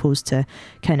about, as opposed to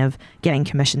kind of getting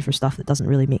commissioned for stuff that doesn't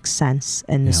really make sense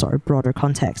in the sort of broader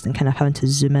context, and kind of having to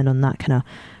zoom in on that kind of,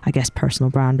 I guess, personal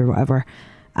brand or whatever.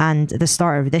 And at the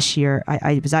start of this year,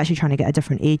 I was actually trying to get a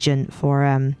different agent for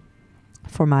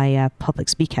my public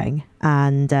speaking,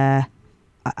 and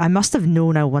I must have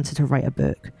known I wanted to write a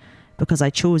book because I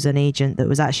chose an agent that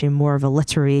was actually more of a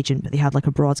literary agent, but they had like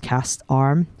a broadcast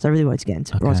arm, so I really wanted to get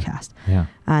into broadcast.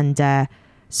 And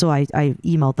so I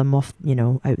emailed them off,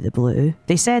 out of the blue.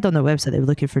 They said on their website they were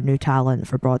looking for new talent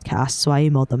for broadcast, so I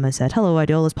emailed them and said, hello, I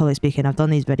do all this public speaking, I've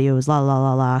done these videos, la la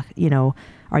la la,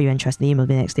 are you interested? They emailed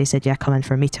me the next day, said, yeah, come in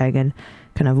for a meeting. And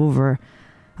kind of over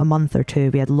a month or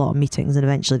two, we had a lot of meetings, and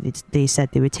eventually they said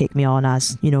they would take me on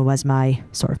as, as my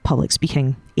sort of public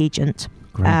speaking agent.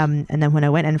 And then when I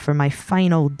went in for my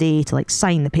final day to like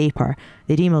sign the paper,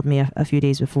 they'd emailed me a few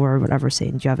days before or whatever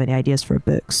saying, do you have any ideas for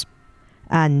books?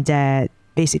 And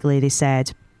basically they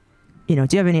said, do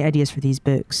you have any ideas for these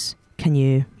books? Can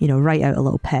you, write out a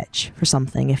little pitch for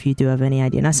something if you do have any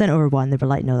idea? And I sent over one, they were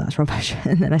like, no, that's rubbish.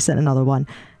 And then I sent another one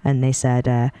and they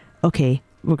said, okay,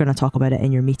 we're going to talk about it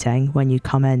in your meeting when you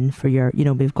come in for your,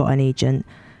 we've got an agent,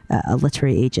 a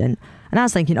literary agent. And I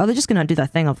was thinking, they're just going to do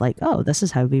that thing of like, oh, this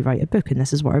is how we write a book and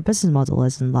this is what our business model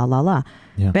is and la, la, la.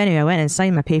 But anyway, I went and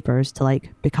signed my papers to like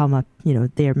become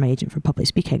they're my agent for public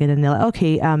speaking. And then they're like,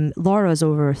 okay, Laura's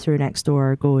over through next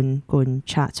door, go and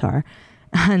chat to her.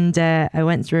 And I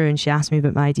went through and she asked me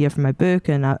about my idea for my book.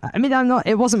 And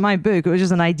it wasn't my book. It was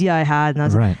just an idea I had. And I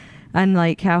was and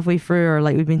like halfway through, or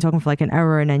like we've been talking for like an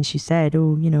hour, and then she said,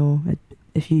 oh,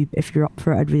 if you're up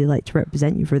for it, I'd really like to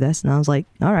represent you for this. And I was like,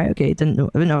 all right, okay. I didn't know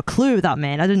a clue what that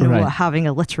meant. I didn't know what having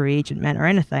a literary agent meant or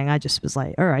anything. I just was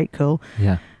like, all right, cool.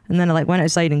 And then I like went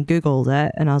outside and Googled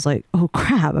it, and I was like, oh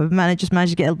crap, I just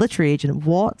managed to get a literary agent.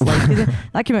 What? Like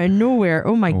that came out of nowhere.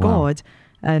 Oh my God.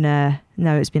 And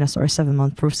now it's been a sort of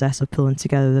 7-month process of pulling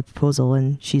together the proposal,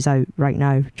 and she's out right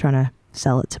now trying to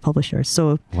sell it to publishers.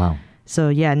 So So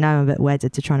yeah, now I'm a bit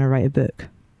wedded to trying to write a book.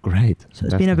 Great. So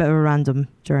it's been a bit of a random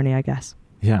journey, I guess.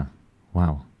 Yeah.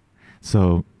 Wow.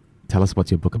 So tell us what's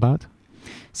your book about?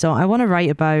 So I want to write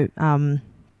about...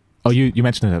 you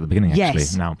mentioned it at the beginning, actually.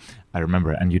 Yes. Now, I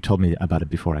remember, and you told me about it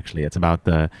before, actually. It's about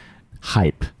the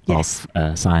hype of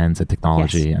science and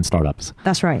technology and startups.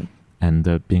 That's right. And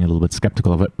being a little bit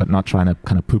skeptical of it, but not trying to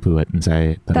kind of poo-poo it and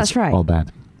say that it's all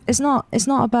bad. it's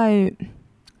not about.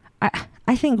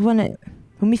 I think when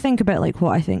we think about like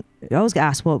what I think, I always get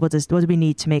asked what do we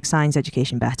need to make science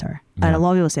education better? Yeah. And a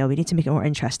lot of people say, oh, we need to make it more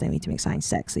interesting. We need to make science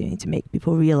sexy. We need to make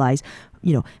people realize,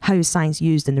 how is science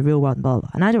used in the real world and blah, blah,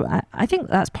 blah. And I think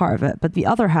that's part of it. But the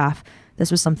other half,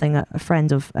 this was something a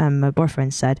friend of my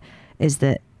boyfriend said, is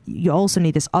that you also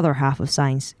need this other half of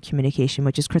science communication,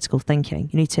 which is critical thinking.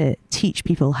 You need to teach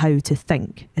people how to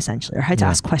think, essentially, or how to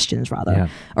ask questions, rather.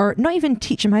 Or not even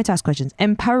teach them how to ask questions,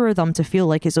 empower them to feel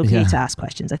like it's okay to ask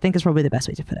questions, I think is probably the best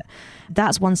way to put it.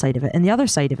 That's one side of it. And the other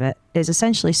side of it is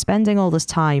essentially spending all this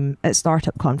time at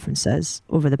startup conferences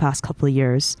over the past couple of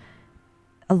years.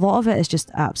 A lot of it is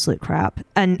just absolute crap.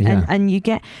 And you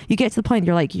get to the point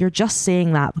you're just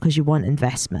saying that because you want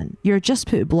investment. You're just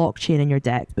put blockchain in your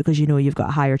deck because you've got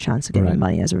a higher chance of getting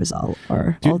money as a result,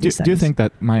 or all these things. Do you think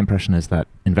that my impression is that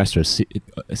investors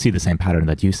see the same pattern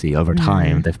that you see over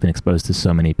time? They've been exposed to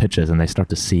so many pitches and they start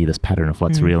to see this pattern of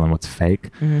what's real and what's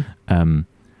fake. I'm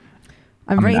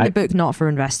writing the book not for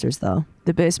investors, though.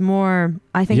 The book is more,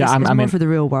 I think it's more for the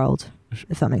real world,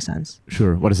 if that makes sense.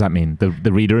 Sure. What does that mean?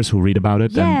 The readers who read about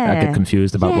it and get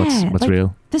confused about what's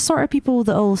real? The sort of people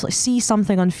that will see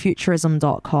something on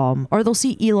futurism.com, or they'll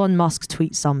see Elon Musk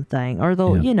tweet something, or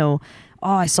they'll,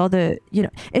 I saw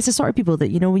it's the sort of people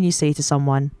that, when you say to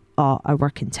someone, oh, I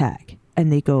work in tech,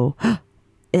 and they go,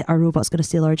 are robots going to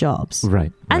steal our jobs?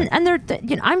 Right. And they're,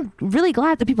 I'm really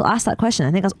glad that people ask that question.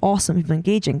 I think that's awesome, people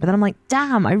engaging. But then I'm like,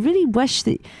 damn, I really wish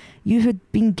that you had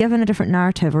been given a different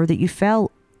narrative, or that you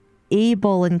felt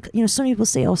able. And some people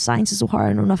say, oh, science is so hard,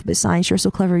 I know enough about science, you're so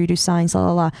clever, you do science, la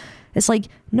la la. It's like,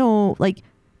 no, like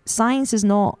science is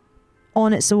not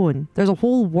on its own. There's a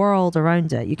whole world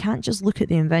around it. You can't just look at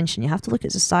the invention. You have to look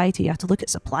at society, you have to look at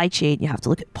supply chain, you have to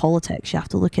look at politics, you have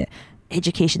to look at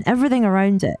education, everything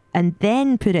around it, and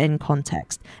then put it in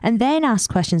context, and then ask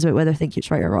questions about whether I think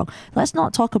it's right or wrong. Let's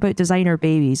not talk about designer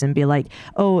babies and be like,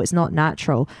 oh, it's not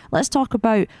natural. Let's talk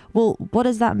about, well, what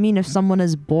does that mean if someone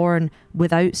is born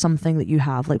without something that you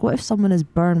have? Like, what if someone is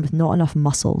born with not enough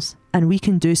muscles and we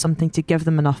can do something to give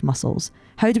them enough muscles?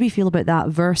 How do we feel about that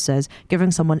versus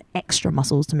giving someone extra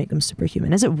muscles to make them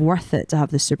superhuman? Is it worth it to have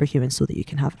this superhuman so that you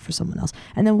can have it for someone else?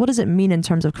 And then what does it mean in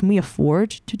terms of, can we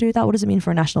afford to do that? What does it mean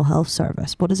for a national health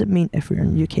service? What does it mean if we're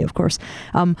in the UK, of course?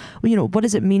 What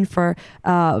does it mean for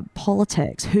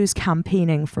politics? Who's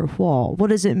campaigning for what?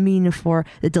 What does it mean for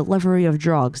the delivery of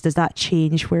drugs? Does that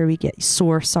change where we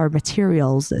source our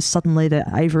materials? Is suddenly the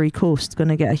Ivory Coast going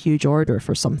to get a huge order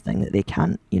for something that they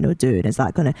can't, do? And is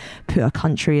that going to put a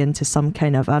country into some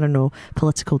kind of,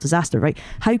 political disaster, right?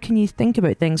 How can you think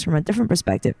about things from a different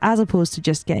perspective, as opposed to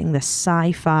just getting this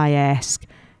sci-fi-esque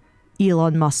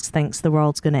Elon Musk thinks the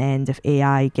world's going to end if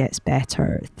AI gets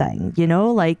better thing,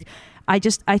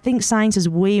 I think science is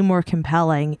way more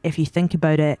compelling if you think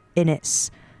about it in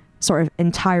its sort of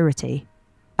entirety,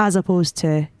 as opposed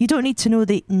to, you don't need to know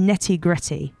the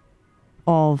nitty-gritty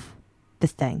of the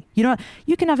thing. You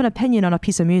can have an opinion on a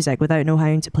piece of music without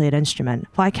knowing how to play an instrument.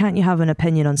 Why can't you have an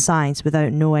opinion on science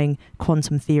without knowing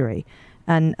quantum theory?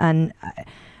 And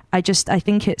I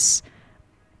think it's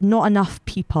not enough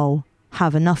people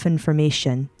have enough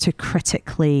information to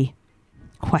critically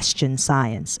question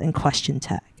science and question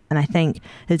tech. And I think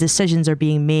the decisions are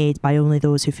being made by only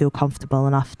those who feel comfortable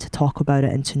enough to talk about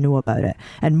it and to know about it.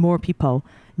 And more people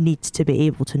need to be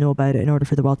able to know about it in order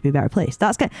for the world to be a better place.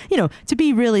 That's kind of, to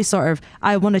be really sort of,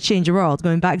 I want to change the world,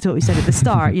 going back to what we said at the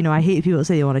start, I hate people that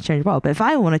say they want to change the world. But if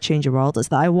I want to change the world, it's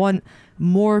that I want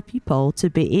more people to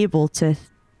be able to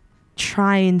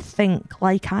try and think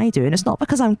like I do. And it's not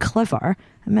because I'm clever.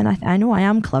 I mean, I know I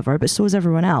am clever, but so is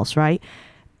everyone else, right?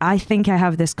 I think I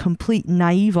have this complete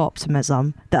naive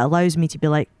optimism that allows me to be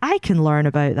like, I can learn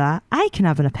about that. I can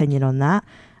have an opinion on that.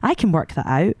 I can work that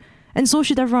out. And so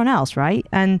should everyone else, right?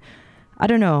 And I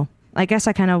don't know. I guess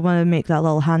I kind of want to make that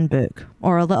little handbook,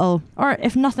 or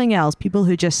if nothing else, people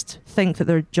who just think that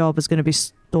their job is going to be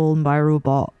stolen by a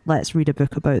robot, let's read a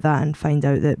book about that and find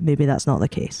out that maybe that's not the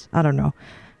case. I don't know.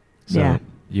 So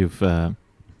you've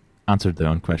answered the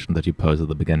own question that you posed at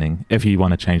the beginning. If you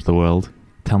want to change the world,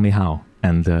 tell me how.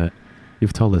 And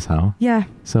you've told us how. Yeah.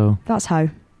 So that's how.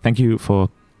 Thank you for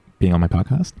being on my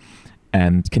podcast.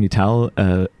 And can you tell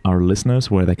our listeners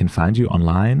where they can find you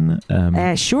online?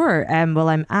 Sure. Well,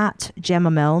 I'm at Gemma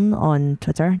Milne on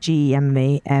Twitter,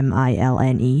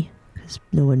 GEMMAMILNE, because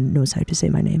no one knows how to say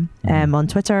my name. On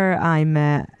Twitter, I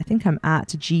think I'm at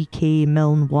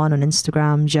GKMilne1 on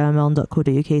Instagram.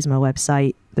 GemmaMilne.co.uk is my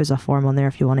website. There's a form on there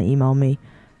if you want to email me.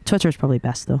 Twitter is probably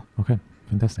best, though. Okay,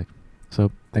 fantastic.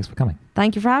 So thanks for coming.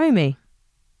 Thank you for having me.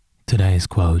 Today's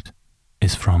quote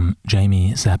is from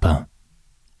Jamie Zappa.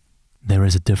 There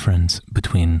is a difference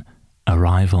between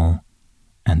arrival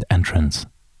and entrance.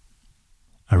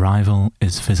 Arrival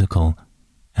is physical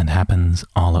and happens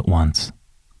all at once.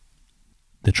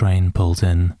 The train pulls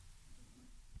in,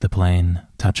 the plane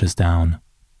touches down.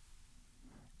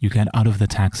 You get out of the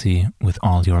taxi with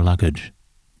all your luggage.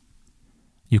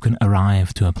 You can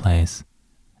arrive to a place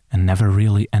and never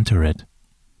really enter it.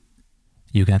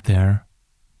 You get there,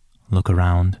 look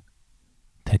around,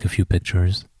 take a few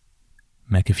pictures,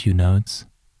 make a few notes,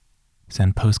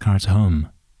 send postcards home.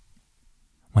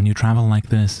 When you travel like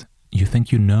this, you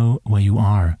think you know where you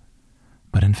are,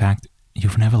 but in fact,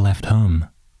 you've never left home.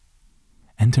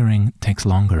 Entering takes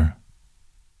longer.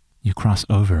 You cross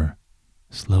over,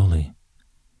 slowly,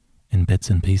 in bits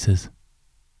and pieces.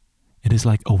 It is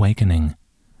like awakening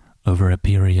over a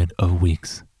period of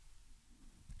weeks.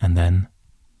 And then,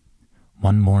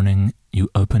 one morning, you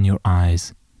open your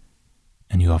eyes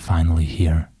and you are finally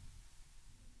here.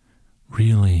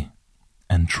 Really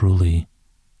and truly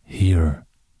here.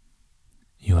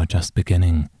 You are just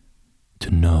beginning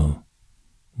to know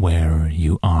where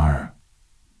you are.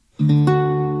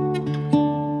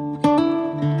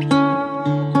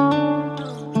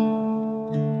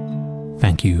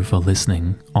 Thank you for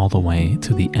listening all the way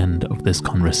to the end of this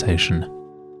conversation.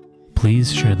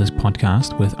 Please share this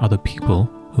podcast with other people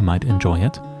who might enjoy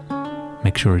it.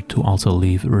 Make sure to also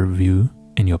leave a review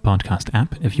in your podcast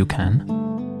app if you can.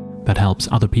 That helps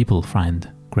other people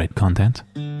find great content.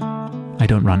 I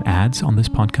don't run ads on this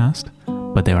podcast,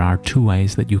 but there are 2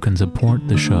 ways that you can support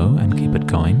the show and keep it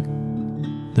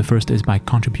going. The first is by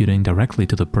contributing directly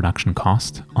to the production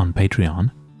cost on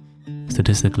Patreon.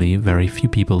 Statistically, very few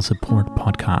people support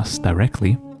podcasts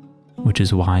directly, which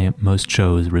is why most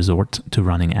shows resort to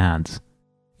running ads.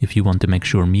 If you want to make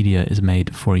sure media is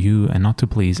made for you and not to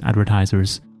please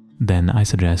advertisers, then I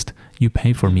suggest you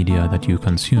pay for media that you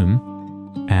consume.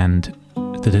 And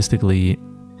statistically,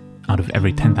 out of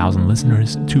every 10,000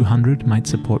 listeners, 200 might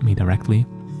support me directly.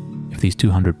 If these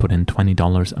 200 put in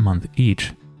 $20 a month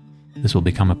each, this will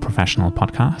become a professional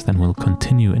podcast and will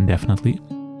continue indefinitely.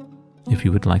 If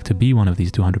you would like to be one of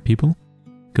these 200 people,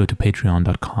 go to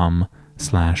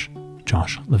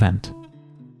patreon.com/Josh Levent.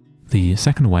 The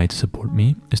second way to support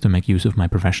me is to make use of my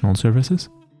professional services.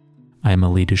 I am a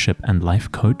leadership and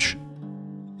life coach.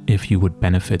 If you would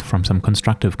benefit from some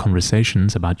constructive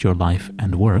conversations about your life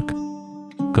and work,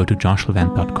 go to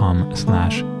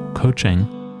joshlevent.com/coaching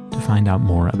to find out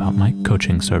more about my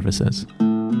coaching services.